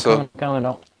like Wait, it. I'm So coming.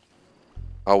 Don't.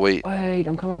 I'll wait. Wait,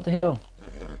 I'm coming up the hill.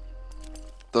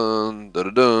 Dun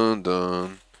dun dun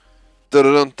dun dun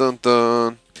dun dun dun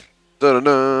dun dun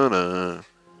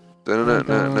dun.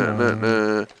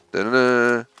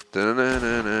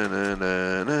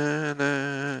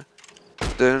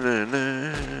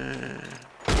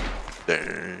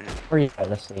 Where you at?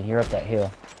 Let's see. You're up that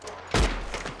hill.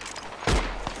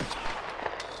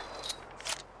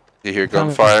 You hear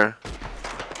gunfire?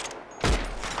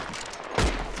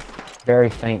 Very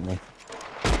faintly.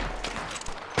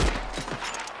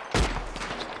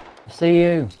 I see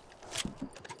you.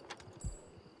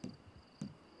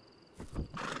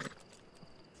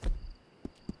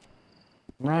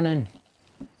 I'm running.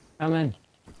 Coming.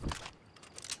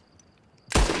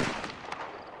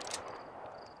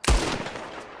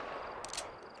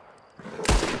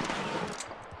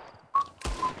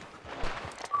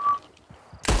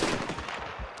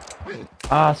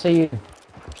 Ah, I see you.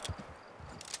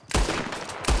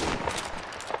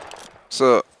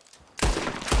 So,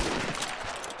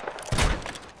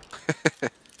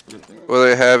 well, there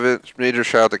you have it. Major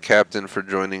shout out to Captain for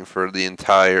joining for the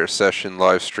entire session,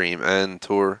 live stream, and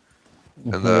tour.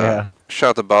 And Yeah.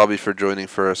 shout out to Bobby for joining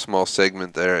for a small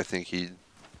segment there. I think he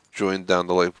joined down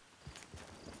to like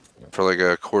for like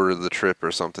a quarter of the trip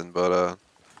or something. But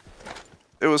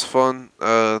it was fun.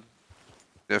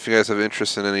 If you guys have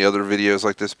interest in any other videos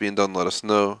like this being done, let us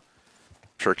know.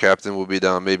 I'm sure Captain will be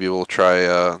down. Maybe we'll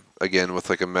try again with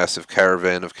like a massive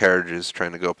caravan of carriages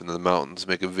trying to go up into the mountains,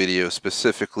 make a video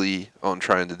specifically on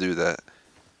trying to do that.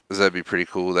 Because that'd be pretty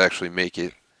cool to actually make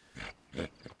it.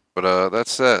 But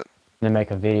that's that. Then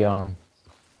make a video on.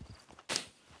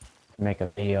 Make a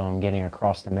video on getting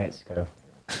across to Mexico.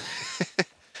 You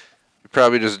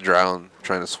probably just drown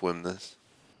trying to swim this.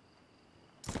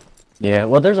 Yeah.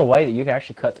 Well, there's a way that you can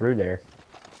actually cut through there.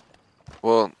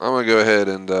 Well, I'm gonna go ahead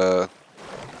and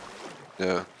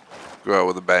yeah, go out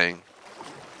with a bang.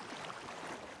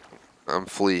 I'm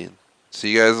fleeing.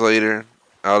 See you guys later.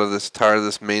 Out of this, tired of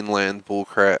this mainland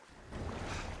bullcrap.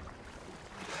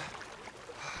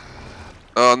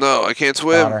 Oh no, I can't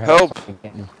swim. God, our Help! health's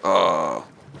getting- Oh.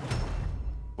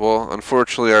 Well,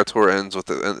 unfortunately, our tour ends with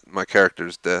my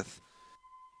character's death.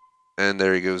 And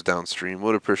there he goes downstream.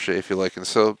 Would appreciate if you like and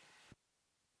sub.